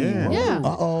Whoa. Yeah.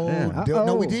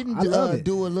 No, we didn't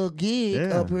do a little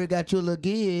gig up here. Got you a little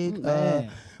gig.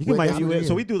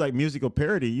 So we do like musical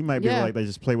parody. You might be able to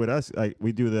just play with us. Like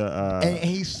we do the. And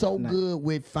he's so good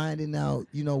with finding out,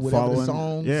 whatever the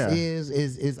song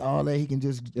is all that he can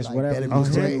just whatever.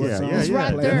 He's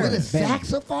right there with a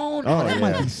saxophone. That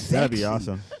might be sexy. That'd be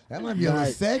awesome. That might be a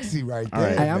little sexy right there.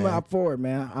 Right. Hey, I'm up for it,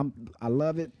 man. I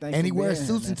love it. Thanks and he wears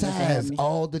suits and ties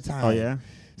all the time. Oh yeah.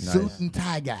 Suit and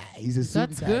tie guy. He's a suit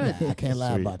and tie guy. I can't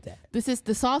lie about that. This is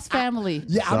the Sauce family.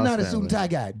 I'm not a suit and tie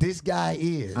guy. This guy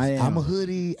is. I'm a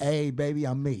hoodie. Hey, baby,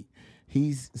 I'm me.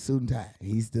 He's suit and tie.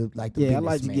 He's the I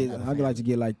like to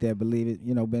get like that. Believe it.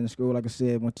 Been in school, like I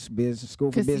said, went to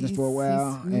school for business for a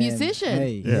while. He's a musician.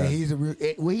 Hey, he's a real.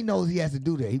 He knows he has to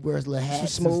do that. He wears little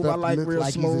hats. Smooth. I like real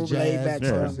like smooth, laid back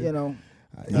stuff.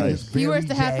 He wears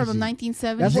the hat from the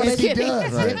 1970s. That's what he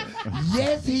does. Right?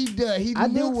 Yes, he does. He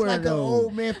looks like an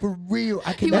old man for real.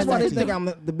 That's why they think I'm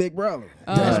the big brother.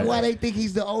 That's why they think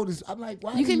he's the oldest. I'm like,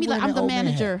 why? You can be like, I'm the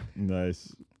manager.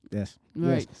 Nice. Yes.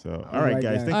 Right. So, all right,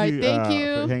 guys. Thank you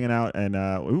for hanging out. And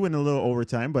we went a little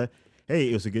overtime, but hey,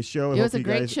 it was a good show. It was a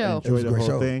great show. Enjoyed the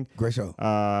whole thing. Great show.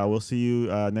 We'll see you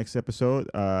next episode.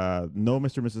 No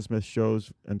Mr. and Mrs. Smith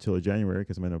shows until January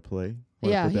because I'm in a play.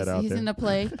 He's in a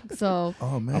play. So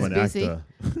I'm an actor.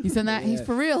 He's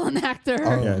for real an actor.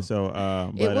 Yeah. So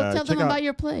we'll tell them about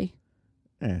your play.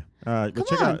 Yeah. Come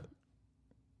on.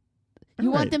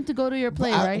 You want them to go to your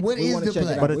play, right? What is the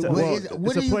play?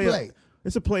 What do you play?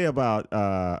 It's a play about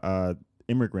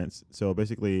immigrants. So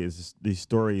basically, it's these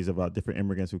stories about different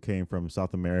immigrants who came from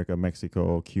South America,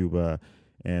 Mexico, Cuba,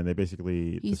 and they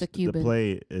basically the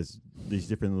play is these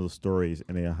different little stories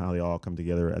and how they all come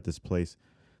together at this place.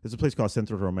 There's a place called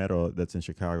Centro Romero that's in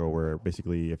Chicago where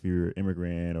basically if you're an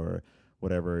immigrant or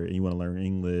whatever and you want to learn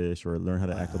English or learn how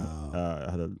to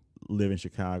how to live in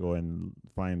Chicago and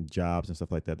find jobs and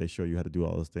stuff like that, they show you how to do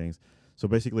all those things. So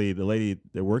basically, the lady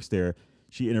that works there,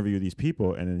 she interviewed these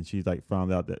people, and then she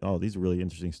found out that, these are really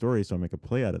interesting stories, so I make a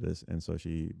play out of this. And so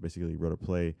she basically wrote a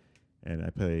play, and I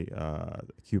play a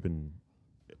Cuban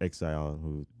exile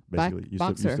who basically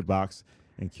used to box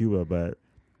in Cuba, but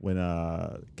when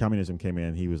communism came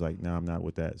in, he was like, "No, I'm not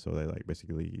with that." So they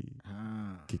basically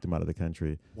kicked him out of the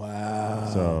country.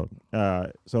 Wow.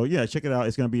 So yeah, check it out.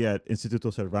 It's gonna be at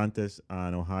Instituto Cervantes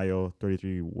on Ohio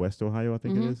 33 West Ohio, I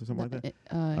think it is, or something like that.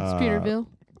 Streeterville.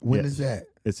 When is that?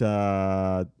 It's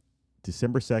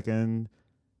December 2nd.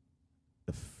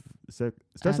 It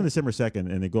starts on December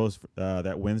 2nd, and it goes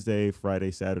that Wednesday, Friday,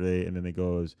 Saturday, and then it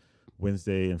goes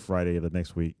Wednesday and Friday of the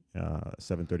next week,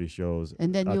 7:30 shows.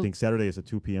 And then I think Saturday is a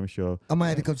 2 p.m. show. I might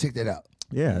have to come check that out.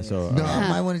 Yeah, so no, I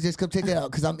might want to just come check that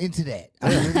out because I'm into that.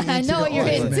 I know what you're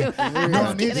into.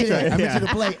 I'm into that. I'm into the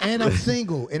play, and I'm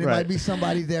single, and it might be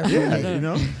somebody there for me. You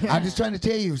know, I'm just trying to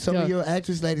tell you, some of your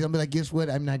actress ladies, I'm like, guess what?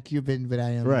 I'm not Cuban, but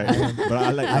I am. Right, but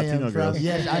I like Latino girls.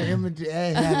 Yes, I am.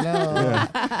 Hey, hello,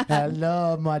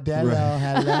 hello, Modelo,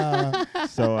 hello.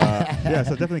 So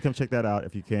so definitely come check that out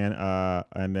if you can.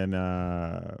 And then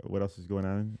what else is going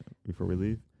on before we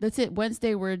leave? That's it.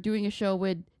 Wednesday we're doing a show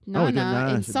with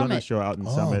Nana in Summit. Done a show out in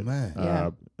Summit.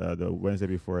 Man. The Wednesday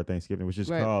before Thanksgiving, which is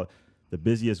called the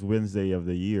busiest Wednesday of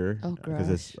the year. Oh, because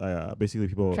it's basically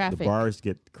Traffic. The bars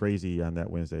get crazy on that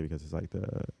Wednesday because it's like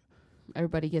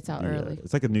everybody gets out early.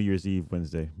 It's like a New Year's Eve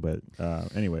Wednesday. But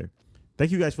anyway.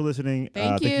 Thank you guys for listening.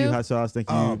 Thank you. Thank you, Hot Sauce. Thank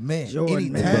you. Oh, man.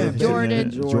 Jordan.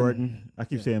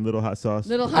 Little Hot Sauce.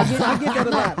 Little Hot Sauce. I get that a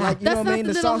lot. Like, you know what I mean?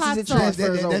 The sauces it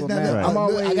transfers over, man.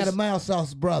 I got a mild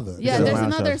sauce brother. Yeah, there's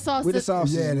another sauce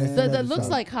that looks sauce.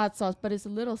 like hot sauce, but it's a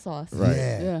little sauce. Right.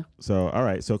 Yeah. So, all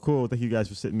right. So, cool. Thank you guys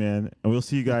for sitting in. And we'll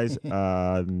see you guys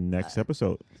next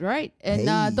episode. Right.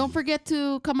 And don't forget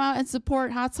to come out and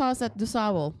support Hot Sauce at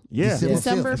DuSable. Yeah.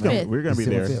 December 5th. We're going to be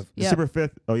there. 5th. December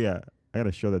 5th. Oh, yeah. I got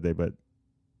a show that day, but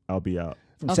I'll be out.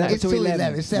 It's 7 to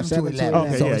 11. It's 7 to 11.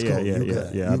 Okay, so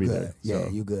yeah. I'll be there. Yeah, so.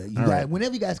 you good. Right.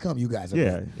 Whenever you guys come, you guys are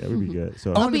good. Yeah, we'll be good.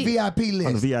 So on the VIP list.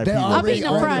 On the VIP They're list. I'll be in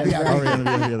the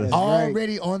front.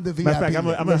 Already on the VIP Matter of fact,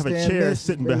 I'm list. going to have a chair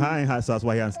sitting behind Hot Sauce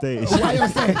while he's on stage. Why you on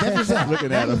stage? That's what's up.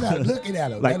 Looking at him. Looking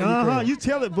at him. Like, you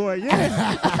tell it, boy.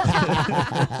 Yeah.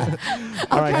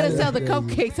 I'm trying to sell the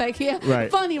cupcakes. Like, right.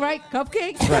 Funny, right?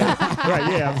 Cupcakes?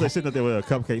 Right, yeah. I was like sitting up there with a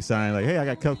cupcake sign. Like, hey, I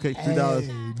got cupcakes, $3. Hey,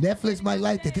 Netflix might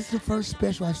like that. This is the first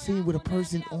special I've seen with a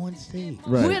person on stage.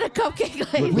 Right. With a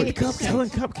cupcake lady. With cupcakes. Selling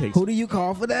cupcakes. Who do you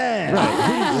call for that?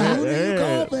 Right. Who do you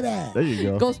call for that? There you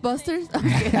go. Ghostbusters?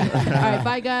 Okay. All right,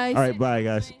 bye, guys. All right, bye,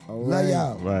 guys. Love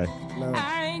y'all. Bye.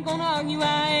 I ain't gonna argue,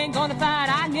 I ain't gonna fight.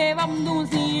 I gave up on doing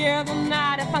the other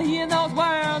night. If I hear those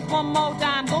words one more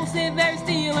time, gonna sit very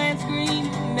still and scream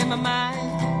in my mind.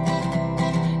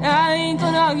 I ain't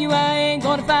gonna argue, I ain't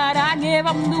gonna fight. I gave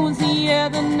up on doing the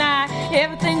other night.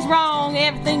 Everything's wrong,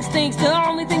 everything stinks. The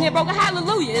only thing that broke a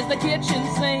hallelujah is the kitchen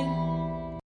sink.